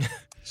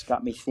it's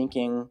got me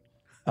thinking.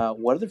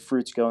 What other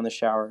fruits go in the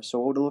shower? So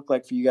what would it look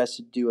like for you guys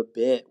to do a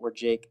bit where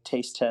Jake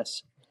taste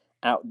tests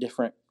out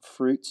different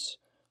fruits,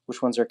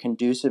 which ones are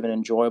conducive and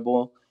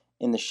enjoyable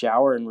in the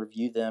shower, and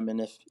review them?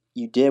 And if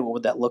you did, what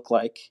would that look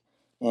like?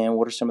 And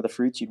what are some of the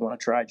fruits you'd want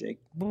to try, Jake?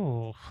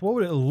 Oh, what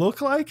would it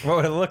look like? What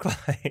would it look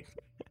like?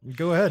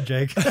 Go ahead,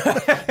 Jake.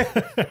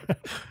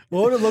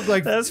 What would it look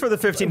like? That's for the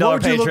 $15 patrons.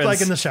 What would you look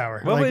like in the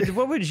shower?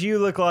 What would you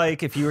look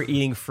like if you were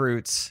eating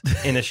fruits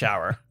in the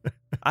shower?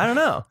 I don't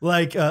know.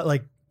 Like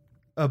a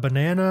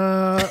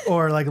banana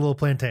or like a little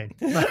plantain.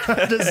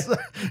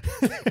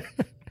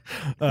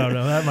 I don't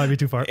know. That might be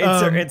too far.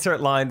 Insert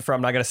line from,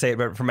 I'm not going to say it,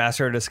 but from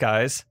Master of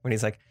Disguise, when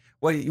he's like,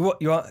 "What you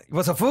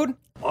want some food?"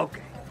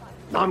 Okay.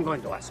 Now I'm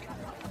going to ask you.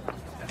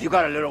 Have you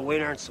got a little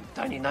wiener and some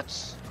tiny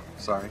nuts?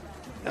 Sorry.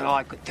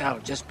 I could tell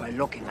just by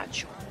looking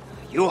at you.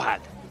 You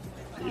had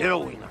a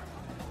little wiener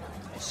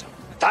and some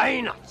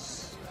tiny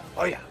nuts.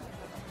 Oh, yeah.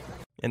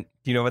 And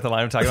do you know what the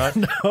line I'm talking about?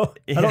 No,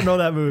 yeah. I don't know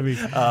that movie.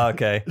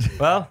 Okay.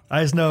 Well,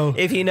 I just know.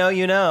 If you know,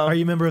 you know. Are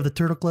you a member of the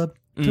Turtle Club?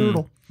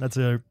 Turtle. That's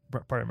a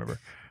part I remember.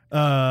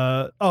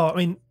 I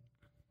mean,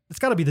 it's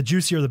got to be the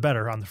juicier the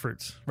better on the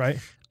fruits, right?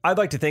 I'd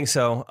like to think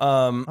so.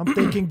 I'm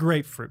thinking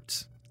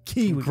grapefruits,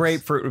 kiwis.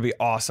 Grapefruit would be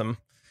awesome.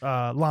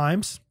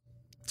 Limes.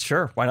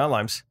 Sure, why not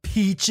limes?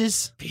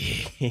 Peaches.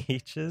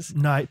 Peaches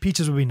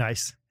would be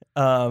nice.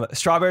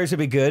 Strawberries would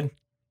be good.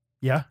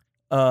 Yeah.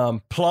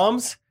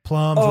 Plums.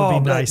 Plums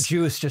would be nice.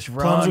 Juice just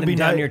runs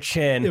down your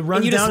chin. It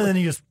runs down, and then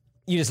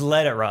you just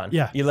let it run.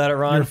 Yeah. You let it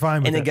run. You're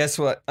fine with it. And then guess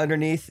what?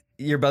 Underneath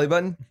your belly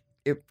button,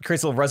 it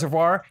creates a little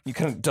reservoir. You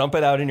can dump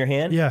it out in your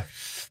hand. Yeah.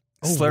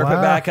 Slurp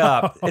it back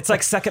up. It's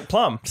like second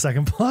plum.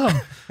 Second plum.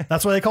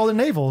 That's why they call it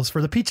navels,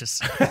 for the peaches.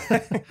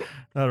 I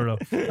don't know.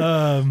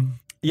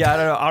 Yeah, I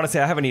don't know. Honestly,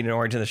 I haven't eaten an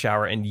orange in the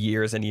shower in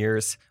years and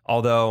years.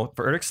 Although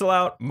verdict's still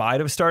out, might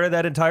have started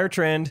that entire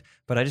trend,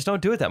 but I just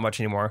don't do it that much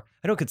anymore.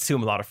 I don't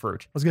consume a lot of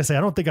fruit. I was going to say, I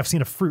don't think I've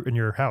seen a fruit in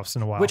your house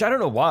in a while. Which I don't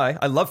know why.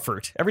 I love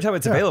fruit. Every time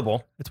it's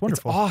available. It's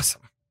wonderful. It's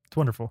awesome. It's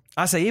wonderful.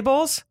 Acai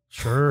bowls?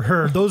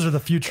 Sure. Those are the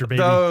future,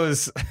 baby.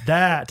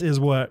 That is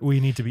what we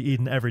need to be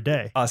eating every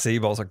day. Acai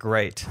bowls are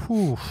great.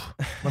 Whew.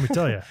 Let me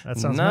tell you, that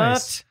sounds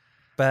nice.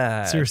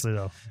 Bad. Seriously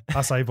though,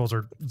 acai bowls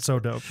are so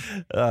dope.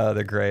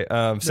 They're great.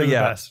 So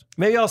yeah,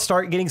 maybe I'll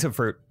start getting some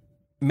fruit.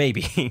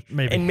 Maybe.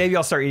 And maybe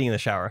I'll start eating in the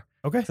shower.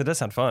 Okay. So it does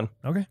sound fun.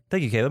 Okay.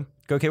 Thank you, Caleb.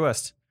 Go K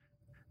West.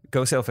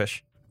 Go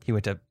Sailfish. He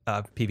went to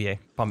PBA,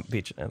 Palm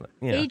Beach.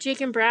 Hey,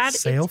 Jake and Brad.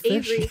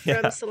 Sailfish? It's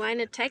Avery from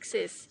Salina,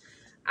 Texas.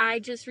 I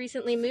just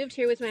recently moved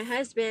here with my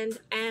husband,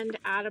 and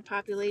at a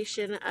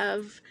population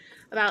of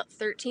about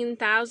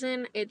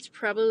 13,000, it's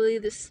probably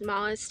the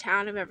smallest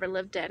town I've ever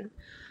lived in.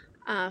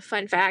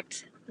 Fun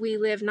fact, we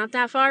live not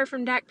that far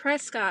from Dak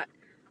Prescott.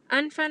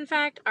 Unfun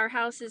fact, our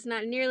house is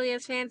not nearly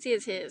as fancy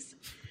as his.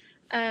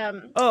 I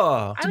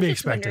was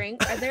just wondering,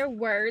 are there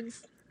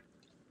words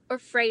or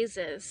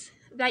phrases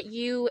that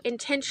you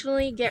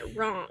intentionally get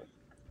wrong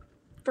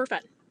for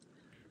fun?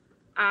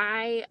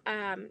 I,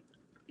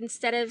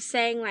 instead of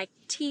saying like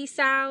T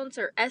sounds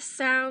or S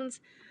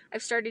sounds,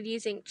 I've started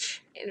using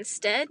ch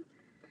instead.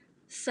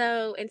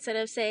 So instead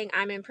of saying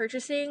I'm in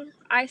purchasing,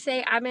 I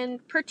say I'm in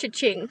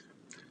purchasing.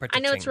 I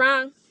know it's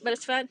wrong, but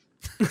it's fun.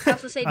 I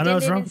also say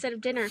din instead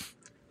of dinner.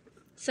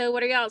 So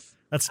what are y'all's?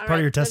 That's part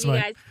of your testimony.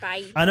 Love you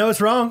guys. Bye. I know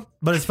it's wrong,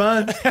 but it's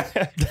fun.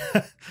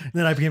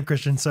 Then I became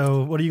Christian.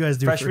 So what do you guys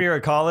do? Freshman year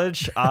of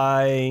college,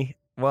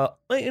 well,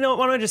 you know,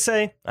 why don't I just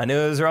say, I knew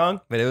it was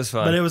wrong, but it was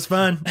fun. But it was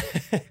fun.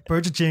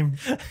 Purchasing.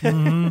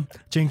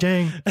 Ching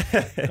ching.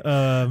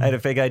 I had a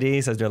fake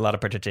ID, so I was doing a lot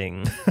of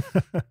purchasing.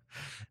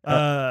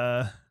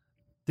 The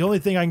only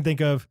thing I can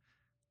think of,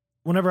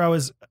 whenever I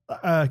was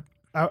out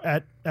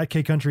at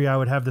K Country, I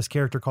would have this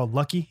character called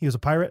Lucky. He was a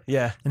pirate.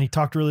 Yeah. And he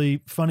talked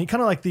really funny,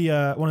 kind of like the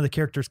one of the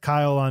characters,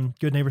 Kyle, on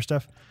Good Neighbor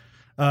Stuff.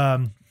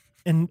 And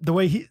the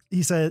way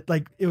he said,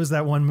 like, it was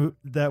that one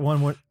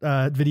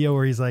video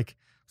where he's like,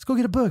 let's go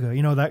get a burger,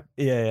 you know, that,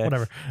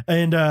 whatever.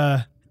 And,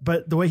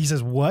 but the way he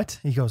says, what?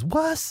 He goes,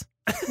 was?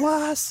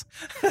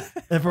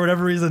 And for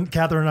whatever reason,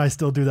 Catherine and I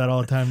still do that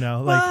all the time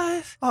now. Like,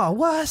 was? Oh,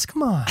 was?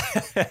 Come on.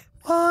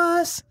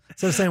 Was?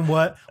 Instead of saying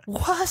what?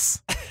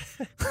 Was?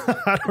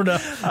 I don't know.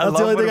 That's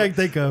the only thing I can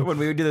think of. When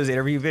we would do those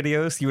interview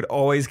videos, you would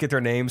always get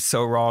their names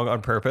so wrong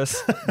on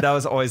purpose. That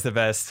was always the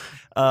best.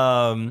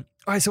 All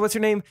right, so what's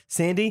your name?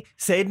 Sandy?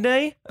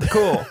 Sadney?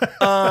 Cool.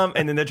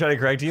 And then they're trying to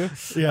correct you.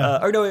 Yeah.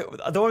 Or no,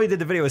 the one we did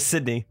the video was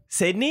Sydney.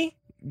 Sadney?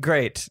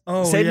 Great.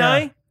 Oh,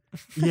 Sadney?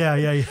 Yeah.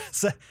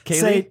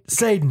 Kaylee?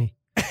 Sadney.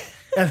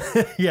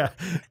 Yeah.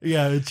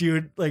 But you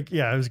would, like,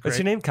 yeah, it was great. What's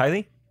your name?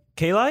 Kylie?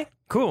 Kaylee?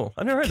 Cool.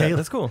 I've never heard that.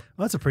 That's cool.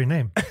 Well, that's a pretty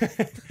name.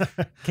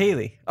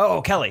 Kaylee.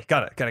 Oh, Kelly.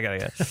 Got it.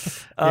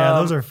 Yeah,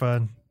 those are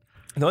fun.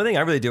 The only thing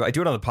I really do, I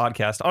do it on the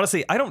podcast.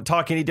 Honestly, I don't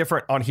talk any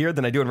different on here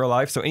than I do in real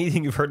life. So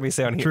anything you've heard me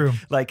say on here, True.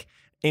 like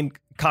in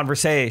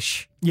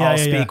conversation, I'll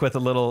speak with a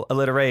little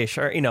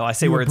alliteration, or, you know, I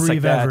say words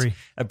like that.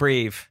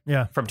 Abbreviate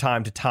from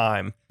time to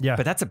time. Yeah.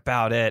 But that's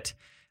about it.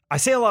 I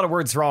say a lot of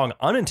words wrong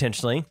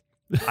unintentionally.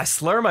 I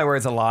slur my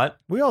words a lot.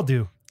 We all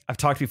do. I've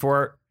talked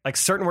before, like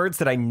certain words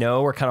that I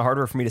know are kind of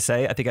harder for me to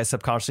say. I think I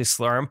subconsciously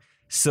slur them.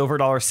 Silver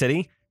Dollar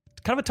City,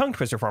 kind of a tongue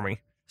twister for me.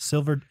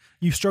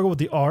 You struggle with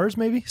the R's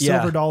maybe? Yeah.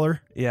 Silver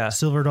Dollar. Yeah.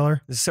 Silver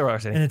Dollar. Silver Dollar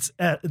City. And it's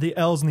at the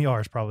L's and the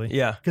R's probably.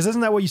 Yeah. Because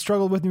isn't that what you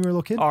struggled with when you were a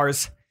little kid?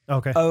 R's.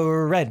 Okay. Oh,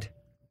 red.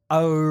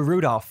 Oh,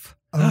 Rudolph.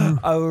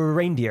 Oh,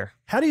 reindeer.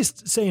 How do you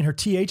saying her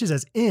THs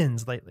as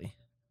N's lately?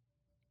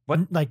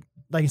 What? Like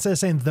instead of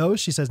saying those,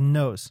 she says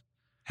nose.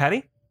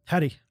 Hattie?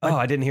 Oh,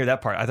 I didn't hear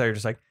that part. I thought you were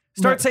just like,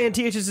 start saying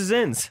THs as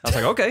N's. I was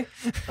like, okay.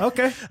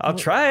 Okay. I'll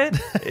try it.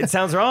 It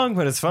sounds wrong,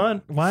 but it's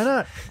fun. Why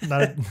not?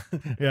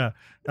 Yeah.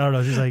 I don't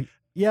know. She's like,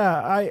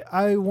 yeah,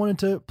 I wanted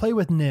to play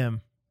with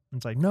Nim.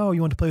 It's like, no,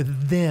 you want to play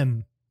with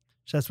them.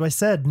 That's what I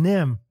said,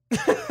 Nim.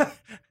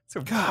 It's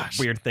a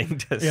weird thing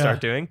to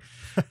start doing.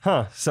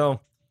 Huh.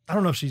 So I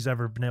don't know if she's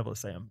ever been able to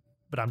say them,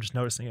 but I'm just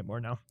noticing it more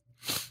now.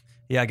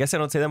 Yeah, I guess I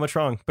don't say that much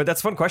wrong. But that's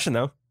a fun question,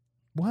 though.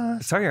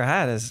 What? Sorry, your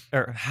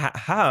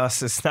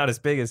house is not as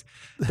big as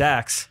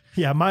Dax.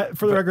 Yeah,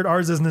 for the record,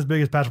 ours isn't as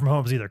big as Patrick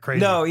Mahomes either. Crazy.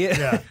 No,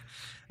 yeah.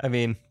 I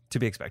mean, to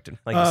be expected,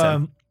 like you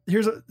said.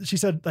 She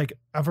said, like,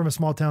 I'm from a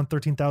small town,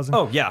 13,000.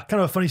 Oh, yeah.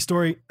 Kind of a funny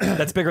story.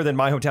 That's bigger than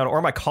my hometown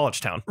or my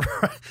college town.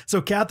 Right.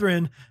 So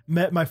Catherine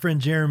met my friend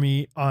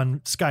Jeremy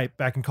on Skype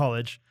back in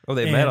college. Oh,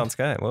 they met on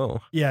Skype.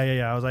 Whoa.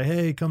 Yeah. I was like,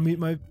 hey, come meet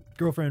my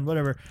girlfriend,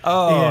 whatever.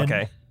 Oh,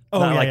 okay. Oh,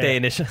 not like they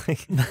initially.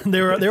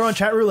 they were on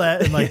chat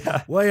roulette and like,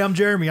 well, I'm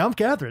Jeremy, I'm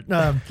Catherine.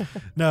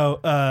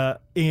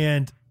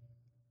 And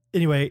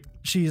anyway,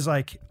 she's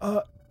like,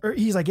 or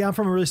he's like, yeah, I'm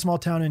from a really small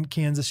town in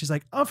Kansas. She's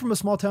like, I'm from a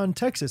small town in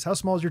Texas. How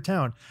small is your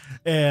town?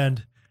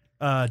 And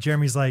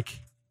Jeremy's like,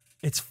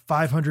 it's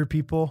 500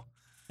 people.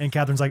 And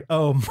Catherine's like,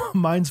 oh,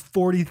 mine's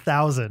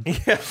 40,000.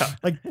 Yeah.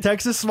 Like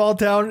Texas small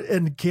town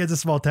and Kansas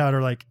small town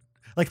are like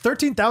Like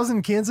 13,000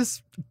 in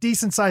Kansas,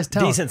 decent sized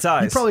town. Decent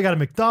size. You probably got a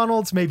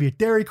McDonald's, maybe a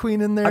Dairy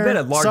Queen in there. I bet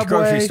a large Subway.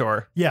 grocery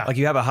store. Yeah. Like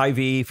you have a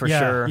Hy-Vee for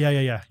sure.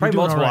 Yeah. Probably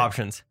multiple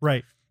options.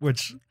 Right.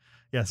 Which,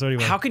 yeah. So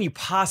anyway. How can you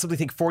possibly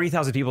think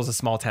 40,000 people is a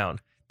small town?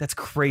 That's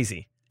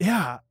crazy.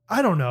 Yeah.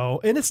 I don't know.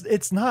 And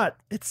it's not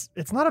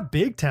a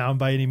big town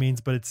by any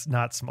means, but it's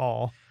not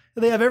small.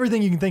 They have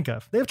everything you can think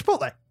of. They have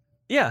Chipotle.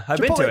 Yeah, I've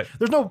been to it.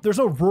 There's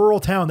no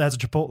rural town that has a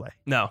Chipotle.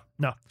 No.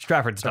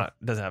 Stratford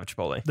doesn't have a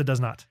Chipotle. That does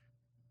not.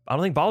 I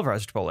don't think Bolivar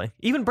has a Chipotle.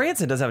 Even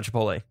Branson doesn't have a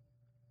Chipotle.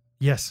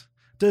 Yes.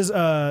 Does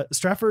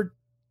Stratford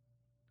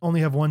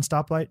only have one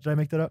stoplight? Did I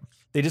make that up?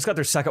 They just got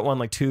their second one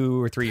like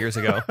 2 or 3 years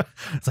ago.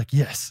 It's like,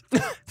 yes.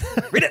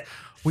 Read it.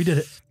 We did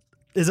it.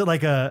 Is it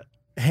like a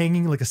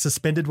hanging, like a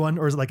suspended one,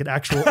 or is it like an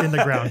actual in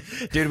the ground?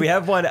 Dude, we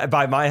have one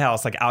by my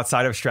house, like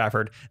outside of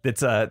Stratford,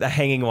 that's a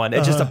hanging one.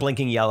 It's just a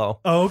blinking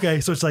yellow. Oh,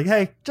 okay. So it's like,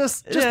 hey,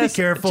 just be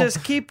careful.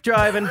 Just keep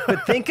driving,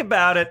 but think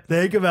about it.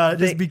 Think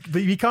about it. Just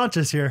be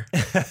conscious here.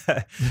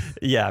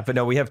 Yeah, but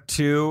no, we have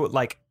 2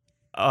 like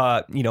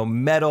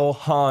metal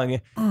hung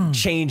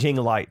changing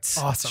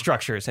lights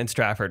structures in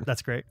Stratford.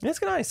 That's great.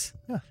 It's nice.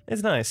 Yeah,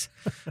 it's nice.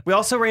 We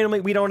also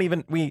randomly we don't have a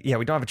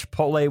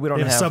Chipotle. We don't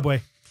have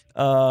Subway.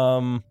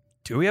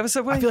 Do we have a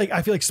Subway?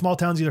 I feel like small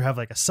towns either have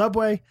like a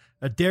Subway,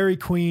 a Dairy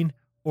Queen,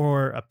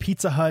 or a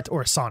Pizza Hut,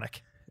 or a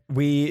Sonic.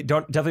 We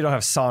definitely don't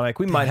have Sonic.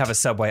 We might have a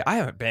Subway. I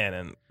haven't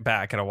been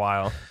back in a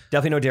while.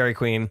 Definitely no Dairy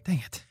Queen. Dang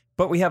it.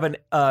 But we have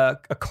a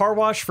car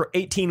wash for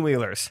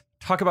 18-wheelers.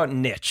 Talk about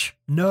niche.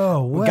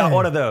 No way. We got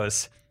one of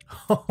those.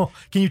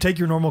 Can you take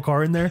your normal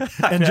car in there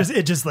and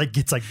it just like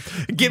gets like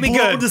get me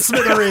good to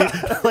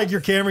smithereen? Like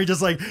your Camry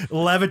just like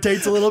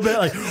levitates a little bit,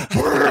 like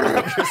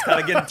just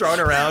kind of getting thrown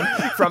around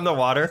from the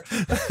water.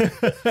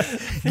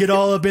 Get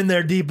all up in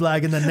there, deep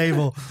black in the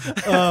navel.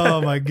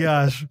 Oh my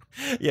gosh!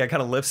 Yeah, it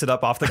kind of lifts it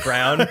up off the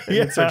ground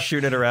and starts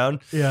shooting it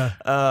around. Yeah.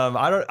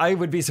 I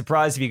would be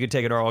surprised if you could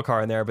take a normal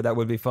car in there, but that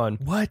would be fun.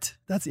 What?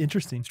 That's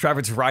interesting.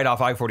 Stratford's right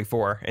off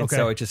I-44, and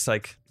so it's just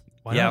like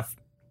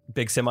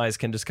big semis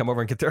can just come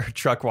over and get their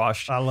truck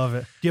washed. I love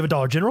it. Do you have a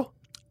Dollar General?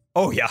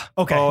 Oh yeah.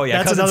 Okay. Oh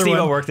yeah. That's another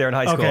one. Worked there in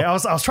high school. Okay. I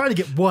was trying to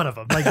get one of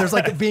them. Like there's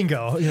like a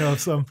bingo,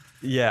 some.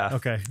 Yeah.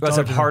 Okay. What's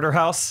up, Harder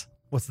House?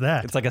 What's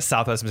that? It's like a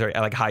Southwest Missouri,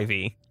 like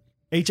Hy-Vee.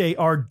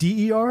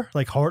 Harder,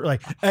 like hard,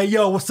 like, hey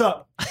yo, what's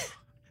up?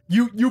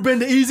 You been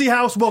to Easy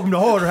House? Welcome to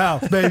Harder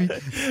House, baby.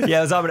 Yeah,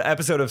 it was on an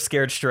episode of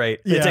Scared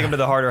Straight. They take him to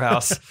the Harder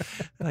House.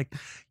 Like,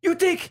 you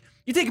think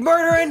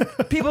murdering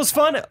people's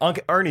fun?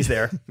 Ernie's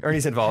there.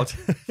 Ernie's involved.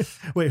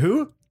 Wait,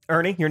 who?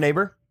 Ernie, your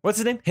neighbor. What's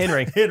his name?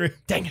 Henry.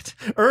 Dang it.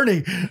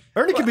 Ernie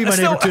could be my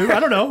neighbor too. I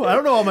don't know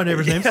all my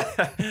neighbors' names.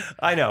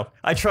 I know.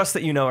 I trust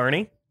that you know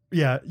Ernie.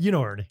 Yeah, you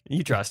know Ernie.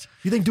 You trust.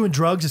 You think doing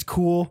drugs is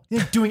cool? You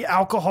think doing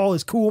alcohol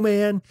is cool,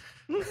 man?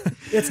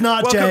 It's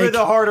not, Welcome Jake. Welcome to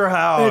the Harder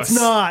House. It's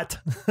not.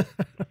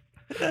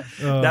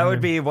 That would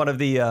be one of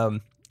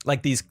the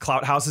like these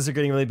clout houses are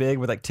getting really big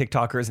with like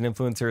TikTokers and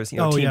influencers,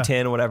 Team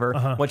 10 or whatever.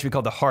 What should be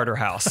called the Harder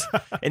House,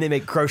 and they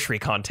make grocery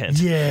content.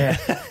 Yeah,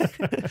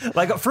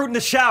 like a fruit in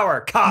the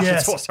shower. Gosh,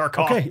 it's full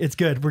circle. Okay, it's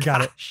good. We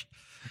got it.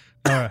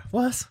 All right,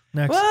 what's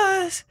next?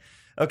 What?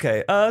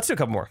 Okay, let's do a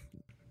couple more.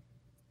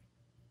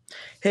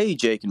 Hey,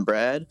 Jake and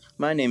Brad.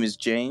 My name is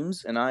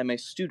James, and I'm a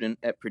student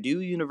at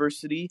Purdue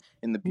University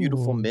in the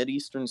beautiful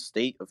Mid-Eastern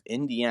state of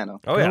Indiana.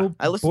 Oh, yeah.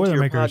 I listen to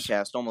your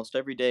podcast almost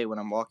every day when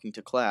I'm walking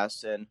to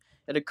class, and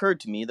it occurred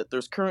to me that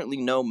there's currently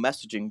no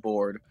messaging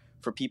board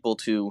for people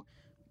to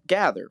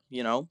gather,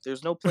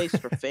 There's no place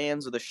for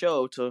fans of the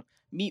show to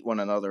meet one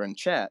another and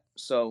chat.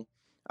 So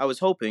I was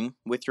hoping,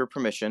 with your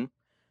permission,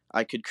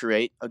 I could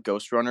create a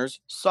Ghost Runners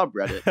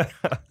subreddit.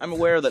 I'm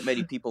aware that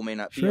many people may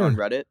not be on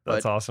Reddit, but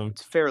that's awesome.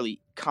 It's a fairly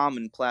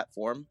common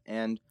platform,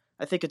 and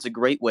I think it's a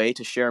great way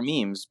to share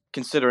memes,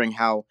 considering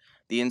how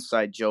the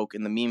inside joke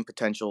and the meme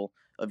potential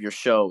of your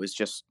show is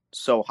just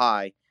so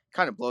high.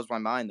 Kind of blows my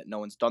mind that no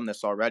one's done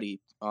this already.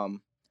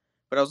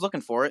 But I was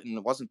looking for it, and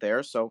it wasn't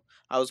there, so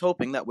I was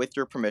hoping that with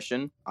your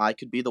permission, I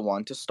could be the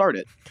one to start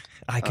it.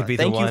 I could be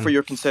the one. Thank you for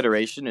your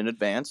consideration in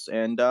advance,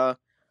 and I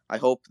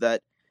hope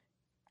that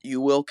you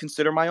will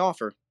consider my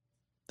offer.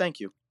 Thank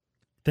you.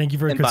 Thank you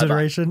for your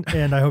consideration,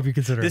 and I hope you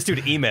consider this it.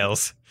 This dude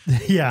emails.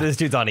 Yeah. This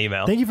dude's on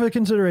email. Thank you for the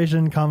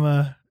consideration,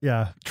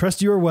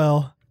 trust you are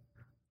well,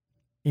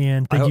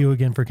 and thank you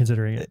again for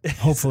considering it.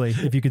 Hopefully,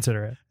 if you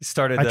consider it.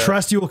 I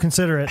trust you will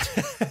consider it.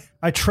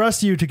 I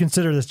trust you to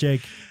consider this,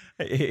 Jake.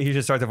 He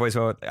just started the voice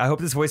memo. I hope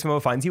this voice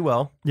memo finds you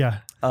well. Yeah.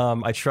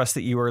 I trust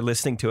that you are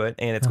listening to it,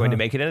 and it's going to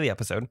make it into the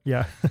episode.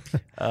 Yeah.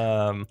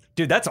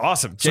 Dude, that's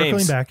awesome.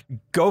 James, circling back.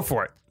 Go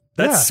for it.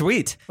 That's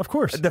sweet. Of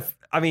course.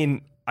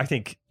 I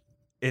think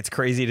it's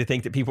crazy to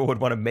think that people would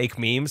want to make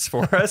memes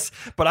for us,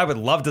 but I would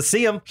love to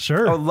see them.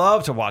 Sure. I would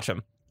love to watch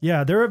them.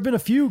 Yeah, there have been a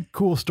few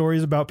cool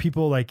stories about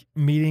people like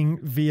meeting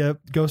via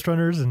Ghost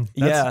Runners, and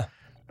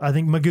I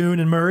think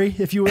Magoon and Murray,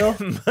 if you will.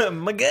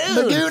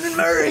 Magoon and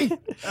Murray.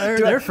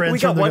 They're friends. We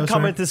got one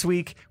comment this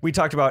week. We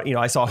talked about,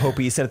 I saw Hope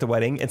Eason at the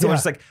wedding, and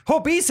someone's like,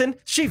 Hope Eason,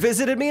 she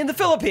visited me in the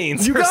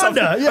Philippines.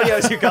 Uganda. Yeah. Oh, yeah, it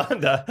was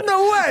Uganda.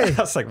 No way. I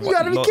was like, you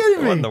gotta be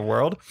kidding me. What in the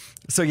world?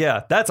 So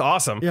yeah, that's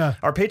awesome. Yeah.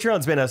 Our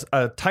Patreon's been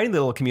a tiny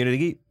little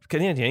community.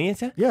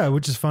 Yeah,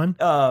 which is fun.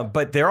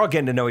 But they're all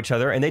getting to know each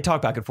other, and they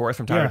talk back and forth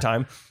from time to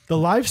time. The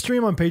live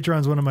stream on Patreon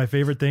is one of my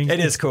favorite things.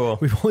 It is cool.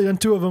 We've only done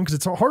 2 of them because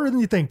it's harder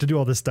than you think to do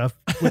all this stuff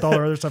with all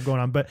our other stuff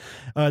going on. But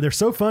they're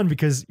so fun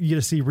because you get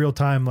to see real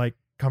time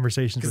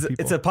conversations with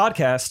people. It's a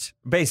podcast,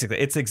 basically.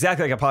 It's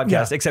exactly like a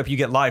podcast, except you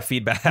get live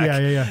feedback.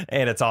 Yeah.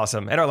 And it's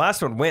awesome. And our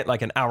last one went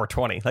like an hour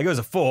 20. Like it was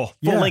a full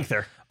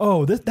lengther.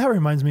 Oh, that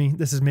reminds me.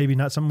 This is maybe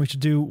not something we should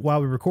do while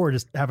we record,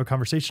 is have a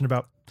conversation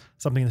about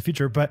something in the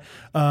future. But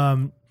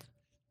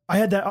I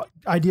had that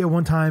idea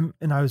one time,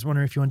 and I was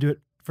wondering if you want to do it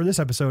for this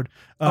episode.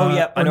 Or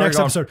next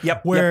episode.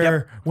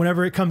 Where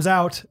whenever it comes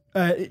out,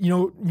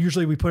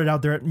 usually we put it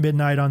out there at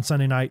midnight on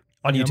Sunday night.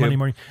 On YouTube. Monday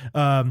morning.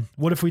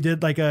 What if we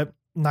did like a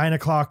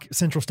 9:00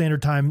 Central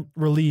Standard Time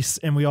release,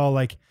 and we all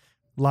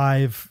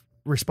live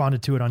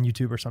responded to it on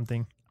YouTube or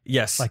something?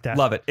 Yes. Like that.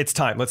 Love it. It's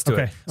time. Let's do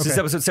it. So this is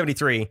episode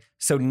 73.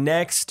 So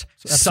next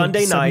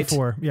Sunday night,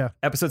 74,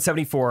 episode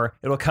 74,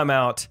 it'll come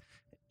out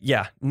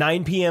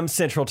 9 p.m.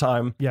 Central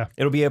Time. Yeah.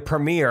 It'll be a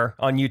premiere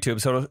on YouTube.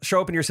 So it'll show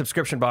up in your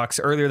subscription box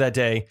earlier that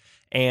day.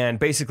 And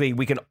basically,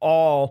 we can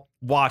all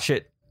watch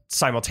it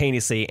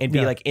simultaneously and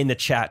be in the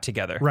chat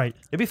together. Right.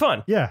 It'd be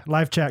fun. Yeah.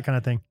 Live chat kind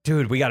of thing.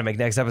 Dude, we got to make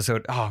next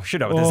episode. Oh,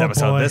 should have with this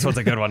episode. Boy. This one's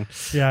a good one.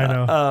 Yeah, I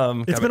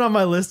know. It's been on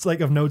my list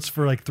of notes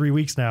for 3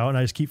 weeks now, and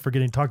I just keep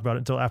forgetting to talk about it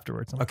until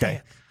afterwards.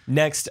 Okay.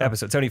 Next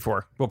episode,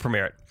 74, we'll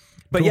premiere it.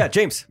 But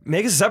James,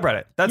 make us a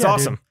subreddit. That's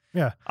awesome. Dude.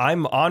 Yeah.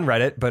 I'm on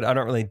Reddit, but I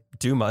don't really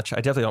do much. I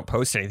definitely don't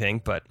post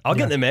anything, but I'll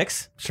get in the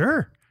mix.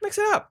 Sure. Mix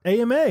it up.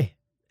 AMA.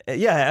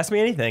 Yeah, ask me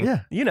anything.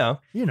 Yeah. You know.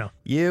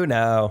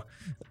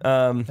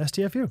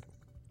 STFU.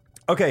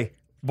 Okay,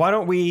 why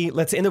don't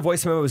let's end the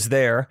voice memos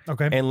there.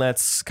 Okay. And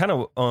let's kind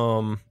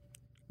of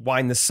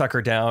wind this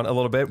sucker down a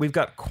little bit. We've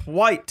got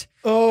quite...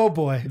 Oh,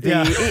 boy.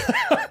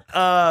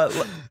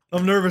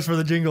 I'm nervous for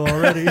the jingle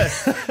already.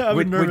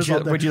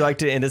 Would you like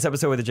to end this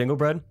episode with a jingle,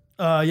 Brad?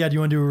 Do you want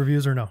to do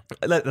reviews or no?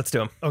 Let's do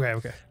them.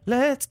 Okay.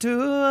 Let's do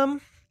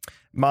them.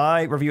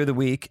 My review of the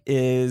week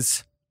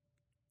is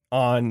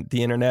on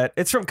the internet.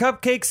 It's from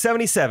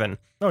Cupcake77.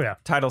 Oh, yeah.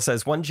 Title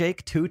says, 1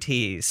 Jake, 2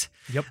 T's.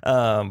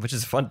 Yep. Which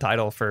is a fun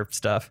title for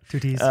stuff. 2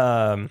 T's.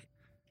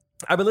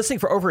 I've been listening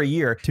for over a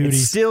year and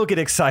still get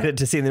excited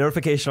to see the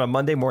notification on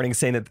Monday morning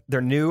saying that their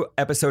new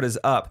episode is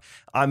up.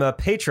 I'm a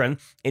patron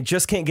and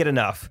just can't get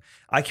enough.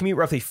 I commute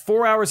roughly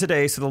 4 hours a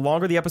day, so the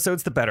longer the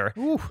episodes, the better.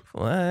 Ooh.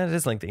 Well, that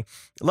is lengthy.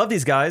 Love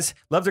these guys,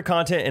 love their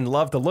content, and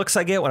love the looks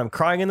I get when I'm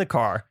crying in the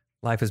car.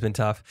 Life has been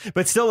tough,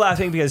 but still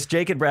laughing because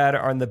Jake and Brad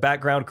are in the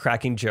background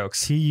cracking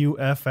jokes.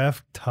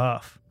 TUFF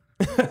tough.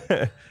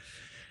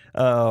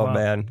 Wow.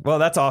 Man. Well,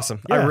 that's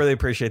awesome. Yeah. I really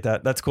appreciate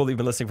that. That's cool that you've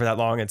been listening for that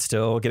long and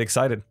still get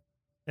excited.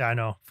 Yeah, I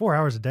know. 4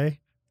 hours a day.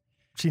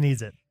 She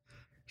needs it.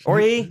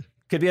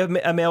 Could be a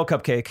male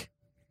cupcake.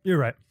 You're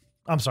right.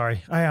 I'm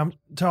sorry. I am.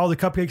 To all the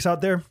cupcakes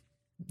out there,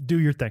 do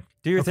your thing.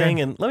 Do your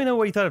thing and let me know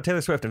what you thought of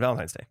Taylor Swift and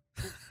Valentine's Day.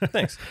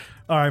 Thanks.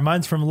 All right.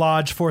 Mine's from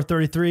Lodge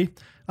 433.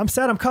 I'm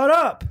sad I'm caught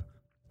up.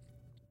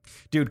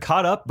 Dude,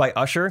 Caught Up by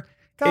Usher.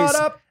 Caught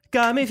up.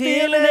 Got me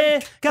feeling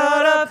it.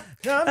 Caught up.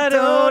 I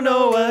don't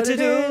know what to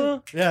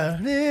do.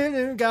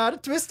 Yeah. Got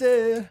it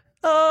twisted.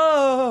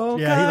 Oh,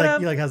 yeah,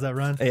 he has that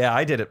run. Yeah,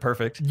 I did it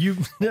perfect.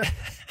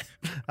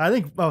 I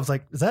think I was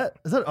like, is that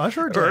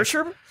Usher? Or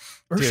Usher?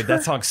 Dude,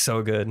 that song's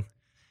so good.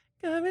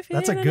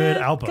 That's a good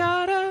album.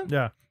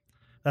 Yeah,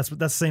 that's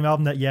the same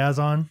album that Yaz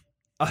on.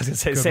 I was gonna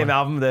say same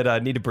album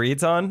that Nita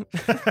Breed's on.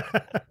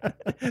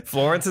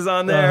 Florence is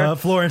on there.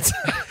 Florence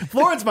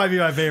might be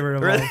my favorite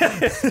of all.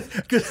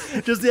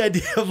 Just the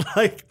idea of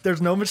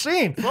there's no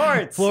machine.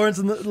 Florence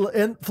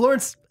and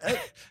Florence.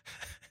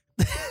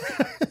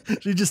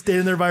 She's just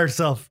standing there by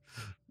herself.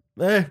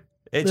 Hey,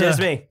 it's just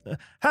me.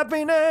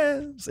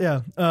 Happiness.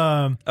 Yeah.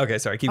 Okay,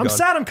 sorry. Keep going. I'm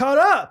sad I'm caught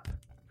up.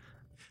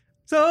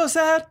 So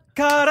sad,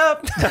 caught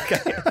up.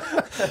 Okay.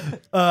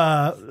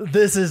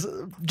 This is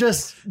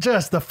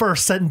just the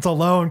first sentence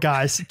alone,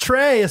 guys.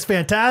 Trey is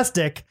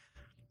fantastic.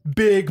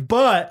 Big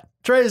butt.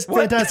 Trey is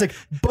fantastic.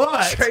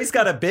 But Trey's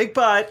got a big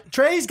butt.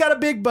 Trey's got a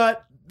big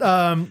butt.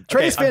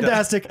 Trey's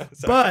fantastic,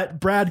 but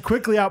Brad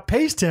quickly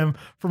outpaced him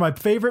for my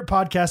favorite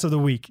podcast of the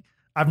week.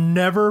 I've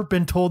never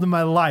been told in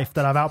my life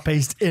that I've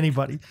outpaced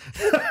anybody.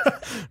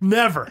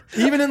 Never.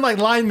 Even in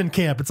lineman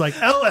camp, it's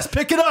Ellis,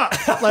 pick it up.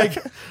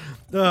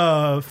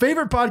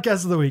 Favorite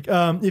podcast of the week.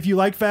 If you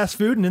like fast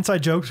food and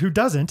inside jokes, who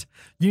doesn't?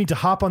 You need to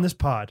hop on this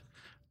pod.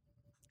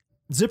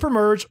 Zipper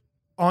merge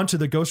onto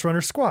the Ghost Runner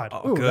squad.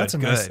 Oh, good, that's a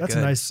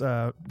nice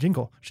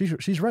jingle.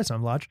 She's right,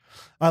 son, Lodge.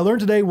 I learned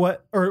today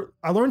that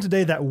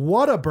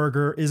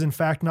Whataburger is in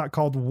fact not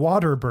called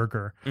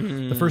Waterburger.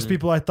 The first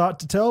people I thought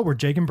to tell were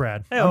Jake and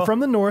Brad. I'm from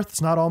the north.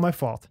 It's not all my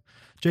fault.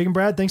 Jake and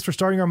Brad, thanks for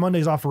starting our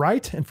Mondays off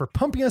right and for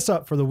pumping us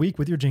up for the week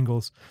with your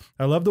jingles.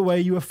 I love the way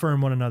you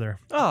affirm one another.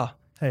 Oh,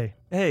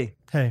 Hey.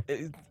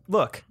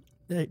 Look.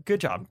 Hey,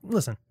 good job.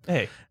 Listen.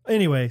 Hey.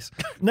 Anyways,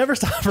 never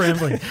stop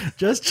rambling.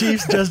 Just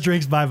Chiefs, just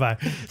drinks. Bye.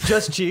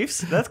 Just Chiefs.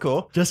 That's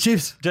cool. Just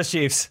Chiefs. Just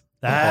Chiefs.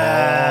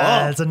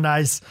 That's a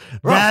nice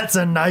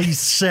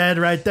shed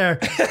right there.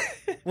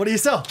 What do you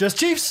sell? Just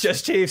Chiefs.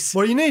 Just Chiefs.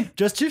 What do you need?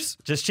 Just Chiefs.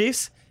 Just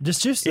Chiefs.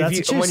 Just Chiefs.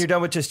 When you're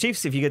done with Just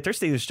Chiefs, if you get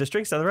thirsty, there's Just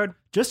Drinks down the road.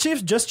 Just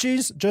Chiefs. Just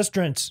cheese. Just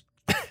drinks.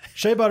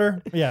 Shea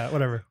butter. Yeah,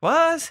 whatever.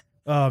 What?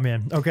 Oh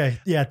man. Okay.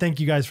 Yeah.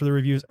 Thank you guys for the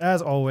reviews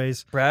as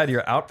always. Brad,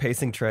 you're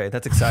outpacing Trey.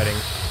 That's exciting.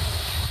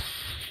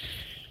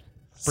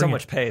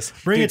 Much pace.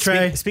 Bring it,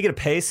 Trey. Speaking of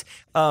pace,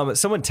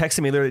 someone texted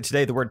me literally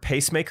today the word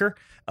pacemaker.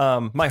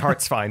 My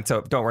heart's fine,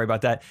 so don't worry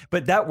about that.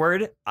 But that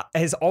word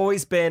has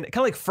always been kind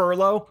of like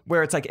furlough,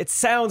 where it's like it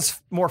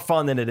sounds more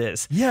fun than it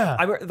is. Yeah.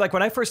 Like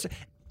when the first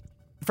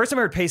time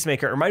I heard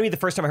pacemaker, it reminded me of the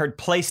first time I heard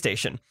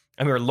PlayStation.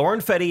 I remember Lauren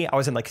Fetty, I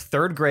was in like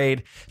 3rd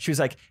grade. She was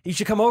like, you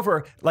should come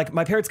over. Like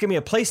my parents gave me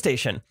a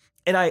PlayStation.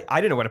 And I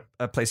didn't know what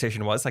a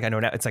PlayStation was. Like I know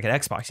now it's like an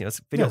Xbox, it's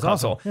a video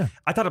console. Awesome. Yeah.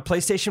 I thought a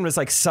PlayStation was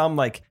like some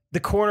like the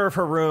corner of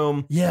her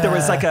room. Yeah. There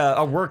was like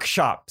a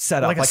workshop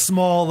set up. Like a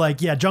small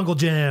jungle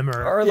gym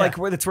or like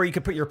where that's where you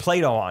could put your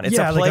Play-Doh on. It's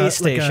a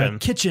PlayStation. Like a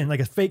kitchen, like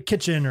a fake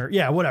kitchen or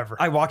whatever.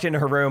 I walked into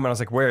her room and I was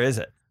like, where is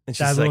it? And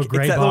she's that like,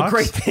 it's that little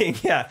gray thing.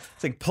 Yeah.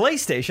 It's like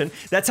PlayStation.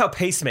 That's how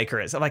Pacemaker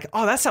is. I'm like,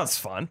 oh, that sounds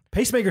fun.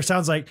 Pacemaker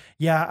sounds like,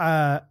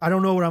 I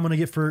don't know what I'm going to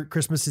get for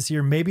Christmas this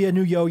year. Maybe a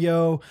new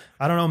yo-yo.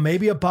 I don't know.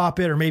 Maybe a Bop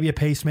It or maybe a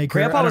pacemaker.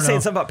 Grandpa was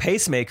saying something about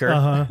pacemaker.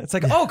 Uh-huh. It's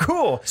like, oh,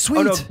 cool. Sweet.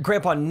 Oh, no,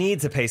 Grandpa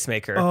needs a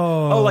pacemaker.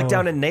 Oh, like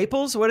down in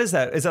Naples? What is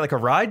that? Is that like a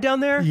ride down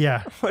there?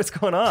 Yeah. What's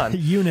going on?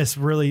 Eunice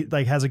really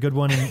has a good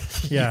one.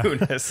 Yeah.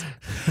 Eunice.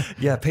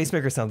 Yeah,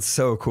 pacemaker sounds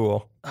so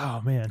cool.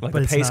 Oh, man. Like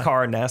the pace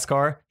car in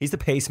NASCAR. He's the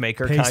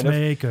pacemaker,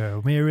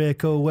 Pacemaker,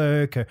 miracle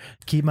worker,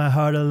 keep my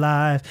heart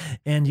alive,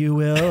 and you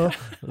will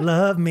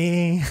love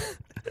me.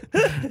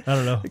 I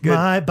don't know. Good.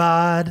 My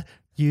bod,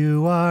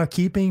 you are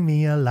keeping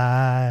me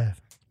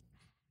alive.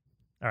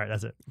 All right,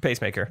 that's it.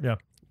 Pacemaker. Yeah.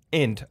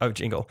 End of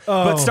jingle.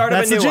 Oh, but start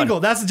that's of a new the jingle.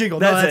 one. That's the jingle.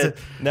 That's it.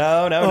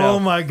 No. Oh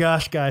my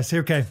gosh, guys.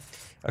 Okay.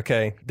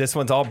 Okay. This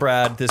one's all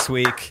Brad this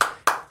week.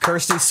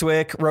 Kirsty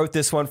Swick wrote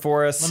this one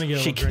for us.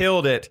 She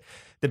killed it.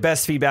 The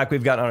best feedback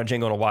we've gotten on a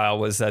jingle in a while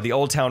was the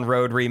Old Town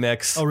Road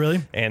remix. Oh,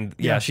 really? And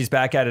yeah, she's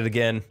back at it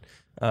again.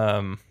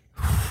 How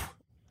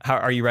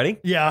are you ready?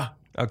 Yeah.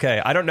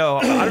 Okay. I don't know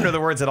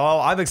the words at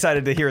all. I'm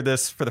excited to hear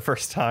this for the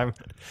first time.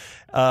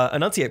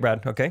 Enunciate,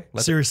 Brad. Okay.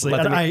 Seriously.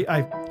 Let them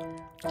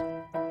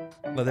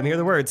hear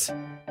the words.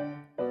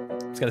 I'm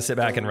just gonna sit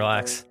back and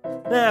relax.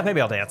 Maybe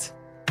I'll dance.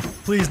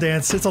 Please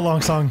dance. It's a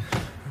long song.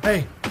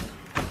 Hey.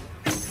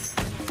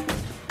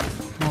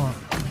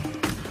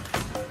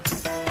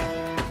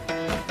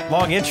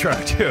 Long intro,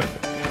 too.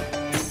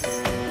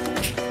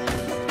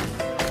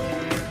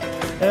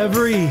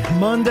 Every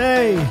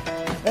Monday,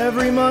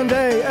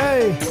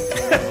 hey.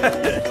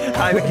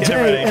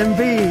 JMB,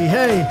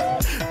 hey.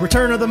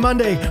 Return of the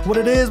Monday. What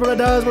it is, what it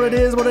does, what it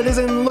is, what it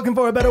isn't. Looking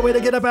for a better way to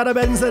get up out of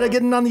bed instead of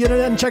getting on the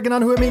internet and checking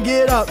on who it may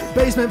get up.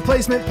 Basement,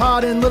 placement,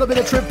 podding. Little bit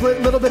of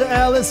triplet, little bit of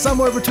Alice.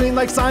 Somewhere between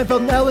like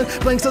Seinfeld and Ellen.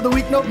 Blanks of the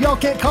week. Nope, y'all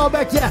can't call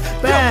back. Yeah,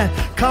 bad.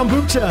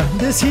 Kombucha.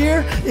 This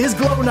here is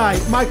Glow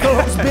Night. My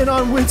co-host's been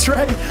on with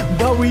Trey,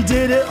 but we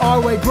did it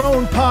our way.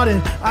 Grown podding.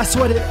 I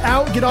sweat it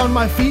out. Get on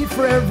my feet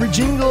for every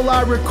jingle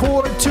I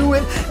record to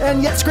it.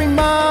 And yet scream,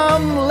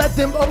 Mom, let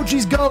them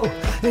OGs go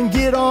and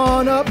get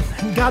on up.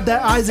 Got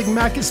that Isaac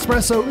Mack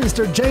espresso,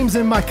 Mr. James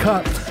in my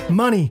cup.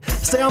 Money,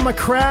 stay on my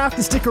craft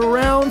and stick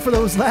around for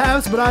those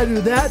laughs, but I do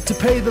that to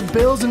pay the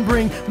bills and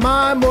bring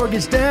my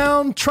mortgage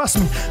down. Trust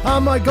me,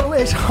 I'm like,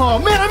 oh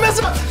man, I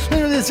messed up.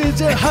 This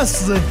is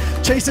hustling,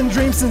 chasing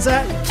dreams since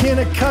at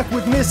Kennecuck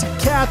with Miss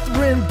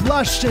Catherine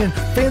blushing.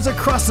 Fans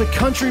across the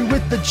country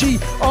with the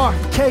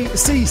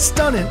GRKC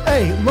stunning.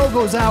 Hey,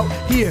 logos out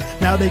here,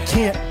 now they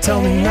can't tell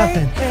me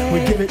nothing. We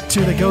give it to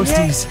the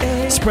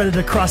ghosties, spread it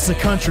across the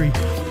country.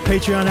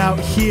 Patreon out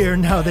here,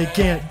 now they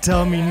can't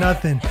tell me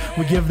nothing.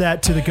 We give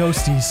that to the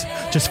ghosties,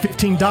 just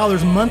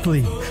 $15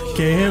 monthly.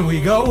 Can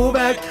we go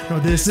back? No,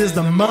 this is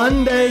the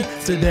Monday.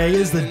 Today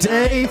is the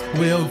day.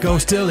 We'll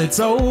ghost till it's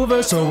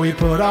over. So we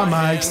put our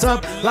mics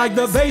up like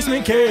the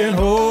basement can't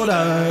hold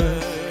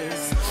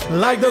us.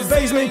 Like the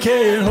basement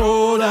can't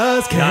hold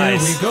us. Can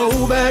we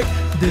go back?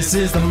 This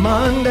is the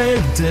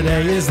Monday,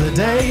 today is the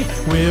day.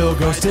 We'll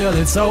go till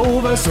it's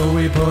over, so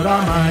we put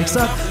our mics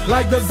up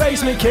like the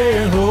basement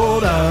can't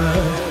hold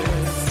us.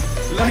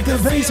 Like the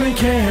basement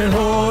can't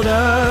hold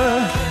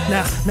us.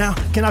 Now,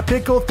 can I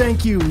pickle?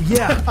 Thank you.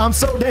 Yeah, I'm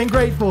so dang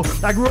grateful.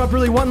 I grew up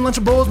really wanting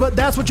Lunchables, but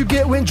that's what you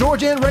get when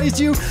Georgian raised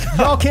you.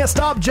 Y'all can't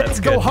stop Jets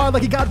go hard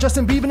like he got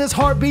Justin Bieber in his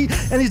heartbeat.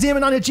 And he's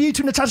DMing on a G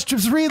to Natasha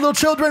Trips 3 little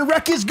children.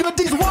 Wreckage, good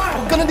these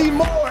wild. Gonna need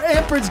more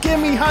amperage, give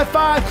me high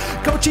five.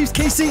 Go Chiefs,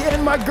 Casey,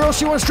 and my girl,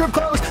 she wants strip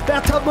clothes.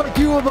 Bathtub like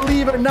you will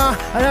believe it or not.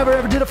 I never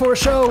ever did it for a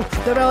show.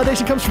 That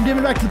validation comes from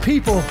giving back to the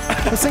people.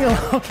 I sing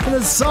along in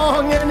the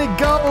song and it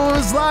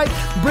goes like,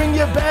 bring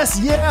your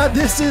best. Yeah,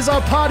 this is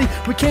our party.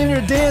 We came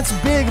here to dance.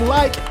 dance big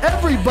like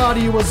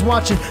everybody was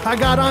watching. I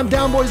got I'm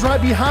Down boys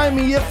right behind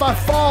me. If I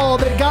fall,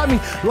 they got me.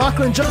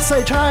 Lachlan just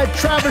say try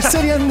Traverse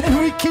City, and then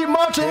we keep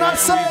marching. I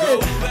say,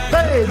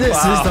 hey, this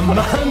is the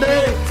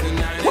Monday.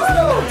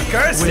 Woo!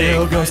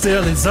 We'll go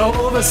still it's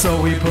over,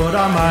 so we put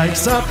our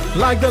mics up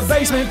like the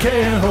basement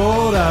can't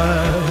hold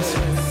us.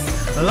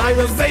 Like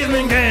the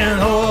basement can't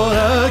hold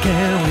us.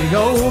 Can we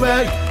go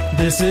back?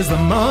 This is the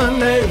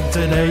Monday,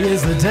 today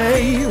is the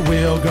day.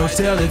 We'll go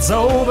till it's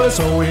over,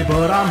 so we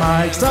put our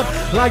mics up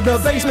like the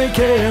basement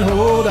can't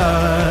hold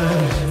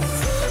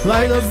us.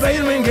 Like the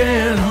basement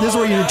can. This is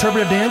where you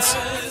interpret a dance?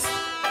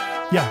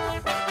 Yeah.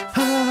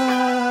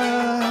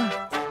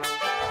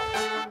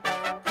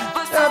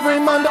 Every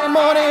Monday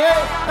morning,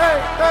 hey,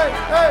 hey, hey,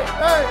 hey,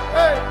 hey,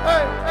 hey,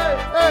 hey, hey,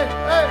 hey,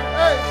 hey,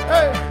 hey,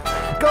 hey.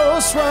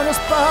 Ghost Runners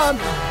Pod,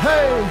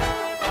 hey.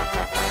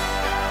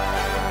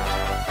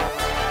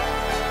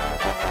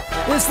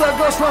 It's the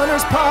Ghost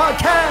Runners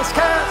Podcast,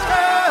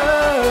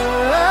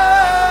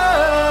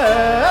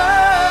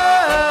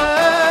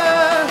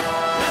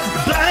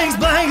 Blanks,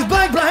 blanks,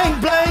 blank,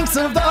 blank, blanks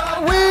of the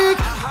week.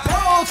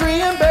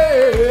 Poultry and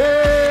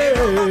bear.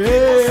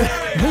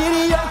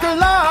 Mediocre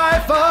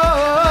life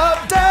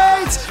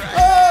updates.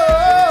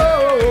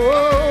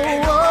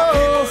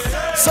 Oh,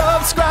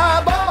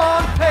 subscribe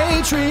on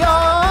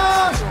Patreon.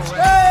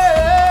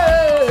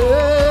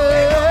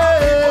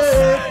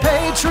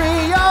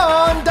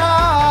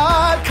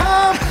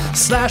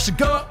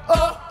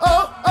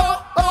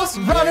 Ghost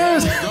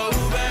Runners.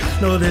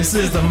 No, this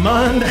is the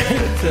Monday.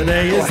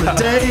 Today is the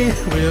day.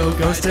 We'll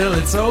go till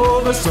it's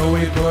over, so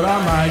we put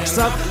our mics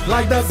up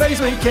like the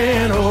basement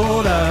can't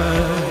hold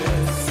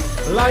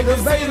us. Like the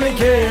basement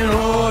can't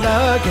hold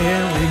us.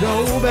 Can we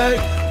go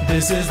back?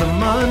 This is the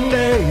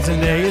Monday.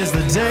 Today is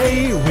the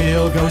day.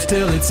 We'll go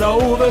till it's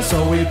over,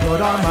 so we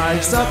put our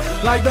mics up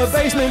like the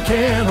basement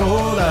can't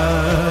hold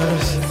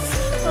us.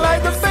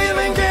 Like the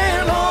basement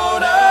can't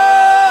hold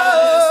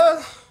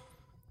us.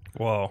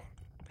 Whoa.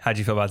 How'd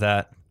you feel about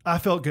that? I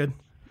felt good.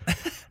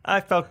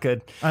 I felt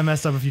good. I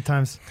messed up a few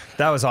times.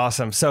 That was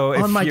awesome. So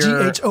if on my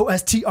you're...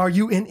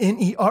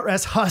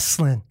 GHOSTRUNNERS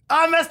hustling.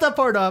 I messed that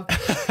part up.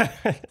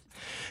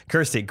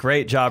 Kirsty,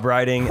 great job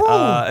writing.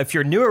 If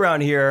you're new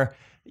around here,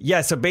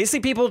 yeah, so basically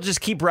people just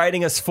keep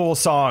writing us full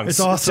songs it's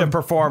awesome. to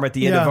perform at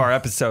the end of our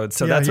episodes.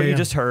 So that's what you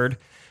just heard.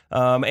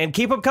 And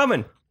keep them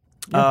coming.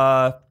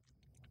 Because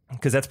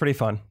that's pretty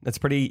fun. That's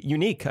pretty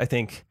unique, I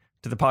think,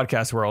 to the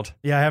podcast world.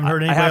 Yeah, I haven't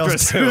heard anybody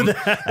else do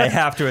that. I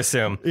have to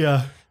assume.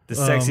 Yeah. The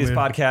sexiest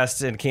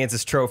podcast in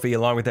Kansas Trophy,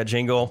 along with that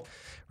jingle.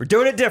 We're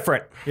doing it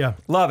different. Yeah.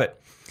 Love it.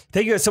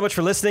 Thank you guys so much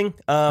for listening.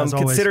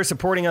 Consider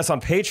supporting us on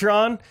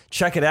Patreon.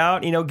 Check it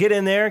out. You know, get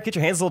in there. Get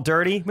your hands a little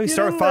dirty. Maybe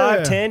start at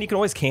 5, 10. You can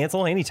always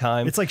cancel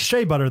anytime. It's like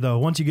shea butter, though.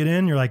 Once you get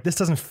in, you're like, this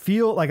doesn't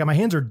feel like my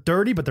hands are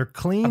dirty, but they're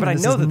clean. But I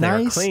know that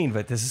nice. they're clean,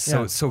 but this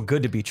is so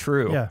good to be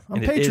true. Yeah,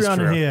 on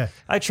Patreon in here.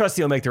 I trust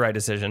you'll make the right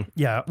decision.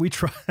 Yeah, we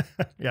try.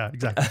 Yeah,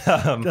 exactly.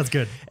 That's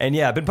good. And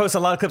yeah, I've been posting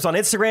a lot of clips on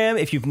Instagram.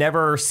 If you've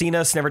never seen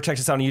us, never checked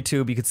us out on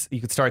YouTube,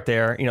 you could start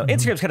there. You know,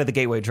 Instagram's kind of the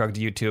gateway drug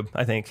to YouTube,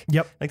 I think.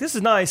 Yep. Like, this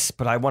is nice,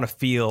 but I want to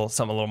feel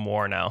something a little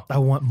more now. I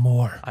want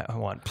more. I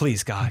want,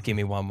 please, God, give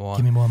me one more.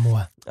 Give me one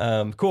more.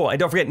 Cool. And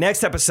don't forget,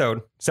 next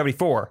episode,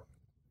 74,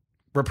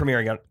 we're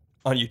premiering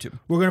on YouTube.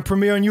 We're gonna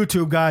premiere on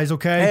YouTube, guys.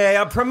 Okay. Hey,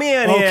 I'm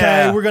premiering.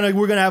 Okay, we're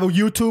gonna have a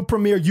YouTube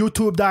premiere,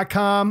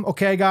 YouTube.com.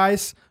 Okay,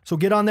 guys. So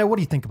get on there. What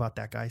do you think about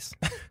that, guys?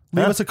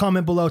 Leave us a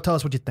comment below. Tell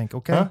us what you think.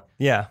 Okay.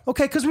 Yeah.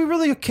 Okay, because we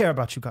really care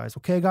about you guys.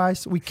 Okay,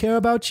 guys. We care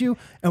about you,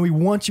 and we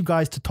want you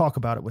guys to talk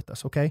about it with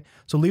us. Okay.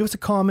 So leave us a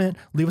comment.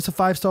 Leave us a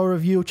 5-star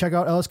review. Check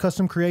out Ellis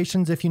Custom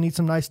Creations if you need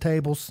some nice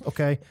tables.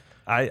 Okay.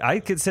 I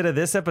consider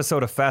this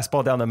episode a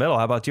fastball down the middle.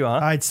 How about you, huh?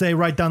 I'd say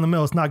right down the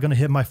middle. It's not going to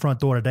hit my front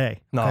door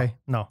today. No. Okay?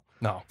 No.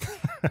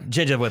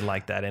 Ginger wouldn't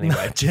like that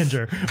anyway.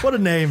 Ginger. What a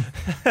name.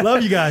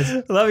 Love you guys.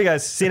 Love you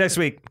guys. See you next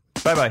week.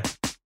 Bye-bye.